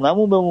در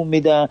خونمون بهمون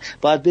میدن،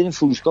 باید بریم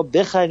فروشگاه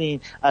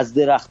بخریم، از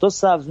درخت‌ها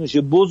سبز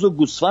میشه، بز و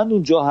گوسفند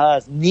اونجا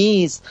هست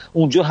نیست،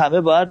 اونجا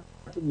همه باید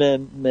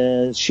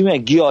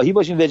گیاهی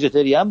باشیم،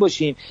 ویژیتریان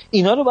باشیم.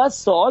 اینا رو باید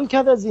سوال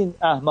کرد از این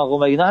احمقا.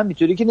 مگه نه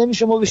همینطوری که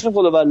نمیشه ما بشینیم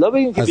قل والله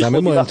بگیم که از همه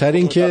مهمتر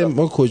این که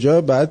ما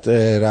کجا بعد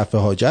رفع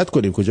حاجت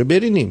کنیم، کجا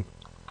برینیم.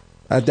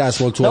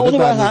 دستمال توالت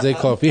به اندازه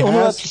کافی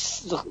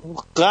هست.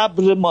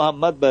 قبر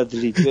محمد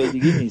بدری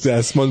دیگه نیست.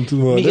 دستمال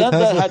توالت میگن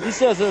در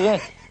حدیث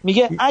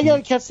میگه اگر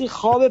کسی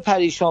خواب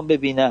پریشان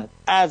ببیند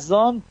از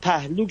آن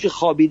پهلو که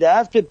خوابیده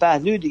است به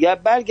پهلوی دیگر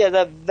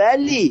برگرده،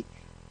 ولی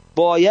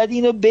باید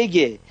اینو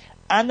بگه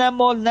انا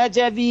مال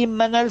نجوی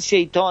منال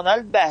شیطان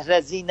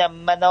البهرزین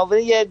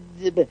مناوره.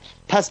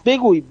 پس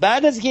بگوی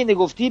بعد از که اینو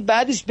گفتی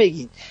بعدش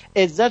بگین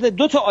عزت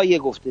 2 تا آیه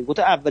گفته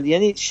اول،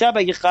 یعنی شب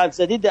اگه قلب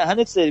زدی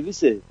دهنت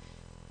سرویسه،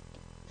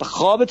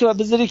 خوابتو باید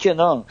بذاری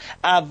کنار،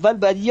 اول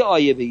بعد یه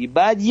آیه بگی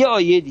بعد یه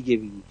آیه دیگه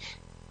بگی.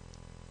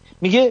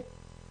 میگه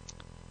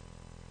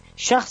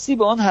شخصی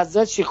به آن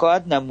حضرت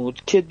شکایت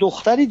نمود که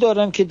دختری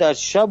دارم که در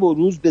شب و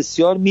روز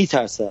بسیار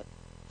میترسد.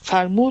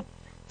 فرمود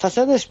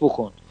فسادش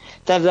بکن.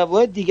 در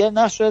روایت دیگر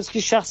نقل شده است که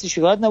شخصی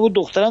شکایت نبود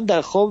دخترم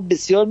در خواب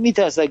بسیار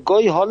میترسد،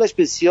 گاهی حالش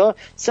بسیار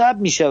صعب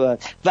میشود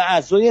و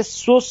اعضای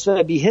سست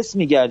و بی‌حس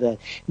میگردد،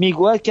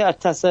 میگوید که از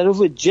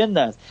تصرف جن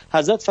است.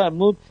 حضرت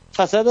فرمود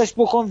فسادش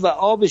بکن و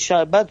آب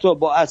شربت را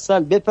با عسل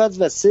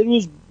بپز و 3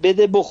 روز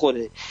بده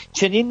بخوره.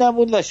 چنین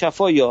نمود و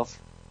شفا یافت.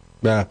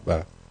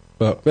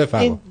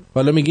 بفرما.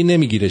 حالا میگی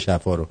نمیگیره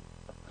شفا رو.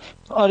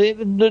 آره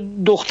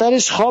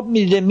دخترش خواب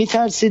میده،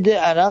 میترسیده،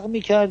 عرق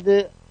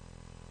میکرده،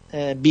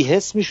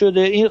 بی‌حس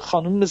می‌شده. این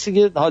خانم مثل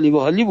که حالی به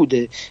حالی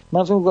بوده.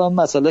 من فکر می‌کنم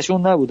مسئلهش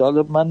اون نبوده،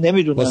 حالا من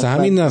نمیدونم. واسه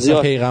همین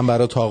اصلا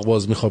پیغمبرا تاق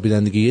باز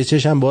می‌خوابیدن دیگه، یه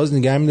چشم باز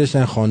نگه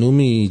می‌داشتن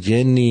خانومی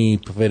جنی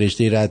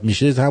فرشته رد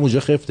میشه همونجا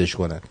خفتش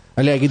کنن،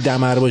 ولی اگه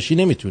دمر باشی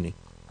نمیتونی.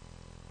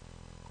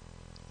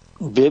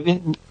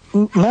 ببین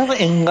من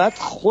اینقدر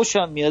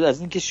خوشم میاد از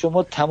اینکه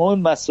شما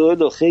تمام مسائل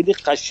رو خیلی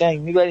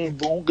قشنگ میبرین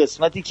به اون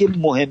قسمتی که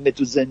مهمه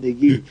تو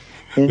زندگی،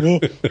 یعنی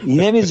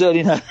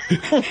نمیذارین.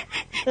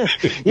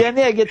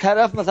 یعنی اگه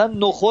طرف مثلا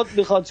نخود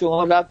میخواد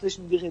شما ربطش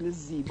میگه خیلی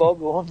زیبا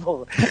به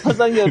اون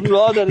مثلا یه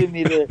راه داره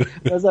میره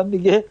مثلا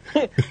میگه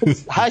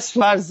 8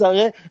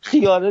 فرسخه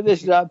خیاره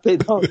بهش ربط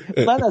پیدا.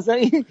 من اصلا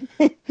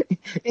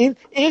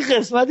این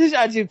قسمتش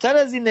عجیبتر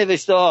از این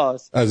نوشته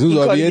هاست. از اون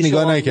زاویه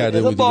نگاه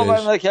نکرده بودی،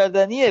 باور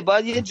نکردنیه.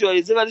 باید یه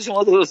جایزه برای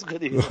شما درست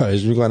کنید.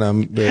 خواهش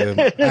میکنم به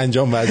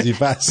انجام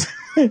وظیفه است.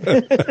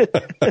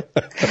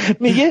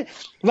 میگه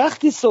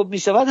وقتی صبح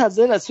میشود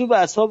حضرت رسول به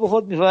اصحاب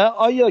خود میفرمایند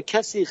آیا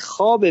کسی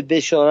خواب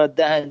بشارت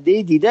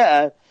دهنده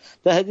دیده؟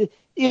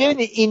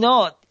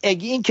 اینا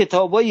اگه این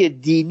کتابای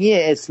دینی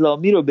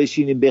اسلامی رو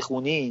بشینین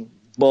بخونین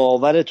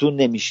باورتون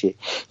نمیشه.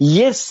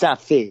 یه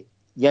صفحه،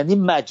 یعنی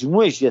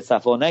مجموعش یه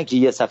صفحه، نه که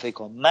یه صفحه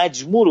کن،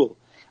 مجموع رو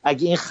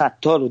اگه این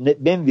خطا رو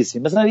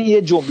بنویسین، مثلا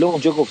یه جمله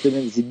اونجا گفته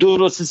بنویسین،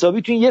 درست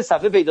حسابی تو یه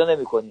صفحه پیدا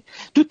نمی‌کنی.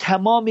 تو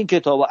تمام این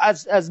کتابا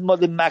از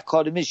مال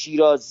مکارم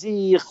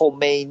شیرازی،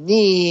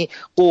 خمینی،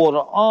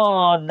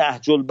 قرآن،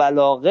 نهج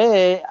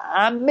البلاغه،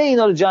 همه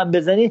اینا رو جمع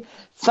بزنی،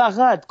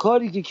 فقط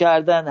کاری که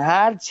کردن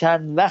هر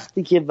چند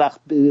وقتی که وقت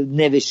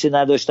نوشته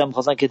نداشتن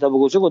می‌خواستن کتابو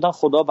گوشه گفتن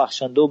خدا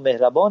بخشنده و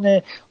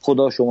مهربانه،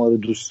 خدا شما رو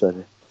دوست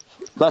داره.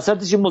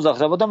 وسطش این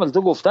مزخرفات هم البته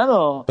گفتن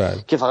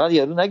که فقط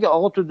یارو نگه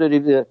آقا تو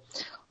داری.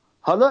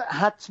 حالا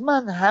حتما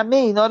همه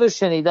اینا رو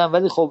شنیدم،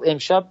 ولی خب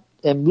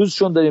امروز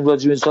چون داریم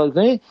راجع به این سوال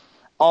کنیم،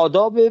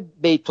 آداب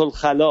بیت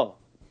الخلا.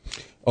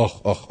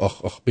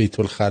 آخ بیت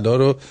الخلا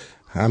رو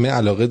همه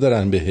علاقه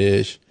دارن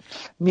بهش.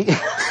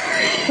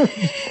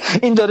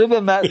 این داره به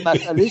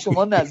مسئله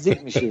شما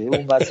نزدیک میشه.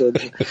 اون مسئله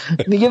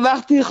میگه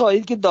وقتی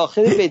خواهید که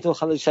داخل بیت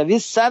الخلا شوید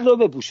سر رو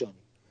بپوشانید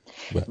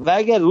و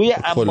اگر روی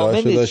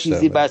عمامه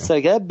چیزی بر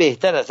سر کرد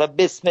بهتر است و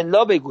بسم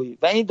الله بگویی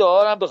و این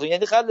دعا رو هم بخونی.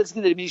 یعنی قبل از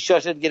که داری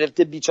شاشت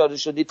گرفته، بیچاره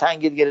شدی،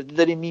 تنگت گرفته،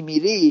 داری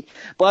میمیری،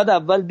 باید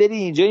اول بری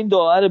اینجا این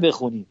دعا رو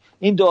بخونی.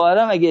 این دعا رو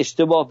هم اگه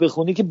اشتباه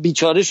بخونی که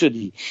بیچاره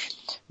شدی.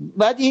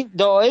 بعد این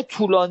دعای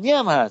طولانی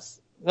هم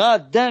هست.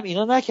 دم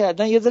اینا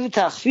نکردن یه ذره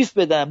تخفیف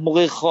بدن،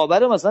 موقع خوابه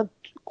رو مثلا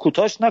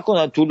کوتاش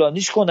نکنن،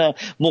 طولانیش کنن،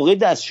 موقع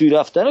دستشویی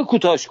رفتن رو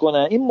کوتاش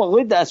کنن. این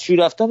موقع دستشویی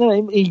رفتن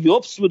این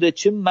یوبس بوده،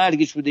 چه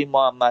مرگش بوده این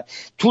محمد،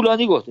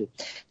 طولانی گفته.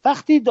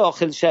 وقتی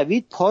داخل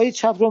شوید پای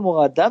چپ رو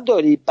مقدم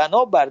داری،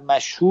 بنابر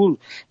مشهور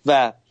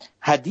و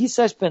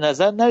حدیثش به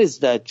نظر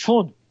نرسیده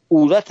چون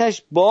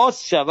عورتش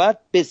باز شود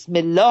بسم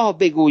الله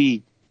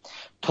بگویید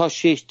تا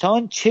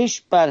شیطان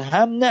چشم بر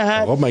هم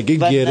نهد. آقا مگه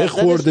گره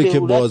خورده که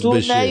باز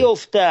بشه؟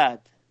 نیفتد.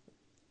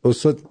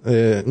 استاد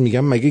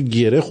میگم مگه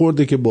گره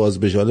خورده که باز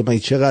بشه؟ حالا مگه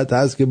چقدر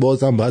هست که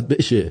بازم باید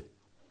بشه؟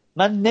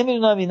 من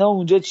نمیدونم اینا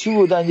اونجا چی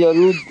بودن،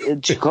 یارو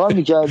چیکار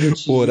میکرده،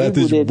 چی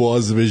عورتش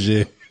باز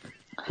بشه.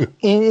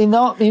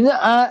 اینا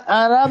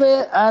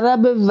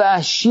عرب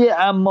وحشی،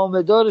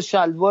 عمامه‌دار،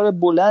 شلوار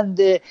بلند،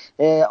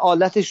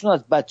 آلتشون از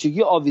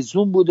بچگی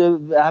آویزون بوده،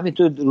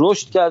 همینطور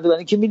رشد کرده.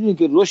 یعنی که میدونی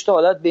که رشد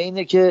آلت به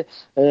اینه که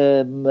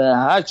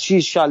هر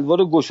چی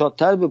شلوار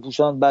گشادتر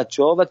بپوشن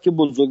بچه‌ها، وقتی که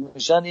بزرگ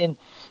میشن این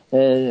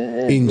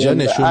اینجا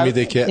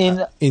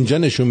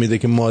نشون میده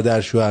که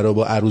مادر شوهرها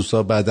با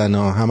عروسا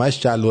بدنا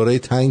همش شلوارای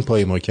تنگ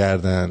پای ما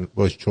کردن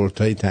با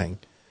چرتای تنگ.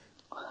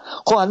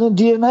 خب الان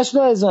دیر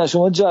نشده عزیزم،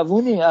 شما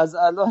جوونی، از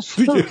الان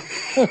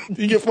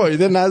دیگه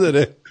فایده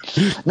نداره.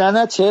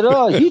 نه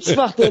چرا هیچ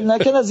وقت دل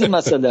نکن از این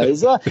مسئله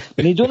عزیزم.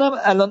 میدونم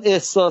الان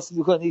احساس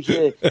میکنی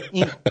که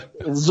این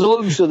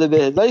ظلم شده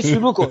بهت، ولی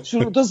شروع کن،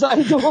 تو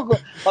سعی تو بکن.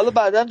 حالا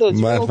بعداً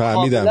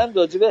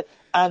راجع به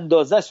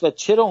اندازش و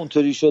چرا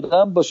اونطوری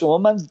شدم با شما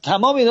من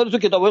تمام اینا رو تو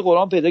کتابای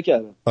قرآن پیدا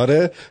کردم.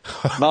 آره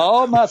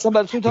من اصلا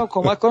براتون تا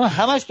کمک کنم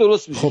همش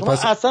درست میشه. خب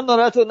اصلا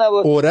ناراحت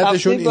نباش.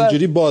 عورتشون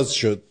اینجوری باز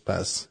شد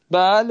پس.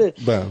 بله.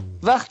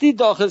 وقتی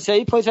داخل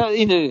شایی پای چپ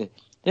این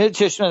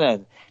چشم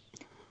نداره.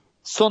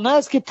 سنت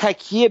است که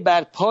تکیه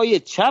بر پای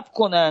چپ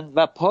کنن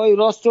و پای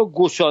راست رو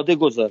گشاده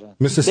گذارن.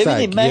 مثل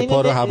سگ یه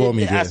پا رو هوا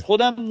میده. از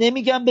خودم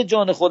نمیگم، به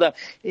جان خودم.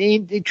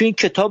 این تو این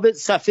کتاب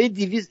صفحه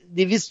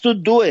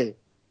 202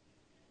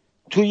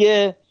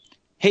 توی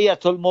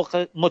هیئت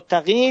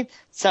المتقین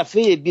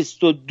صفحه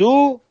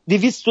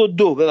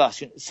 202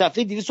 ببخشید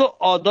صفحه 200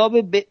 آداب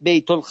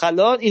بیت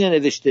الخلا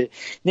اینو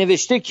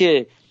نوشته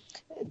که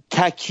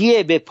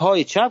تکیه به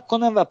پای چپ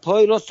کنن و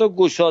پای راست رو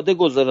گشاده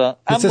گذارن.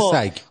 اما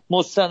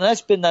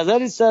مستندش به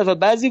نظر صرف و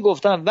بعضی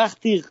گفتن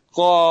وقتی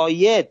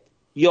قاید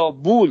یا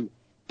بول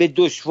به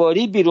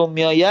دشواری بیرون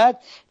میآید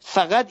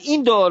فقط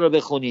این دعا رو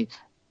بخونید: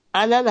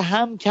 علل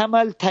هم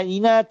کمل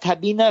تنین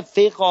تبین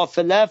فی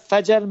قافله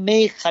فجر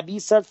می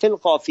خبیثت فی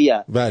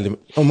القافیه. بله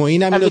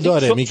معین هم اینو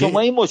داره. میگه شما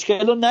این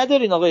مشکل رو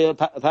ندارین آقای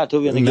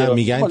پرتویان. نه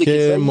میگن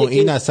که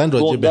معین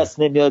اصلا دست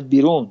نمیاد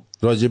بیرون.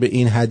 راجع به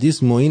این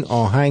حدیث معین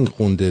آهنگ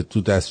خونده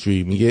تو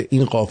دستشویی، میگه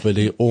این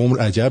قافله عمر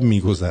عجب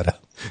میگذره.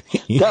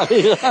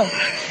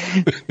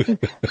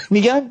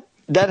 میگن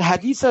در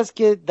حدیث است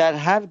که در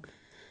هر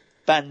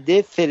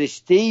بنده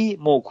فرشته‌ای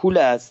موکول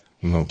است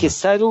که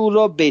سر او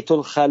را بیت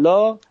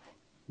الخلا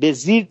به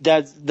زیر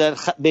در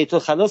بیت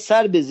الخلا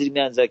سر به زیر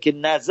می‌اندازد که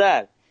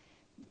نظر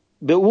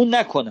به او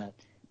نکند.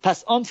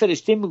 پس آن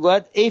فرشته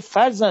میگوید ای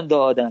فرزند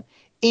آدم،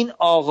 این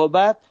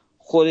عاقبت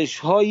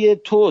خورش‌های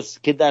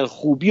توست که در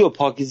خوبی و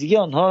پاکیزگی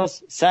آنها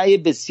سعی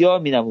بسیار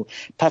می‌نمود.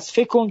 پس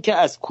فکر کن که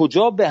از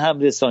کجا به هم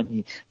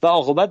رسانی و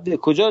عاقبت به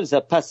کجا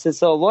رسد. پس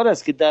سزاوار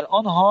است که در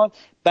آن حال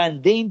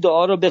بنده این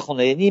دعا رو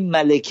بخونه. یعنی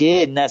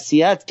ملکه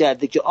نصیحت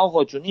کرده که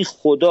آقا جون این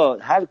خدا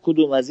هر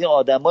کدوم از این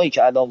آدمایی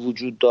که الان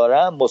وجود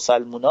دارن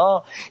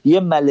مسلمونا یه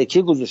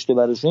ملکه گذاشته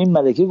براشون. این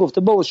ملکه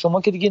گفته بابا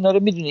شما که دیگه اینا رو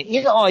میدونید.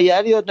 این آیه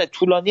رو یاد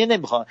طولانیه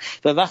نمیخوام.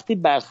 و وقتی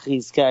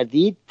برخیز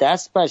کردید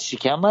دست بر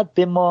شکمت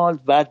بمال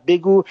بعد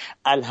بگو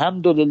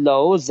الحمدلله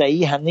و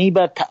زیحنی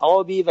بر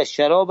تعابی و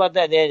شراب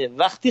در.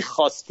 وقتی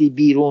خواستی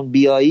بیرون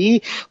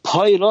بیایی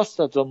پای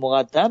راستت رو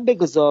مقدم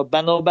بگذار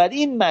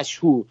بنابراین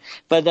مشهور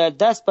و در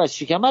دست بر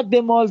شکمت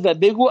بمال و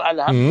بگو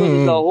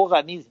الحمدلله و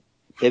غنی.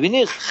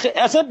 ببینید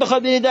اصلا بخوای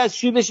بری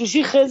دستشویی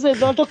بشوشی خیلی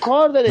هزار تا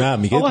کار داره. نه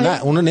میگه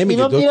نه اونو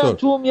نمیگه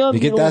دکتر،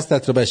 میگه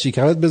دستت رو به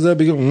شکمت بذار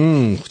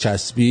بگه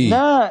چسبی.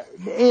 نه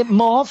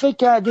ما فکر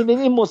کردیم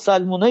این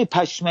مسلمانای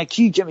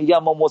پشمکی که میگن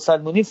ما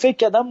مسلمونی فکر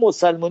کردن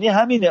مسلمونی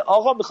همینه.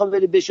 آقا میخوای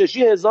بری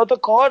بشوشی هزار تا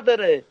کار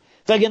داره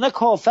وگرنه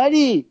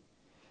کافری.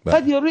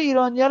 بعد یارو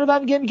ایرانی‌ها رو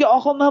هم میگه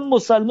آقا من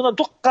مسلمانم.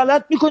 تو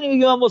غلط میکنی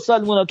میگی من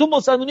مسلمانم. تو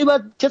مسلمونی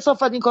باید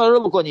کثافت این کارا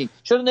رو بکنی.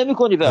 چرا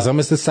نمیکنی؟ اصلا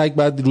مثل سگ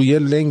بعد روی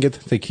لنگت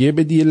تکیه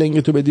بدی،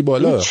 لنگت تو بدی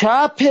بالا. رو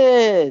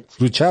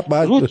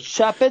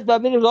چپت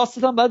بعد بری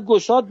راستت هم باید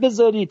گشاد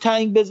بذاری.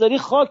 تنگ بذاری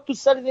خاک تو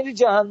سر میری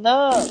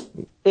جهنم.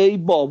 ای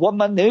بابا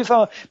من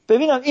نمیفهمم.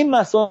 ببینم این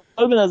مسائل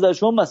به نظر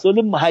شما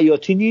مسائل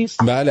حیاتی نیست؟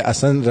 بله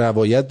اصلا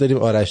روایت داریم.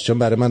 آرش جان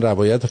برای من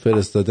روایت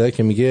فرستاده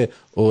که میگه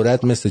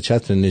عورت مثل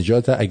چتر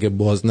نجات، اگه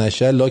باز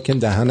نشه لاکن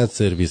دهنت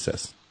سرویس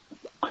است.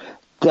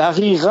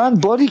 دقیقاً.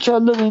 باری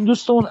کلا این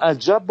دوستمون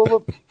عجب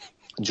بابا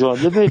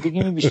جالبه.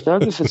 بگیم بیشتر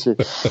بفرسته.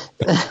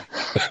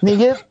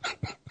 میگه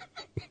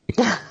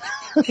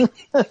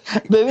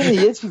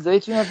ببینید یه چیزایی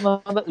چون من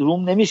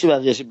روم نمیشه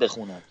بقیه‌اش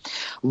بخونم.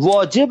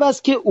 واجب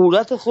است که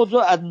عورت خود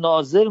را از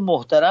ناظر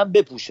محترم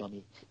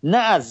بپوشانی، نه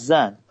از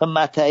زن و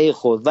متعه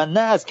خود و نه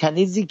از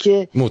کنیزی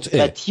که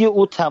متعه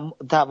او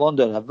توان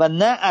دارد و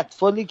نه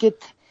اطفالی که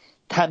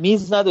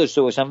تمیز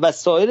نداشته باشن و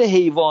سایر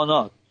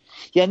حیوانات.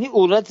 یعنی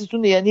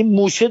عورتتون یعنی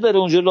موشه داره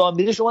اونجا راه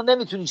میره شما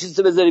نمیتونی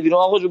چیزی بذاری بیرون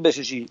آقا جون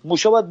بششی.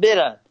 موشا باید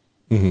برن.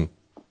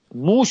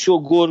 موش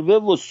و گربه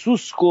و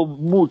سوسک و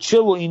موچه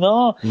و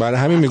اینا. برای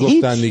همین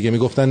میگفتن دیگه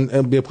میگفتن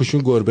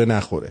بپوشون گربه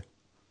نخوره.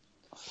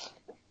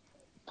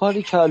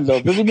 باریکلا.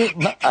 ببینید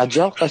من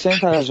عجب قشنگ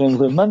ترجمه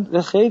میکنم.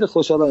 من خیلی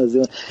خوشحالم از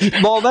این.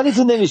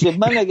 باورتون نمیشه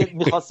من اگه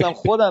میخواستم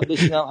خودم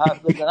بشینم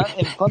حرف بزنم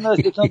امکان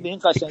نداشت بتونم به این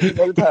قشنگی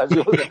رو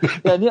ترجمه کنم.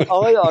 یعنی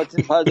آقای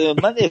آرتین پردویان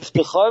من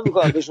افتخار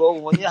میکنم به شما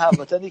عنوان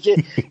هموطنی که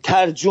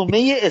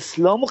ترجمه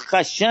اسلام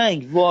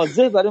قشنگ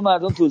واضح برای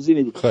مردم توضیح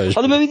میدید.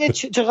 حالا ببینید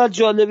چقدر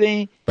جالبه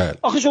این.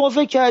 آخه شما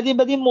فکر کردین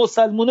بعد این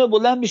مسلمونه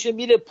بلند میشه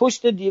میره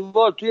پشت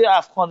دیوار توی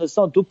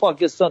افغانستان، تو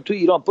پاکستان، تو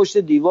ایران پشت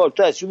دیوار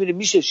تو ازشون میره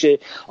میشه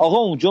آقا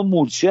اونجا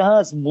مورچه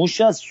هست،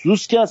 موش هست،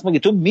 سوسک هست. مگه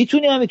تو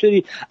میتونی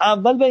همینطوری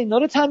اول به اینا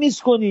رو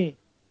تمیز کنی؟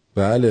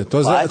 بله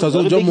تازه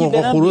اونجا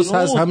موقع خروس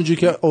هست. همونجوری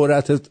که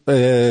عورتت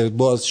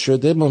باز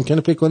شده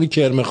ممکنه فکر کنی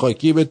کرم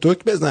خاکی به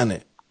توک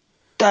بزنه.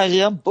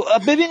 دقیقاً.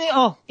 ببینی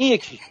این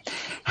یکی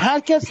هر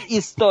کس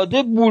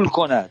ایستاده بول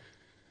کند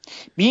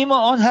بیم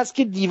آن هست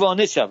که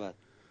دیوانه شود.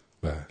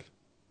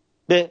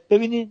 بله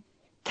ببینید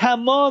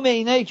تمام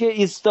اینایی که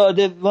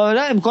ایستاده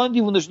واقعا امکان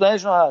دیوونه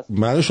شدنشون هست.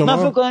 من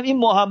فکر کنم این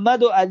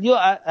محمد و علی و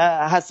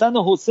حسن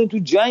و حسین تو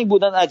جنگ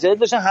بودن عجله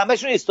داشتن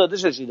همشون ایستاده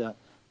شدن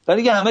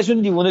ولی که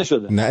همشون دیوونه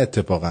شدن. نه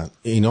اتفاقا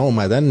اینا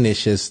اومدن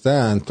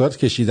نشستن تا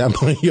کشیدن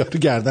پایین یارو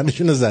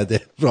گردنشون رو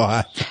زده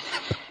راحت.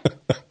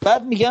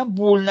 بعد میگم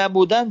بول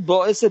نبودن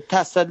باعث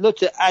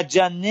تسلط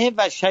اجنه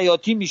و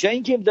شیاطین میشه.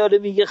 این که داره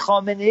میگه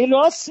خامنه ای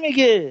راست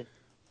میگه.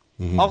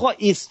 آقا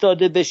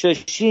ایستاده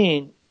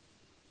بشاشین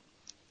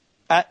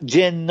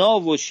جنا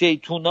و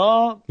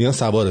شیطونا میان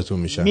سوارتون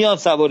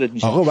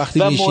میشن. آقا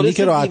وقتی میشینی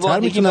که راحت‌تر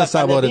میتونن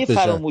سوارت بشن.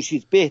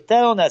 فراموشید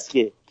بهتر آن است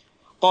که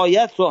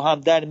قایت رو هم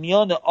در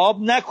میان آب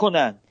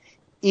نکنن.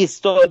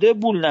 ایستاده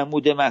بول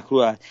نموده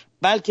مکروه است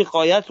بلکه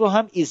قایت رو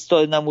هم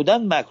ایستاده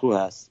نمودن مکروه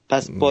است.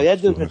 پس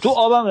باید تو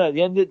آبم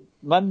یعنی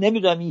من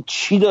نمیدونم این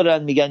چی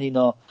دارن میگن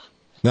اینا.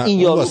 نه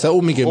این واسه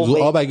اون میگه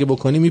تو آب اگه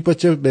بکنی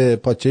میپاچه به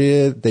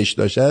پاچه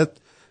دشداشت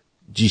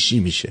جیشی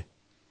میشه.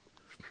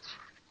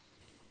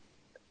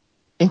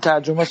 این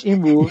ترجمهش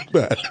این بود.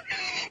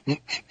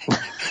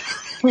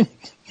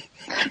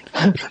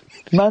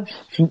 من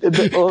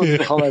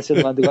بخوام از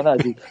شنوندگان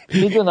عزیز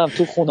میدونم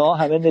تو خونه ها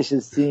همه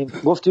نشستیم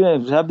گفتیم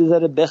امشب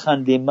بذاره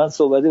بخندیم. من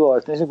صحبتی با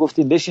آرتینش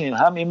گفتیم بشینیم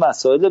هم این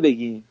مسائل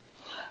بگیم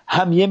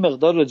هم یه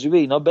مقدار راجع به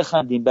اینا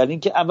بخندیم. برای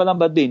اینکه اولا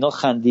باید به اینا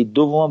خندید،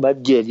 دوما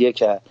باید گریه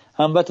کرد.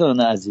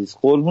 هموطنان عزیز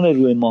قربون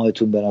روی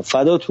ماهتون برم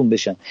فداتون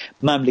بشم.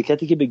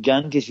 مملکتی که به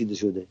گند کشیده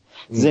شده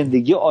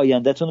زندگی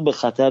آیندهتون رو به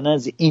خطر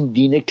نندازید. این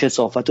دین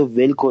کثافت رو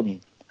ول کنین.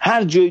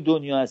 هر جای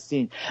دنیا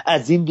هستین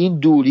از این دین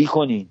دوری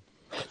کنین،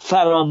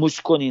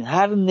 فراموش کنین.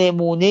 هر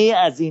نمونه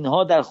از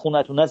اینها در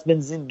خونتون هست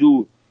بنزین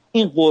دور.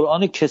 این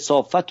قرآن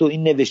کثافت و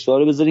این نوشته ها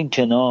رو بذارین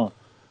کنار.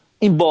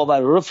 این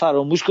باورها رو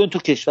فراموش کنیم تو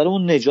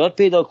کشورمون نجات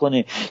پیدا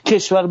کنه.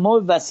 کشور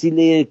ما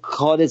وسیله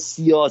کار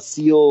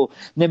سیاسی و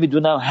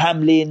نمیدونم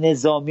حمله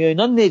نظامی و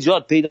اینا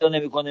نجات پیدا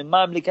نمیکنه.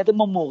 مملکت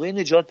ما موقعی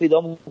نجات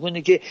پیدا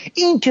میکنه که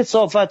این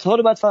کثافت ها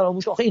رو باید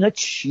فراموش. آخه اینا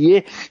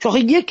چیه؟ آخه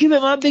یکی به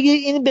من بگه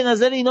این به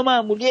نظر اینا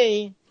معمولیه.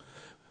 این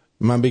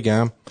من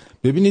بگم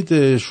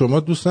ببینید شما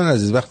دوستان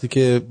عزیز، وقتی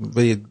که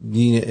به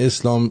دین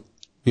اسلام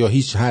یا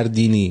هیچ هر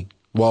دینی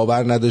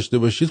باور نداشته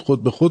باشید،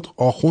 خود به خود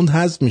آخوند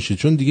حذف میشه،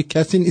 چون دیگه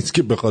کسی نیست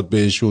که بخواد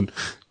بهشون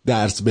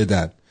درس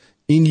بدن.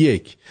 این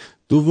یک.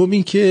 دوم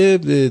این که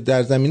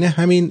در زمینه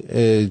همین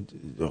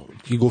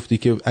که گفتی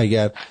que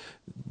اگر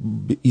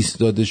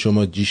ایستاده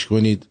شما جیش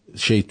کنید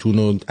شیطون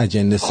و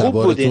اجنه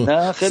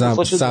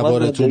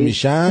سوارتون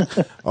میشن.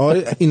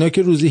 آره اینا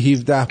که روزی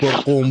 17 بار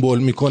قنبل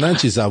میکنن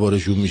چی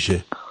سوارشون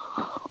میشه؟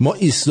 ما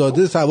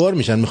ایستاده سوار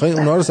میشن، میخواین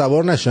اونا رو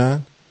سوار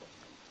نشن؟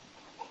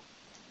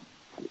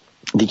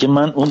 دیگه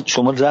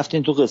شما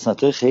رفتین تو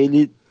قسمت‌های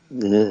خیلی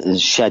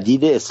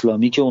شدید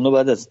اسلامی که اونو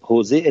بعد از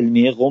حوزه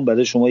علمیه قم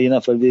برای شما یه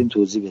نفر بریم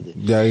توضیح بده.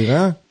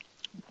 دقیقاً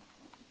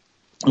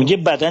میگه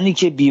بدنی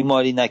که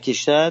بیماری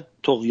نکشد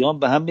طغیان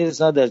به هم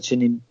میرسه، در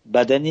چنین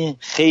بدنی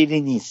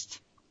خیلی نیست.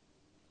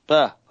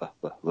 به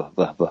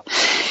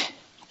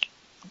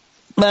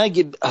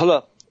مگه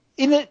حالا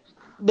اینه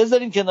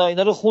بذاریم کنار،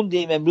 اینا رو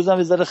خوندیم امروز هم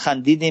بذاره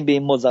خندیدیم به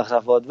این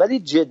مزخرفات، ولی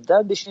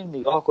جدا بشینیم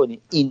نگاه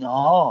کنیم.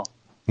 اینها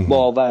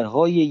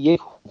باورهای یک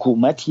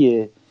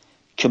حکومتیه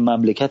که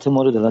مملکت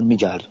ما رو دارن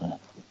میگردونن.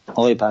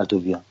 آقای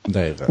پرتویان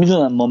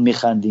میدونم ما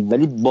میخندیم،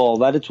 ولی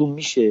باورتون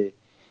میشه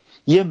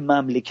یه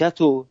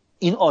مملکت رو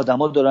این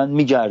آدما دارن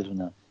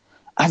میگردونن؟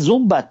 از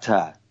اون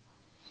بدتر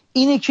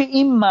اینه که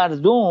این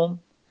مردم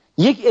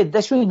یک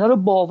عده‌شون اینا رو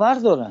باور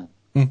دارن.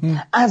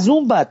 از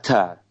اون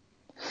بدتر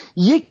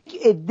یک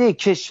عده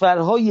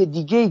کشورهای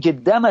دیگه‌ای که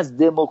دم از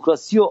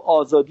دموکراسی و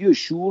آزادی و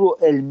شعور و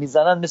علم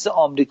میزنن، مثل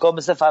آمریکا،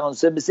 مثل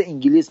فرانسه، مثل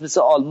انگلیس،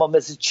 مثل آلمان،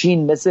 مثل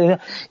چین، مثل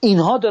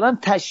اینها دارن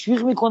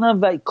تشویق میکنن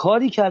و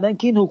کاری کردن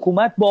که این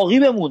حکومت باقی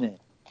بمونه.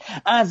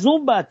 از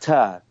اون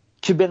بدتر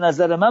که به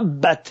نظر من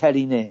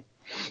بدترینه،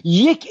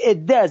 یک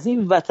عده از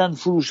این وطن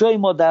فروشای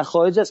ما در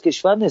خارج از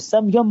کشور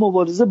نشستن میگن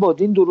مبارزه با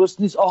دین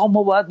درست نیست. آقا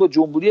ما باید با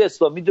جمهوری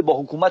اسلامی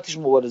با حکومتش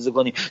مبارزه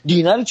کنیم.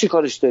 دینه رو چه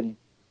کارش داریم؟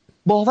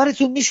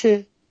 باورتون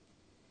میشه؟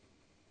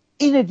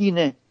 این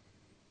دینه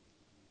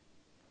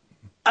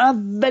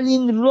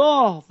اولین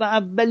راه و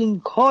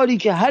اولین کاری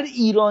که هر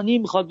ایرانی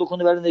میخواد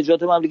بکنه برای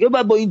نجات مملکت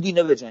باید با این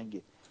دینه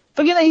بجنگه.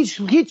 فکر نه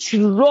هیچ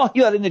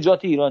راهی برای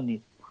نجات ایران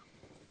نیست.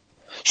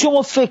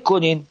 شما فکر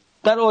کنین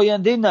در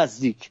آینده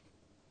نزدیک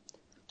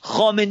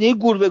خامنه‌ای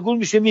گور به گور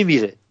میشه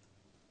میمیره،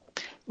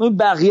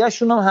 بقیه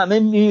شون هم همه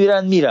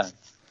میرن.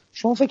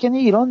 شما فکر کنین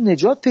ایران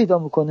نجات پیدا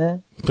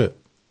میکنه؟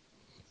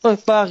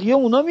 بقیه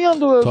اونا میان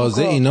دوباره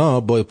تازه اینا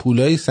با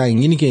پولای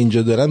سنگینی که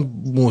اینجا دارن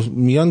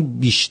میان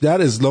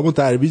بیشتر اسلامو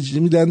ترویج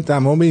میدن،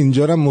 تمام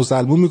اینجا رو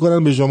مسلمون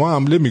میکنن، به شما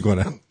حمله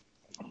میکنن.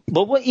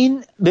 بابا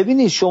این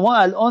ببینید شما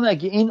الان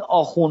اگه این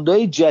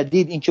آخوندهای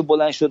جدید این که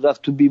بلند شد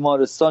رفت تو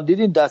بیمارستان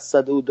دیدین دست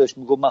زده و داشت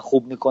میگه من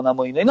خوب میکنم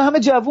و اینا همه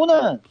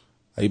جوونن.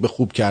 اگه به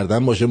خوب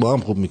کردن باشه ما هم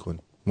خوب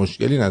میکنیم،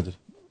 مشکلی نداره.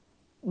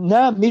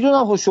 نه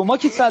میدونم خب شما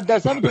که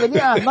 100% میدونی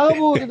احمق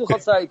بود میخواد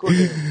سعی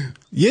کنه،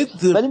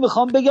 ولی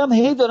میخوام بگم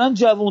هی دارن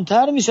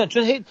جوانتر میشن.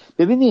 چون هی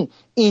ببینید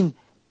این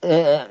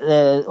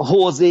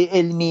حوزه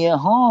علمیه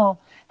ها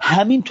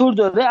همینطور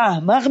داره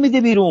احمق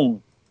میده بیرون،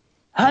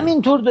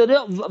 همینطور داره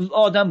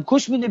آدم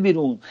کش میده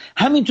بیرون،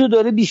 همینطور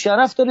داره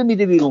بیشرف داره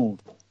میده بیرون.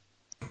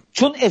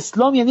 چون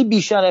اسلام یعنی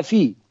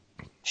بیشرفی،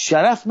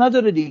 شرف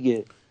نداره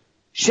دیگه.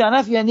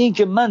 شرف یعنی این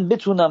که من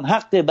بتونم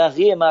حق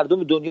بقیه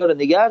مردم دنیا رو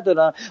نگه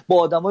دارم،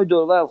 با آدمای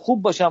دور و بر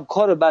خوب باشم،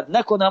 کار بد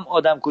نکنم،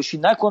 آدم کشی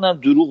نکنم،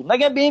 دروغ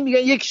نگم. به این میگن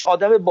یک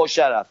آدم با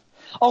شرف.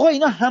 آقا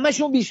اینا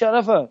همشون بی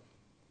شرفن.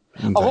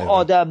 آقا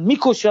آدم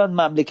میکشن،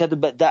 مملکت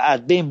در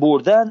بین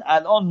بردن.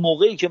 الان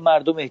موقعی که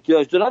مردم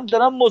احتیاج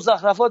دارن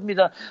مزخرفات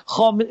میدن.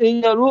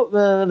 این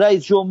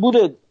رئیس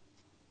جمهور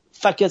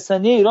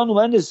فکستانی ایران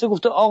اومد نشسته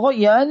گفته آقا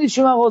یعنی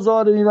چی مغازه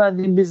ها رو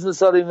میبندیم،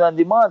 بیزنس ها رو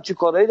میبندیم، ما هم چی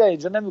کارهایی در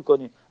اینجا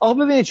نمیکنیم. آقا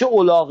ببینید چه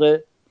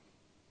اولاغه.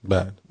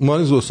 بله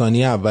مال 2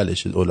 ثانیه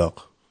اولش اولاغ.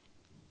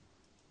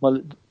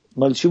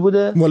 مال چی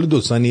بوده؟ مال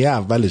 2 ثانیه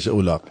اولش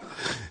اولاغ.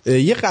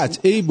 یه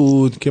قطعه‌ای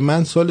بود که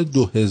من سال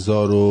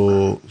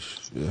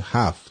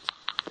 2007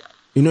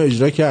 اینو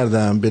اجرا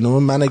کردم به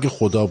نام من اگه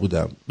خدا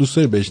بودم. دوست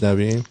داری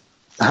بشنویم؟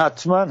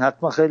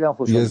 حتما خیلی هم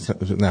خوشحالم.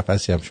 یه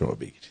نفسی هم شما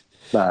بگیرید.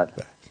 بله.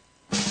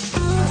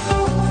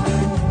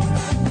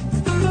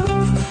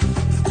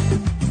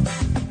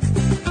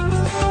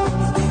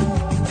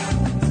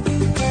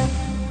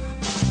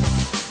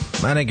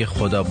 من اگه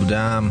خدا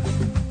بودم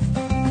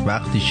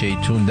وقتی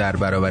شیطون در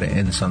برابر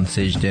انسان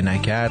سجده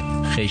نکرد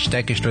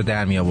خشتکش رو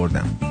در می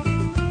آوردم.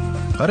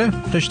 آره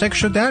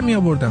خشتکش رو در می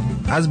آوردم،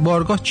 از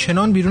بارگاه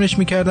چنان بیرونش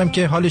می کردم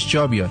که حالش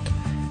جا بیاد.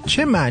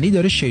 چه معنی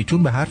داره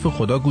شیطون به حرف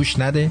خدا گوش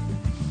نده؟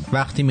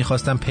 وقتی می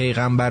خواستم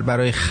پیغمبر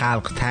برای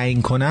خلق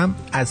تعیین کنم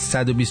از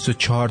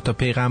 124 تا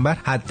پیغمبر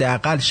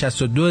حداقل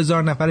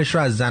 62,000 نفرش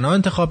رو از زنان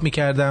انتخاب می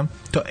کردم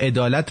تا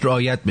عدالت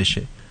رعایت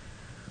بشه.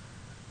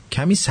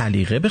 کمی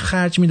سلیقه به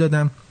خرج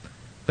میدادم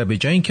و به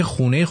جای اینکه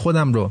خونه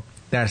خودم رو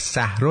در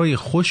صحرای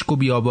خشک و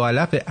بیاب و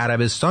علف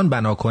عربستان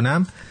بنا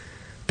کنم،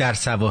 در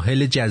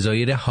سواحل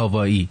جزایر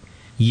هاوایی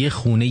یه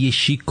خونه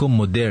شیک و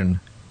مدرن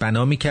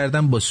بنا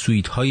می‌کردم با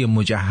سویت‌های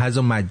مجهز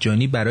و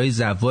مجانی برای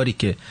زواری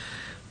که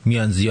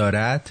میان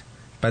زیارت.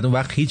 بعد اون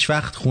وقت هیچ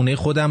وقت خونه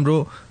خودم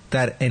رو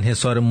در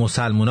انحصار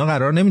مسلمونا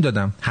قرار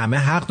نمیدادم. همه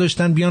حق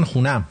داشتن بیان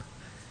خونم،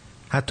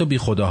 حتی بی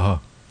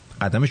خداها،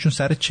 قدمشون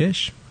سر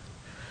چشم.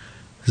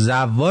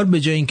 زوار به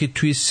جای اینکه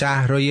توی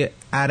صحرای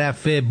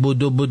عرفه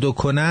بدو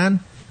کنن،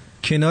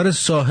 کنار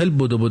ساحل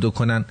بدو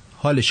کنن،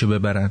 حالشو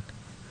ببرن.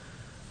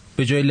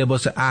 به جای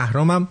لباس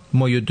احرامم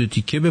مایو دو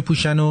تیکه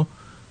بپوشن و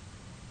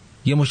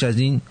یه مشت از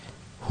این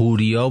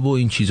هوریا و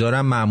این چیزا رو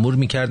هم مأمور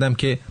میکردم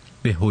که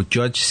به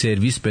حجاج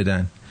سرویس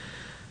بدن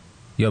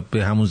یا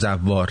به همون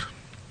زوار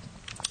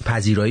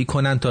پذیرایی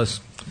کنن تا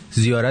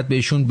زیارت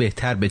بهشون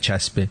بهتر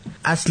بچسبه.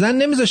 اصلا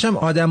نمیذاشتم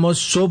آدما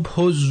صبح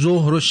و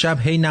ظهر و شب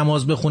هی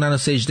نماز بخونن و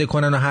سجده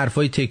کنن و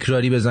حرفای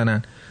تکراری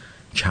بزنن.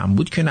 کم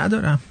بود که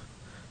ندارم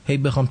هی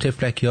بخوام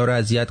تفلکی ها رو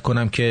اذیت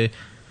کنم که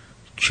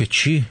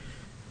چی؟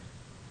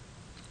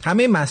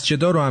 همه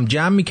مسجدها رو هم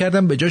جمع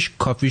میکردم، به جاش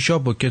کافی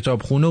شاپ و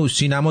کتابخونه و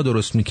سینما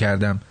درست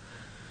میکردم.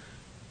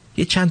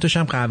 یه چند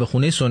تاشم قهوه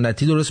خونه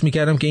سنتی درست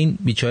میکردم که این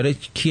بیچاره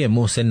کیه،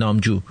 محسن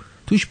نامجو،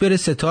 توش بره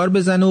ستار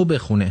بزنه و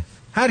بخونه.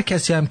 هر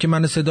کسی هم که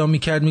منو صدا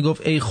میکرد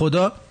میگفت ای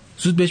خدا،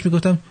 زود بهش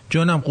میگفتم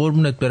جانم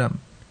قربونت برم،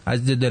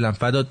 عزیز دلم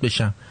فدات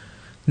بشم.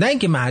 نه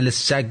اینکه محل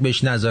سگ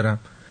بهش نذارم،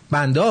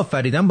 بنده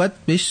آفریدم باید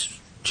بهش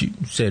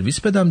سرویس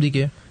بدم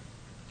دیگه.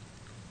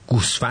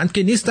 گوسفند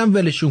که نیستم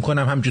ولشون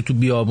کنم همجور تو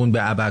بیابون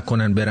به عبا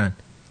کنن برن.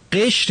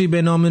 قشری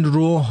به نام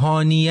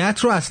روحانیت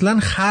رو اصلا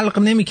خلق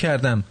نمی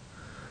کردم.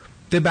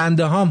 به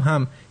بنده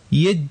هم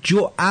یه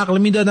جو عقل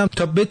می دادم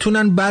تا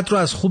بتونن بد رو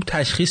از خوب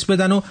تشخیص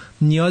بدن و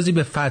نیازی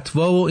به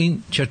فتوا و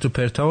این چرت و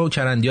پرتا و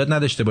چرندیات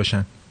نداشته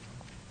باشن.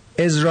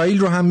 اسرائیل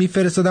رو هم می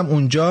فرستادم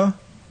اونجا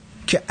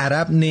که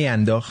عرب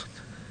نینداخت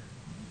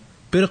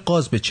بره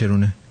قاز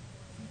بچرونه.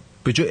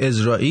 به جای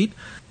اسرائیل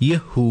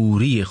یه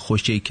حوری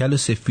خوشیکل و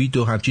سفید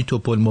و همچی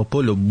توپل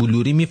مپل و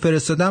بلوری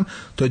میفرستادم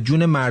تا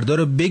جون مردا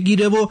رو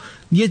بگیره و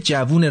یه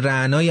جوون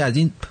رعنایی از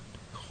این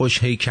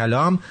خوش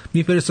هیکلام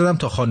میفرستادم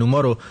تا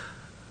خانوما رو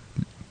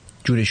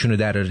جونشون رو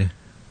دراره.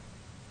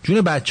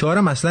 جون بچه ها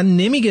رو اصلا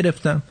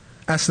نمیگرفتم،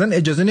 اصلا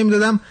اجازه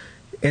نمیدادم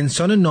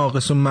انسان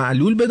ناقص و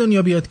معلول به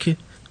دنیا بیاد که.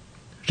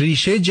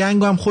 ریشه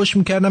جنگو هم خوش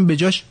میکردم، به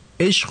جاش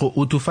عشق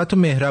و عطوفت و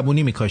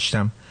مهربونی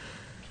میکاشتم.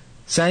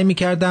 سعی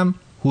میکردم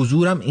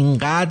حضورم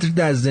اینقدر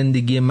در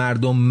زندگی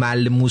مردم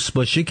ملموس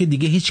باشه که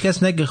دیگه هیچ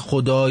کس نگه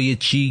خدای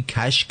چی،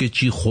 کشک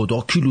چی،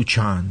 خدا کیلو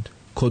چند.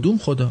 کدوم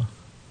خدا؟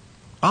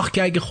 آخ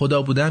که اگه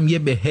خدا بودم یه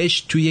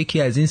بهشت توی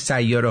یکی از این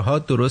سیاره ها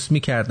درست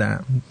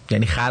میکردم،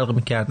 یعنی خلق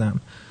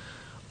میکردم.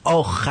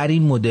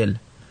 آخرین مدل،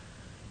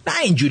 نه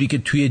اینجوری که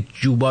توی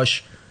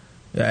جوباش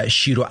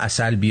شیر و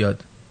عسل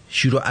بیاد.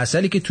 شیر و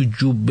عسلی که تو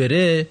جوب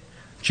بره،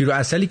 شیر و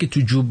عسلی که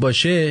تو جوب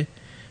باشه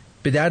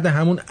به درد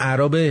همون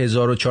اعراب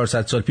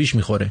 1400 سال پیش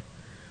میخوره.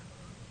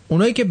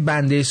 اونایی که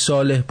بنده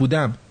صالح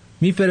بودم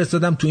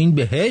میفرستادم تو این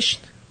بهشت،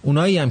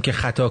 اونایی هم که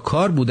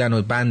خطاکار بودن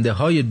و بنده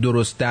های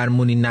درست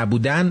درمونی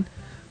نبودن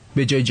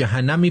به جای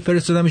جهنم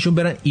میفرستادمشون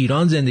برن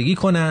ایران زندگی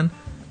کنن،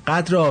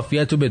 قدر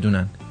عافیت رو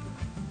بدونن.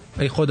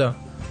 ای خدا،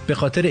 به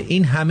خاطر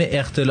این همه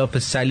اختلاف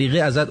سلیقه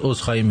ازت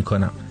عذرخواهی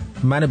میکنم،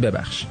 منو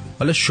ببخش.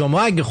 حالا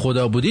شما اگه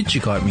خدا بودید چی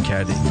کار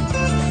میکردید؟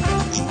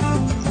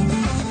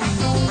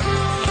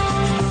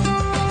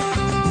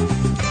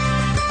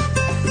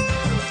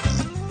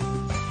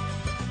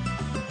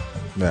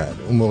 بله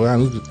اون موقع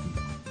هنوز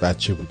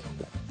بچه بود.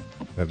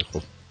 بله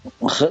خب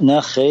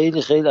نه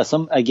خیلی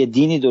اصلا اگه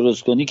دینی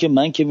درست کنی که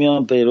من که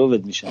میام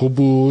پیروت میشم. خوب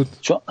بود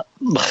چون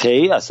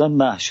خیلی اصلا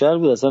محشر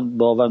بود، اصلا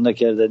باور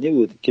نکردنی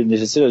بود که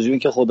نشستی راجبی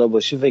که خدا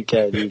باشی فکر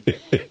کردی.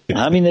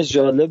 همینش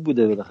جالب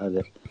بوده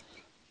بالاخره.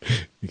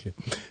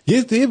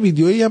 یه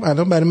ویدیویی هم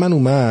الان برای من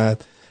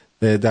اومد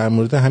در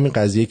مورد همین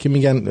قضیه که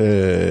میگن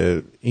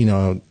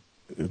اینا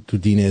تو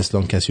دین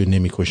اسلام کسی رو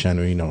نمیکشن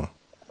و اینا.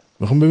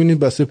 میخوام ببینید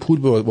بسته پول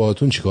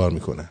باهاتون چیکار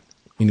میکنن.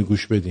 اینو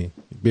گوش بدین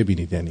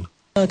ببینید. یعنی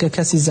که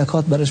کسی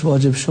زکات برش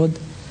واجب شد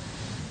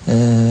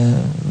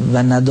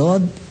و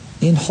نداد،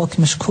 این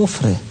حکمش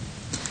کفره.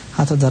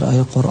 حتی در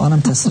آیه قرآن هم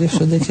تصریح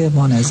شده که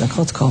مانع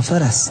زکات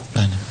کافر است.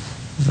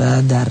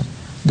 و در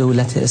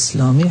دولت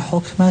اسلامی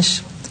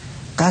حکمش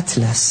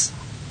قتل است.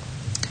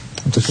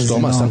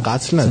 اسلام اصلا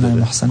قتل نداره.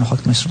 محسن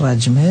حکمش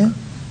رجمه،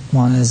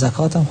 مانع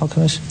زکات هم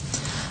حکمش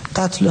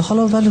قتل.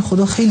 حالا ولی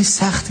خدا خیلی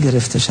سخت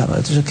گرفته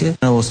شرایطش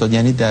که استاد،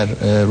 یعنی در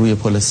روی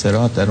پل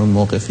صراط در اون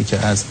موقفی که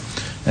از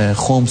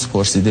خمس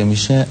پرسیده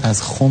میشه،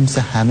 از خمس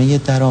همه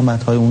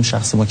درآمدهای اون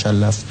شخص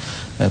مکلف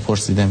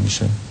پرسیده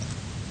میشه.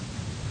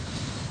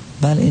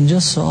 بله اینجا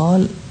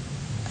سوال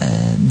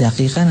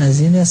دقیقاً از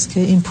این است که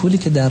این پولی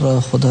که در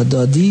راه خدا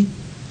دادی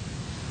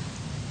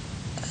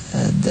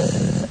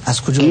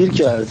از کجا گیر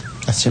کرد؟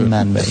 از چه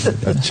منبعی؟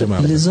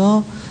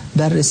 لذا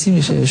بررسی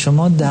میشه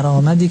شما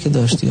درآمدی که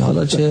داشتی،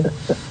 حالا چه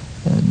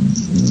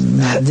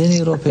معدنی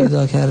رو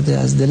پیدا کرده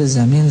از دل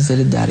زمین،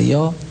 دل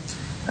دریا،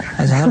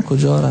 از هر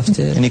کجا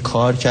رفته، یعنی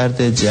کار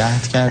کرده،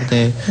 جهد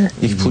کرده،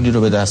 یک پولی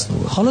رو به دست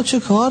آورده. حالا چه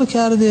کار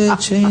کرده،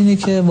 چه اینی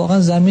که واقعا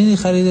زمینی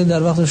خریده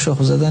در وقت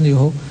شاخ زدن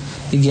یهو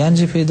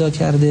گنجی پیدا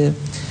کرده،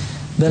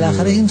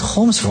 بالاخره این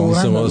خمس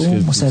فوراً به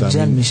اون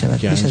مسجل میشه و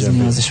بیش از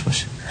نیازش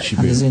باشه.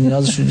 اندازه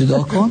نیازش رو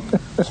جدا کن،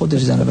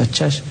 خودش زن و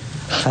بچهش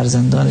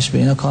فرزندانش به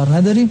اینا کار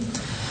نداریم،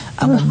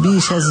 اما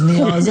بیش از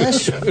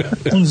نیازش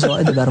اون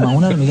زائد بر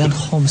معونه رو میگن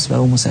خمس بر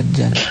اون مسجل.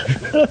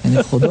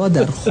 یعنی خدا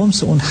در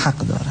خمس اون حق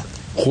دارد،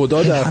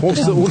 خدا در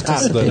خمس اون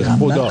حق داره،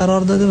 خدا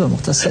قرار داده و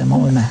مختص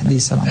امام مهدی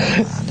سلام الله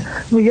علیه.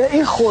 میگه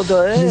این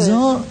خداه.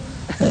 لذا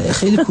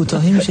خیلی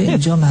کوتاهی میشه،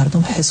 اینجا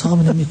مردم حساب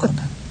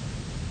نمیکنن.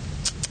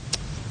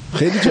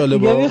 خیلی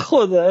جالبه. یعنی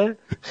خداه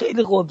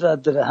خیلی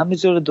قدرت داره، همه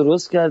چی رو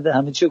درست کرده،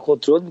 همه چی رو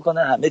کنترل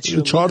میکنه، همه چی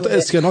رو 4 تا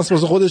اسکناس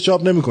واسه خودش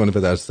چاپ نمیکنه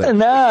پدرسگ.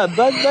 نه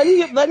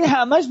ولی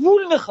همش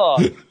پول میخواد.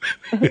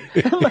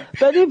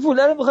 ولی این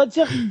پولا رو میخواد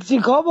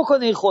چیکار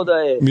بکنه این خداه؟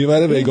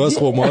 میبره وگاس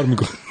قمار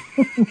میکنه.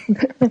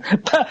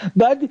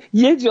 بعد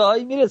یه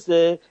جایی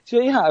میرسه چون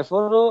این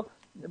حرفا رو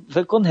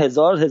فکر کن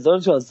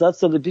 1400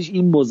 سال پیش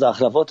این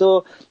مزخرفات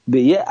رو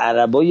به یه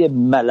عربای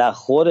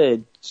ملخور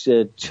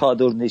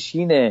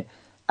چادرنشین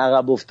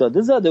عقب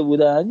افتاده زده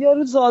بودن.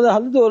 یارو ساده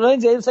حالا دوران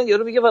جدید مثلا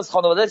یارو میگه بس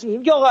خانواده‌اش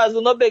میگه که آقا از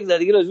اونا بگذر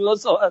دیگه، راجع اونا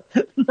صحبت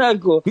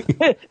نکن.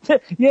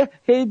 یه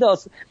هی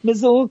داست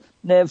مثل اون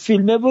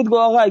فیلمه بود که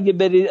آقا اگه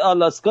بری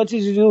آلاسکا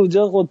چجوری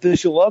اونجا قطب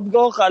شما، میگه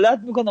آقا غلط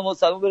میکنه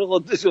مسلمان بره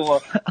قطب شما،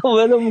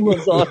 ولو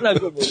میگه سوال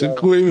نکن. چه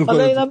کوی میکنه.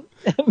 حالا اینم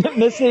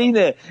مثل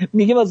اینه،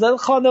 میگه مثلا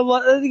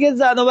خانواده دیگه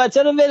زن و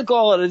بچه رو ول کن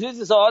آقا، راجع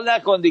سوال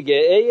نکن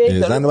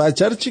دیگه. زن و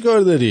بچه رو چیکار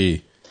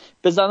داری؟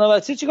 به زن و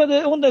بچه چیکار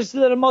داری؟ اون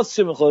داره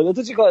ماسچه میخوره، به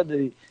تو چیکار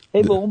داری؟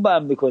 هی به اون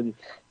بم میکنی.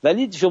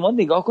 ولی شما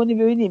نگاه کنی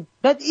ببینیم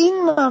بعد این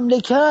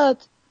مملکت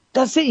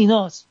دست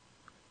ایناست.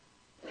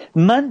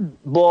 من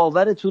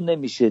باورتون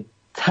نمیشه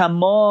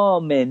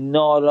تمام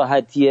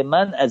ناراحتی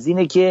من از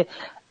اینه که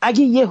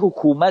اگه یه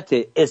حکومت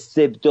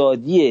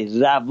استبدادی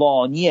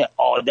روانی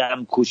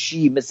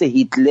آدمکشی مثل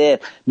هیتلر،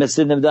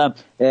 مثل نمیدونم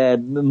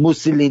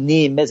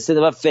موسولینی،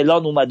 مثل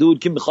فلان اومده بود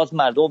که میخواست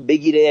مردم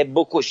بگیره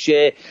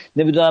بکشه،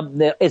 نمیدونم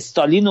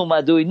استالین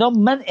اومده و اینا،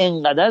 من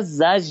انقدر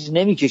زجر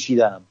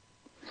نمیکشیدم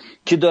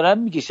که دارم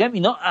میکشم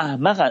اینا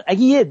احمقن.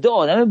 اگه یه عده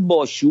آدم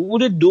با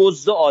شعور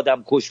دزد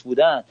آدم کش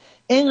بودن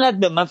اینقدر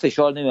به من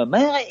فشار نمیاد.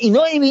 من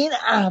اینا این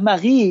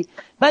احمقی.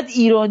 بعد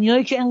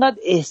ایرانیایی که اینقدر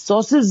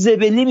احساس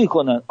زبلی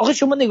میکنن. آخه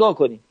شما نگاه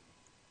کنید،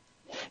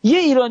 یه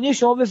ایرانی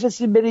شما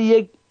بفرستید بره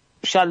یک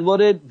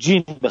شلوار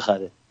جین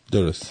بخره،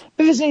 درست،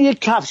 بفرستید یک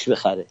کفش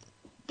بخره،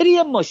 بره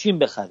یه ماشین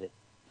بخره،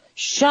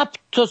 شب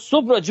تا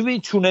صبح راجب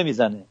این چونه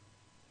میزنه،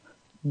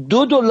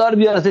 $2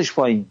 بیارتش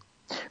پایین،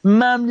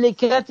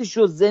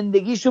 مملکتشو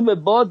زندگیشو به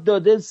باد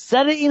داده،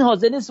 سر این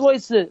حاضر نیست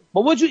وایسه.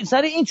 بابا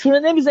سر این چونه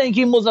نمیزنی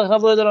که این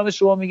مزخرفات دارم به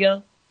شما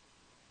میگم.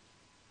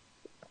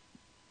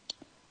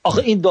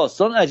 آخه این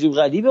داستان عجیب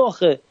غریبه.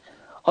 آخه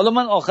حالا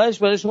من آخرش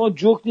برای شما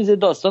جوک نیست،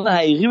 داستان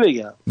حقیقی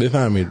بگم.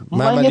 بفرمایید.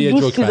 من یه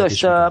دوستی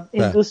داشتم،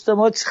 این دوست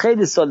ما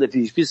خیلی سال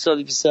پیش 20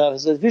 سال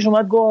پیش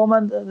اومد گفت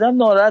من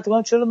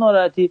ناراحتم. چرا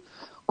ناراحتی؟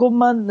 گفت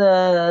من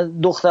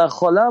دختر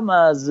خالم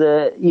از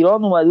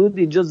ایران اومده بود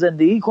اینجا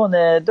زندگی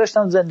کنه،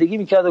 داشتم زندگی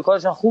میکرد و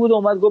کارش خوب بود،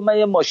 اومد گفت من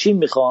یه ماشین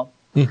میخوام.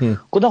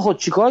 گفتم خود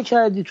چیکار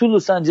کردی؟ تو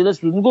لس آنجلس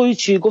بود. گفت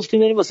چی؟ گفتیم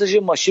بریم واسه یه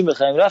ماشین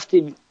بخریم.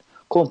 رفتیم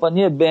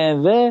کمپانی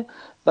BMW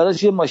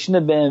براش یه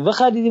ماشین BMW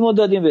خریدیم و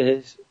دادیم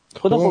بهش.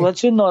 خدا خب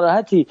چه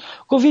ناراحتی؟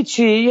 گفت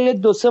چی؟ یه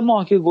 2-3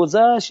 ماه که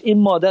گذشت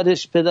این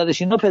مادرش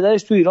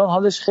پدرش تو ایران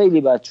حالش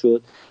خیلی بد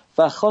شد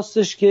و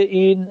خواستش که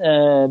این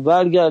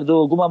برگرده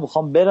و گفت من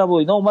میخوام برم و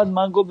اینا. اومد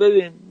من گفت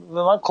ببین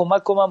به من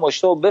کمک کن، من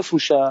ماشینو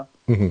بفروشم،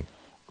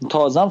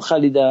 تازم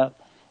خریدم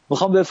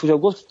میخوام بفروشم.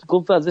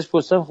 گفت ازش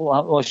پرسیدم خب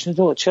ماشین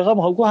تو چقدر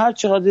میخوام؟ گفت هر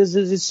چقدر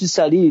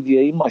سریع دیگه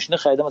این ماشین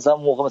خریدم مثلا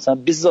موقع مثلا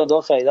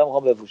 $20,000 خریدم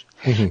میخوام بفروشم.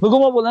 میگم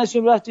ما بلند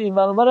شدیم رفتیم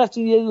ما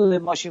رفتیم یه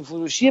ماشین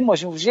فروشی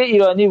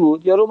ایرانی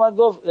بود. یارو اومد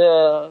گفت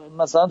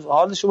مثلا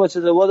حالش با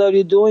چه دوا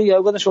داری دو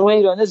یا گفتم شما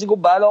ایرانی هستی؟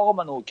 گفت بله آقا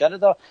من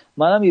نوکرتم،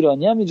 منم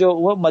ایرانی ام، اینجا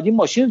اومدیم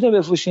ماشینتو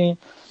بفروشیم.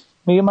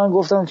 میگه من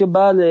گفتم که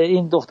بله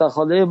این دختر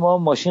خاله ما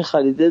ماشین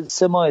خریده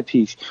 3 ماه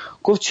پیش.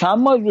 گفت چند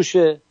مایل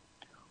روشه؟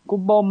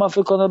 گفت با من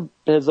فکر کنم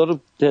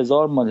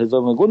 1000 مایل.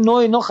 گفت نو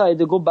اینو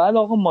خریده؟ گفت بله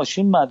آقا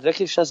ماشین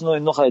مدرکش هست، نو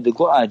اینو خریده.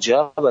 گفت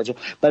عجب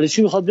برای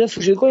چی میخواد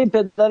بفروشه؟ گفت این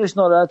پدرش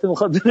ناراحته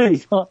میخواد بره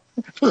ایران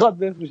میخواد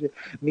بفروشه.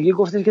 میگه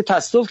گفتید که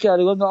تصادف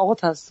کرده. گفت آقا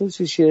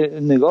تصادف چیه؟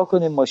 نگاه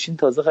کنین ماشین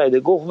تازه خریده.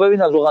 گفت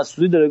ببین از روغن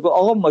سوزی داره. گفت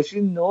آقا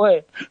ماشین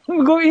نوئه.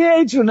 گفت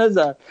این چونه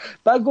زد.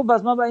 بعد گفت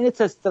بس من با این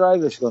تست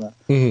درایوش کنم.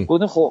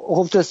 گفت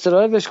خب تست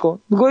درایوش کن.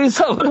 گفت این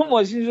سوار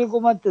ماشین شو.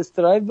 گفت من تست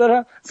درایو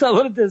برم.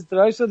 سوار تست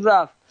درایو شد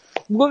رفت.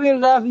 گفت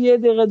این رفت 1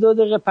 دقیقه 2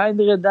 دقیقه 5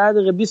 دقیقه 10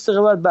 دقیقه 20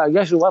 دقیقه بعد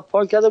برگشت اومد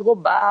پارک کرد.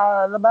 گفت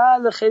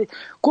بله خیلی.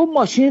 گفت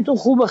ماشینتون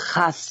خوبه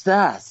خسته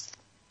است.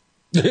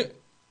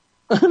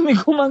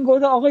 میگم من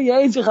گفتم آقا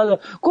یعنی چه خبر؟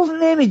 گفت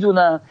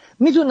نمیدونم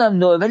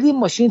نه ولی این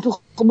ماشین تو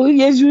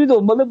یه جوری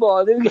دنبال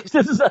بهانه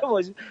میگشته تو سر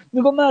ماشین.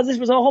 میگم من ازش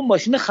مثلا آقا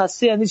ماشین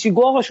خسته یعنی چی؟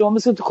 گفت آقا شما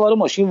مثل تو کار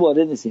ماشین وارد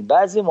نیستین،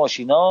 بعضی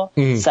ماشینا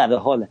سر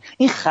حاله،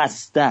 این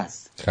خسته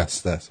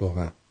است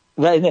واقعا.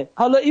 و اینه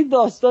حالا این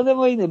داستان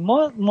ما اینه،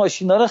 ما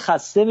ماشینا رو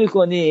خسته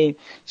میکنیم،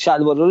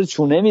 شلوارا رو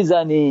چونه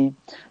میزنیم،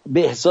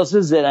 به احساس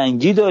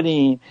زرنگی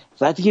داریم،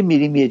 وقتی که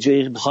میریم یه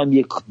جایی میخوایم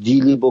یک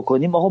دیلی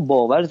بکنیم آقا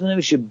باورتون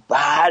نمیشه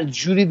هر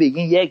جوری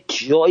بگین یک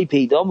جایی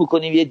پیدا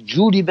میکنیم یه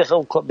جوری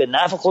بخوام به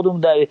نفع خودمون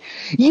در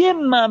یه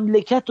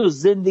مملکت و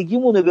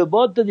زندگیمونه به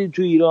باد دادیم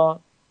تو ایران.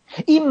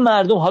 این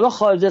مردم حالا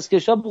خارج از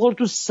کشور بخور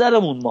تو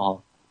سرمون،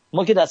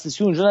 ما که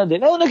دسترسی اونجا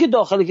نداریم، اونا که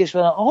داخل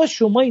کشورن آقا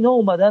شما اینا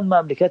اومدن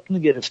مملکتتون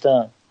رو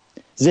گرفتن،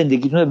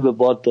 زندگیتون رو به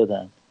باد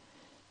دادن،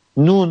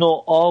 نون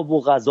و آب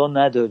و غذا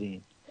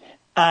ندارین،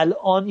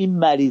 الان این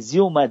مریضی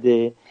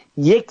اومده،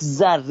 یک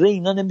ذره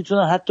اینا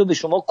نمیتونن حتی به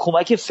شما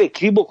کمک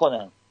فکری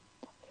بکنن،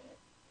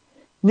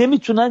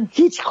 نمیتونن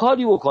هیچ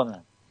کاری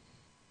بکنن.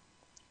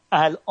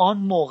 الان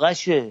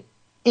موقعشه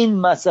این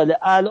مسئله،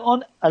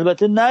 الان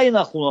البته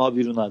نه خونه ها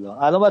بیرون،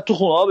 الان باید تو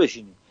خونه ها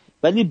بشینیم،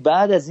 ولی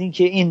بعد از این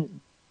که این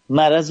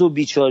مرض و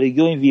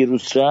بیچارگی و این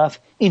ویروس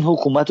رفت این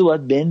حکومت رو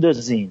باید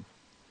بندازین.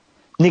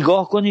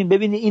 نگاه کنیم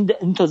ببینید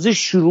این تازه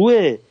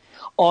شروعه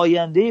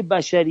آینده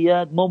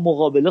بشریت. ما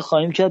مقابله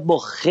خواهیم کرد با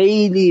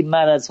خیلی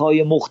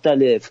مرضهای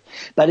مختلف،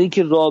 برای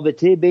اینکه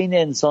رابطه بین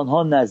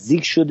انسانها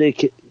نزدیک شده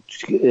که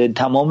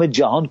تمام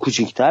جهان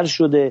کوچکتر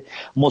شده،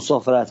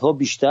 مسافرت ها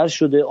بیشتر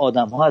شده،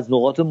 آدم ها از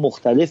نقاط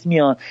مختلف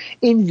میان.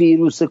 این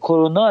ویروس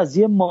کرونا از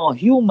یه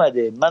ماهی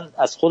اومده، من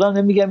از خودم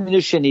نمیگم،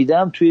 اینو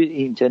شنیدم توی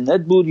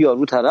اینترنت بود،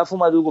 یارو طرف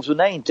اومد و گفت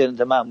نه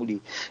اینترنت معمولی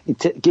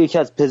که یکی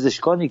از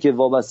پزشکانی که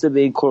وابسته به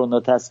این کرونا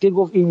تسکه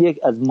گفت این یک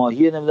از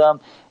ماهی نمیدونم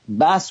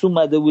بس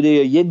اومده بوده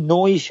یا یه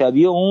نوعی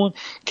شبیه اون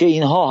که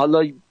اینها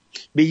حالا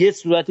به یه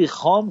صورتی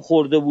خام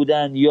خورده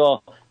بودن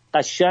یا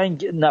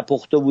قشنگ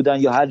نپخته بودن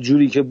یا هر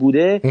جوری که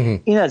بوده،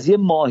 این از یه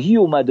ماهی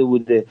اومده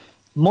بوده.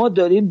 ما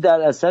داریم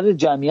در اثر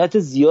جمعیت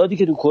زیادی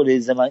که تو کره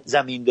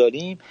زمین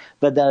داریم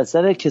و در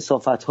اثر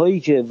کثافت‌هایی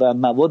که و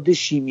مواد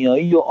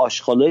شیمیایی و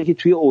آشغالایی که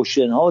توی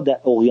اوشن‌ها و در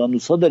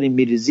اقیانوس‌ها داریم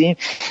میریزیم،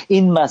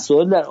 این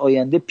مسائل در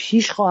آینده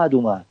پیش خواهد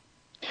اومد.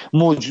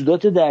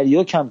 موجودات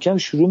دریا کم کم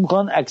شروع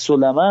میکنن عکس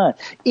العمل.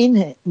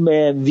 این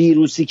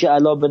ویروسی که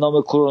الان به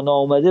نام کرونا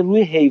اومده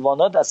روی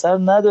حیوانات اثر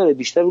نداره،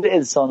 بیشتر روی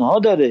انسانها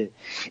داره.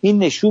 این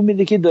نشون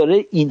میده که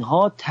داره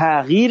اینها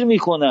تغییر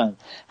میکنن.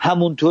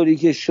 همونطوری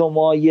که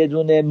شما یه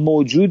دونه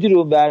موجودی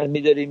رو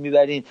برمیدارین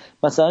میبرین،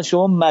 مثلا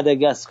شما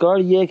مداگاسکار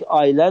یک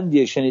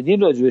آیلندیه،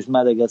 شنیدین راجبش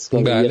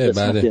مداگاسکار؟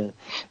 بله.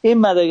 این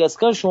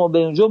مداگاسکار شما به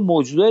اونجا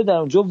موجودات در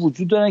اونجا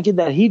وجود دارن که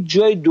در هیچ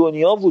جای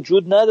دنیا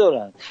وجود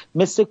ندارن،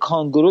 مثل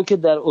کانگورو که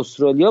در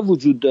استرالیا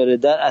وجود داره.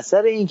 در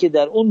اثر این که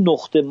در اون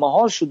نقطه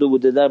مهار شده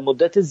بوده، در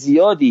مدت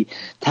زیادی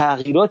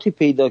تغییراتی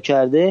پیدا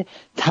کرده،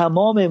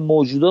 تمام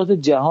موجودات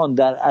جهان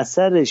در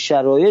اثر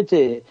شرایط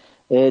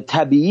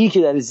طبیعی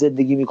که در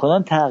زندگی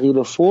میکنن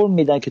تغییر فرم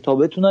میدن که تا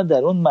بتونن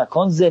در اون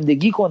مکان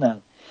زندگی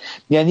کنن.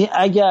 یعنی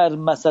اگر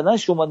مثلا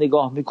شما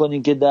نگاه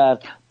میکنین که در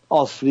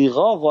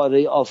آفریقا،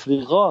 قاره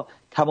آفریقا،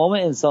 تمام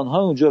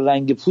انسان‌ها اونجا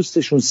رنگ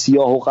پوستشون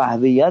سیاه و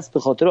قهوه‌ای است به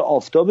خاطر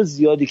آفتاب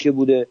زیادی که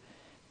بوده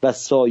و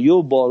سایه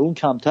و بارون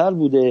کمتر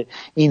بوده.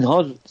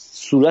 اینها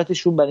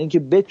صورتشون برای اینکه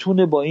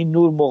بتونه با این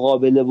نور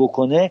مقابله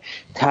بکنه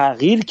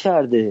تغییر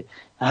کرده.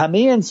 همه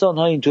انسان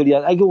ها اینطوری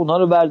هست. اگه اونها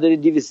رو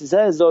بردارید 200-300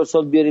 هزار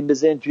سال بیاریم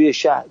بزنید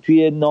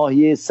توی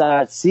ناحیه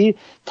سردسیر،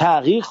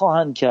 تغییر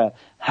خواهند کرد.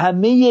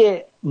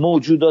 همه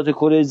موجودات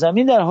کره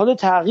زمین در حال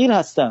تغییر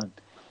هستند.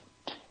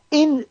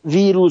 این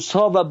ویروس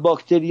ها و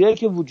باکتری هایی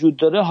که وجود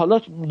داره،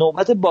 حالا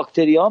نوبت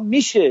باکتری ها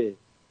میشه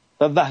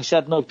و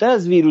وحشتناکتر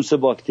از ویروس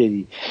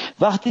باکتری،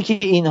 وقتی که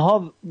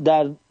اینها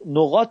در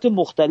نقاط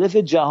مختلف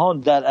جهان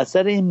در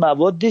اثر این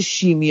مواد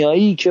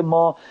شیمیایی که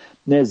ما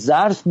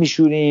ظرف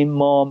میشوریم،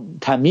 ما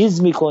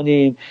تمیز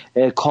میکنیم،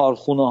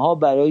 کارخونه ها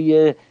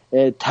برای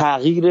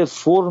تغییر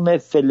فرم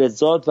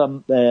فلزات و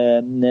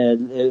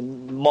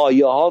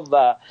مایه ها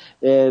و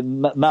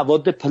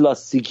مواد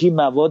پلاستیکی،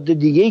 مواد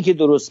دیگه‌ای که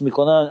درست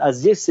میکنن،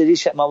 از یک سری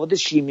مواد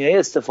شیمیایی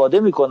استفاده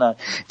میکنن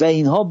و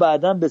اینها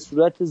بعداً به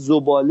صورت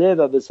زباله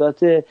و به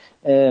صورت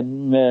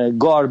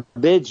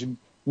گاربیج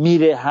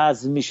میره،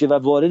 هضم میشه و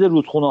وارد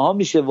رودخونه ها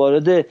میشه،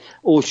 وارد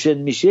اوشن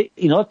میشه.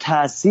 اینها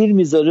تاثیر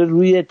میذاره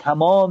روی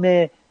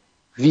تمام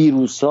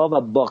ویروس ها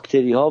و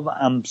باکتری ها و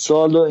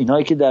امثال و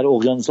اینهایی که در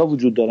اقیانوس ها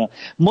وجود دارن.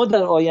 ما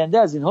در آینده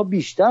از اینها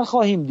بیشتر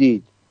خواهیم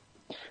دید،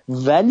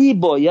 ولی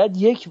باید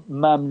یک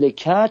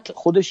مملکت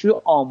خودش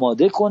رو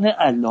آماده کنه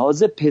از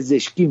لحاظ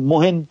پزشکی.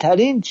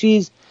 مهمترین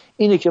چیز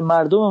اینه که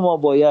مردم ما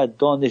باید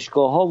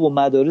دانشگاه ها و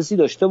مدارسی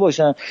داشته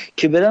باشن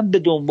که برن به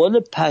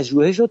دنبال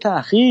پژوهش و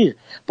تحقیق،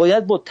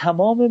 باید با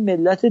تمام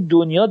ملت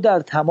دنیا در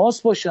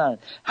تماس باشن،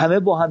 همه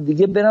با هم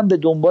دیگه برن به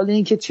دنبال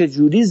این که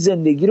چجوری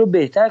زندگی رو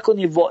بهتر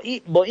کنیم،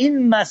 با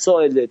این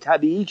مسائل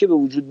طبیعی که به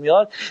وجود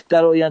میاد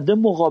در آینده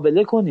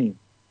مقابله کنیم.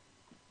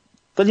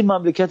 ولی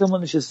مملکت ما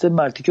نشسته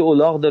مرتی که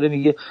الاغ داره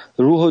میگه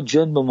روح و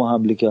جن به ما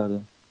حمله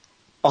کردن.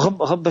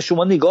 آخه به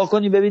شما نگاه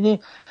کنی ببینی،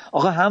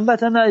 آخه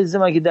هموطن عزیز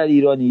من که در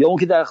ایرانی یا اون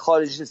که در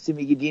خارج هستی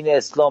میگی دین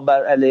اسلام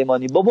بر علیه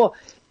ایمانی، بابا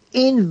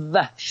این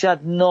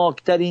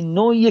وحشتناکترین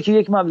نوعیه که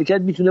یک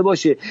مملکت میتونه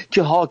باشه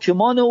که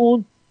حاکمان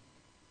اون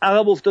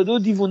عقب افتاده و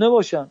دیوونه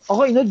باشن.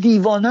 آقا اینا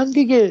دیوانن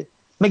دیگه.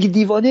 مگه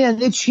دیوانه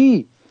یعنی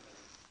چی؟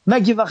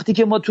 مگه وقتی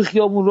که ما تو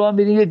خیابون راه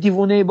میریم یه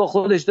دیوونه با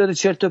خودش داره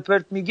چرت و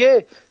پرت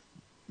میگه،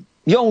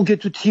 یا اون که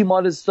تو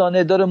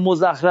تیمارستانه داره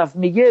مزخرف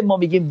میگه، ما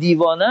میگیم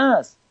دیوانه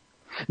است؟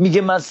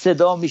 میگه من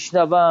صدا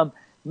میشنوم،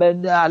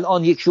 من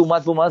الان یکی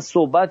اومد با من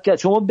صحبت کرد.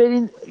 شما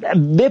برین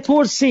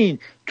بپرسین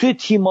توی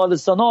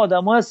تیمارستانه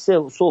آدم‌ها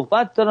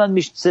صحبت دارن،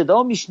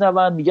 صدا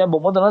میشنون، میگن با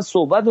ما دارن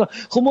صحبت دارن.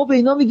 خب ما به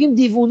اینا میگیم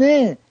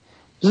دیوونه.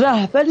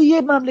 رهبر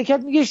یه مملکت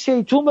میگه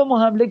شیطون به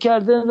ما حمله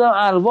کرده،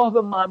 ارواح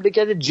به ما حمله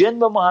کرده، جن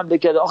به ما حمله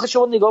کرده. آخه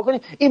شما نگاه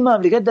کنید این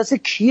مملکت دست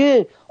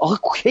کیه؟ آخه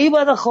کی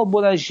باید خواب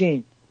بلند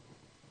شین؟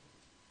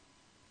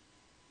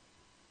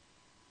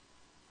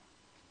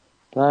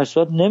 در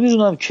صورت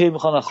نمیدونم کی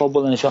میخوان از خواب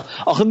بلند شن.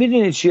 آخه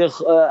میدونید چیه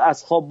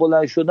از خواب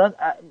بلند شدن؟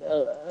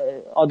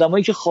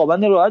 آدمایی که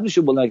خوابن راحت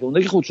میشه بلند کنن،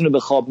 اونایی که خودشونو به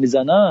خواب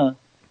میزنن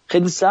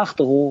خیلی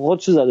سخته.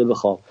 خودشو زده به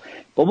خواب،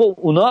 بابا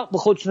اونا به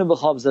خودشونو به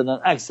خواب زدن.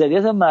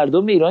 اکثریت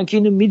مردم ایران که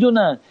اینو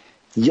میدونن.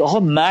 آقا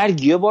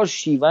مرگ یه بار،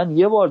 شیون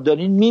یه بار،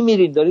 دارین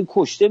میمیرین، دارین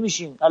کشته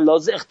میشین، از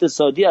لحاظ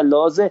اقتصادی، از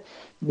لحاظ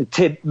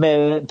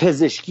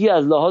پزشکی،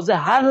 از لحاظ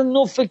هر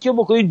نوع فکر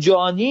بکنید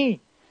جانی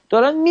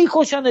دارن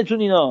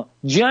میکشنتون. اینا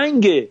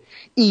جنگه،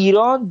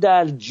 ایران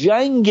در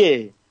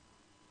جنگه،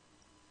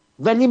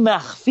 ولی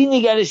مخفی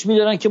نگرش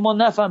میدارن که ما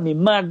نفهمیم.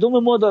 مردم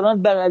ما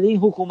دارن بر علیه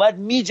حکومت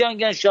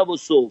میجنگن شب و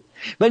صبح،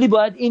 ولی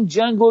باید این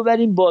جنگ رو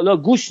بریم بالا.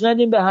 گوش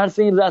ندیم به حرف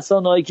این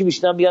رسانه‌ای که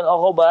میشنن میگن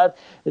آقا باید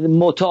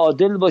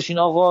متعادل باشین،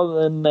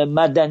 آقا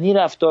مدنی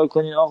رفتار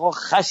کنین، آقا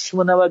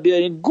خشم نباید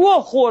بیارین.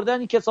 گوه خوردن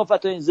این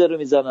کثافت این زر رو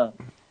میزنن.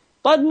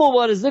 باید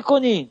مبارزه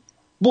کنین،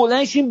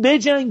 بلند شین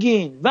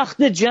بجنگین.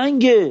 وقت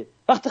جنگه،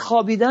 وقت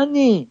خوابیدن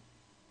نی.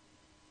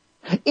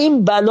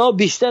 این بلا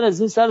بیشتر از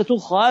این سرتون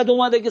خواهد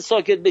اومد اگه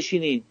ساکت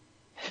بشینین.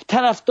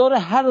 طرفدار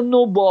هر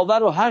نوع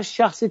باور و هر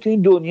شخصی تو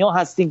این دنیا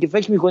هستین که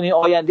فکر میکنین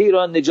آینده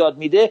ایران نجات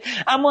میده،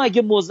 اما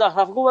اگه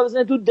مزخرف کنه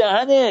بزنید تو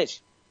دهنش.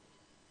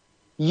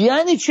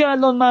 یعنی چی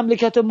الان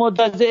مملکت ما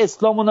در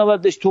اسلام و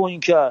نبردش توهین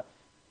کرد؟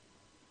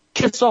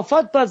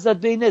 کثافت بس زد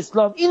به این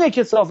اسلام. اینه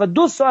کثافت.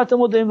 2 ساعت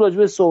ما داریم راجع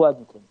به صحبت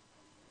میکنیم.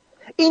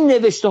 این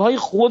نوشته های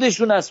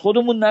خودشون از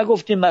خودمون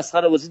نگفتیم،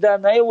 مسخره بازی در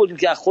نیاوردیم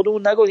که از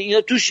خودمون نگفتیم.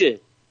 اینا توشه.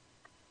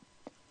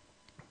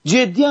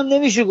 جدی هم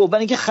نمیشه گفت،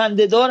 برای اینکه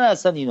خنده‌دار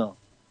هستن اینا.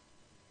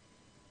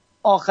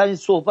 آخرین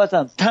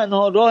صحبتم،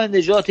 تنها راه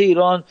نجات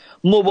ایران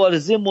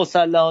مبارزه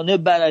مسلحانه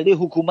بر علیه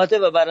حکومت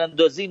و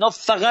براندازی اینا،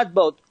 فقط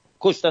با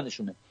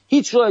کشتنشونه.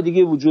 هیچ راه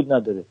دیگه وجود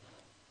نداره.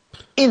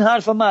 این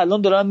حرف من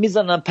الان دارم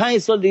میزنم، 5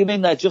 سال دیگه به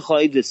این نتیجه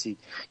خواهید رسید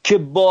که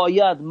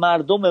باید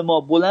مردم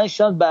ما بلند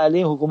شن بر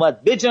علیه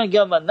حکومت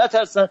بجنگن و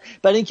نترسن،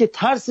 برای اینکه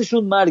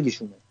ترسشون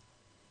مرگشونه.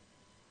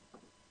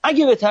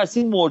 اگه به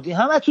ترسین مردین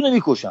همتون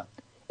میکشن.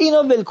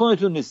 اینا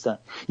ولکنتون نیستن.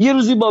 یه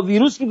روزی با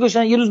ویروس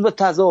میکشن، یه روز با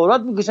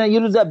تظاهرات میکشن، یه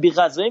روز با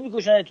بی‌غذایی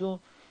میکشنتون.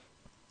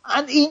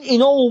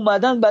 اینا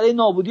اومدن برای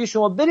نابودی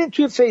شما. برید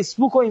توی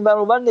فیسبوک و این ور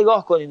اونور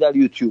نگاه کنید، در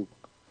یوتیوب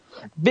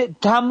به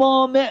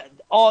تمام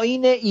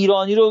آیین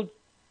ایرانی رو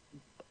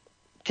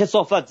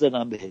کثافت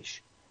زدن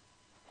بهش.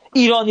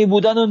 ایرانی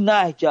بودن رو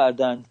نهی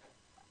کردن.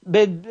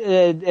 به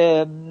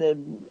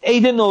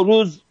عید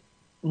نوروز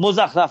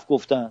مزخرف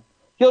گفتن.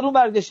 یارو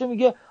برگشته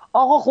میگه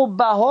آقا خب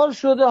بهار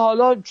شده،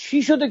 حالا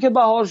چی شده که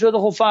بهار شده؟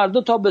 خب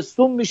فردا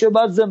تابستون میشه،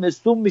 بعد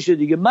زمستون میشه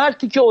دیگه.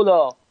 مرتی که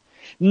اولاغ،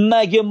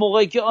 مگه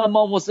موقعی که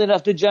امام حسین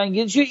رفته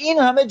جنگید چی؟ این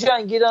همه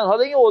جنگیدن،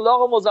 حالا این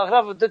اولاغ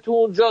مزخرف رفته تو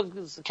اونجا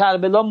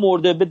کربلا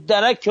مرده، به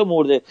درک که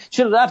مرده.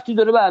 چه ربطی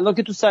داره به الله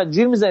که تو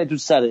سنجیر میزنی تو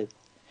سره؟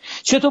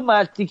 چه تو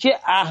مرتی که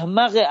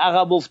احمق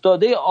عقب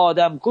افتاده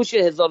آدمکش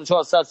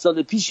 1400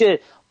 سال پیش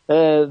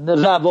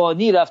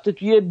روانی رفته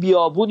توی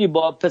بیابونی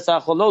با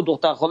پسرخاله و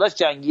دخترخالش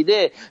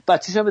جنگیده،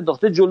 بچه‌ش هم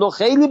انداخته جلو،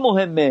 خیلی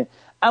مهمه.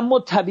 اما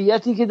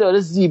طبیعتی که داره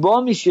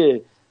زیبا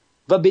میشه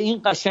و به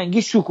این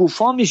قشنگی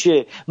شکوفا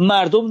میشه،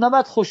 مردم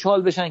نباید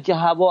خوشحال بشن که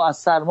هوا از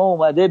سرما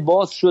اومده،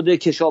 باز شده،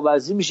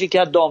 کشاورزی میشه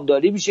که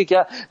دامداری میشه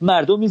که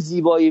مردمی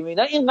زیبایی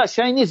میبینن. این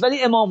قشنگ نیست.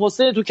 ولی امام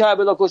حسین تو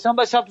کربلا کشتن،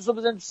 بعد شب تو صبح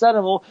بزنن تو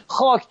سرمون،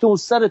 خاک تو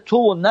سر تو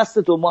و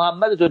نسل تو،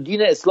 محمد تو،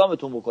 دین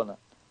اسلامتون بکنن.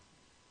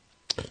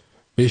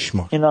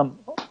 بشمار. اینم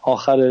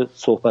آخر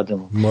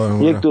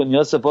صحبتمون. یک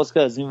دنیا سپاس که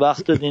از این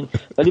وقت دادین،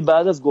 ولی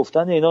بعد از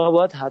گفتن اینا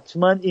باید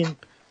حتما این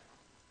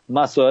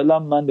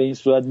مسائلم من به این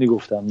صورت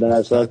میگفتم.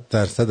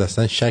 درصد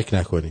اصلا شک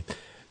نکنید.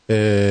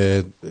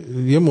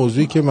 یه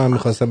موضوعی که من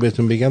میخواستم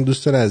بهتون بگم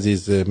دوستان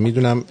عزیز،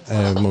 میدونم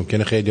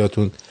ممکنه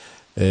خیلیاتون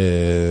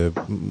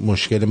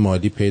مشکل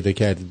مالی پیدا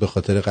کردید به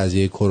خاطر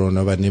قضیه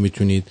کرونا و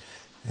نمیتونید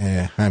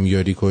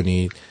همیاری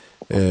کنید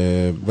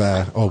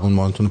و آبون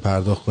ماهتون رو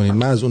پرداخت کنید.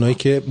 من از اونایی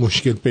که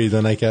مشکل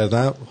پیدا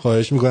نکردم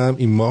خواهش میکنم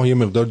این ماه یه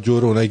مقدار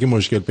جور اونایی که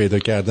مشکل پیدا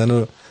کردن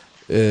رو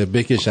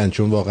بکشن،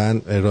 چون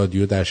واقعا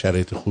رادیو در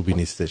شرایط خوبی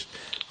نیستش.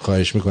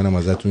 خواهش میکنم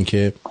ازتون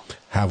که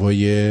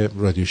هوای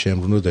رادیو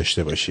شمرون رو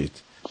داشته باشید.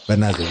 و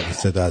نذارید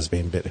صدا از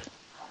بین بره.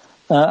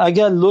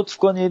 اگر لطف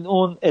کنید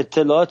اون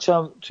اطلاعات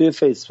هم توی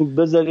فیسبوک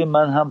بذاریم،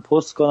 من هم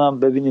پست کنم،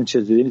 ببینیم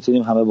چجوری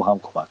میتونیم همه با هم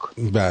کمک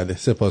کنیم. بله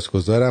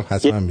سپاسگزارم،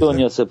 حتما میذارم.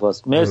 دنیا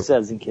سپاس، مرسی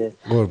از اینکه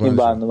این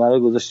برنامه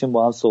رو گذاشتیم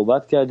با هم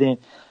صحبت کردیم.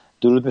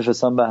 درود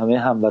میفرستم به همه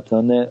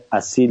هموطنان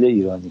اصیل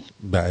ایرانی.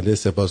 بله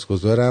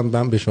سپاسگزارم.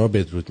 من به شما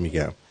بدرود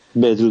میگم.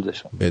 بدرود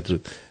شما.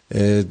 بدرود.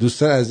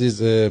 دوستان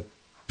عزیز،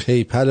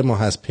 پیپل ما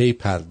هست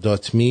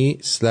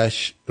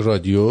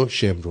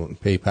paypal.me/رادیوشمرون.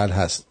 پیپل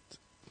هست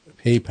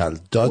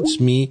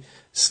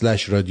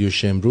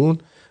paypal.me/رادیوشمرون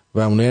و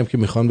اونایی هم که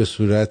میخوان به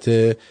صورت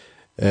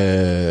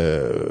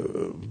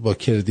با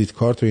کردیت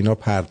کارت و اینا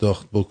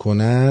پرداخت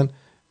بکنن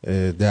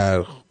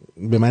به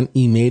من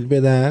ایمیل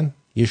بدن،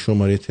 یه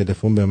شماره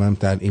تلفن به من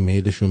در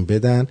ایمیلشون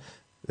بدن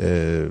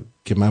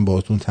که من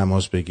باهاتون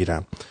تماس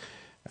بگیرم.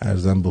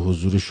 عرضم به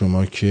حضور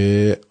شما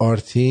که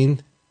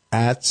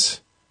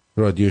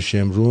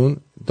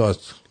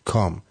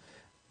artin@radioshemrun.com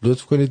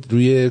لطف کنید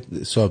روی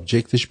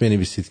سابجکتش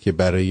بنویسید که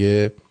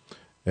برای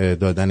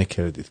دادن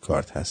کردیت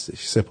کارت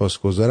هستش.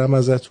 سپاسگزارم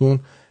ازتون،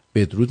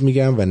 بدرود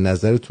میگم و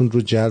نظرتون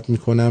رو جلب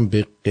میکنم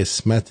به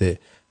قسمت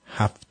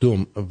 7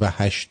 و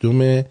 8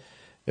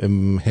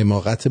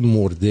 حماقت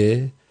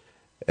مرده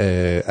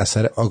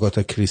اثر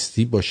آگاتا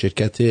کریستی با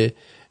شرکت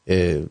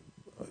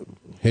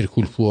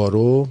هرکول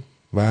پوارو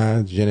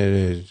و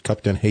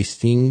کاپیتان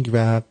هیستینگ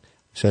و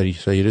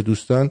سایر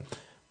دوستان.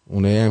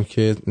 اونایی هم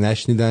که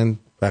نشنیدن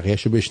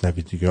بقیهشو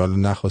بشنوید دیگه، حالا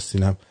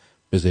نخواستینم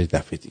بذارید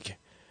دفعه دیگه.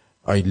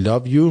 I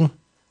love you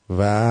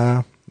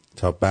و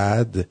تا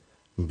بعد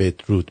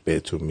بدرود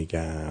بهتون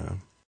میگم.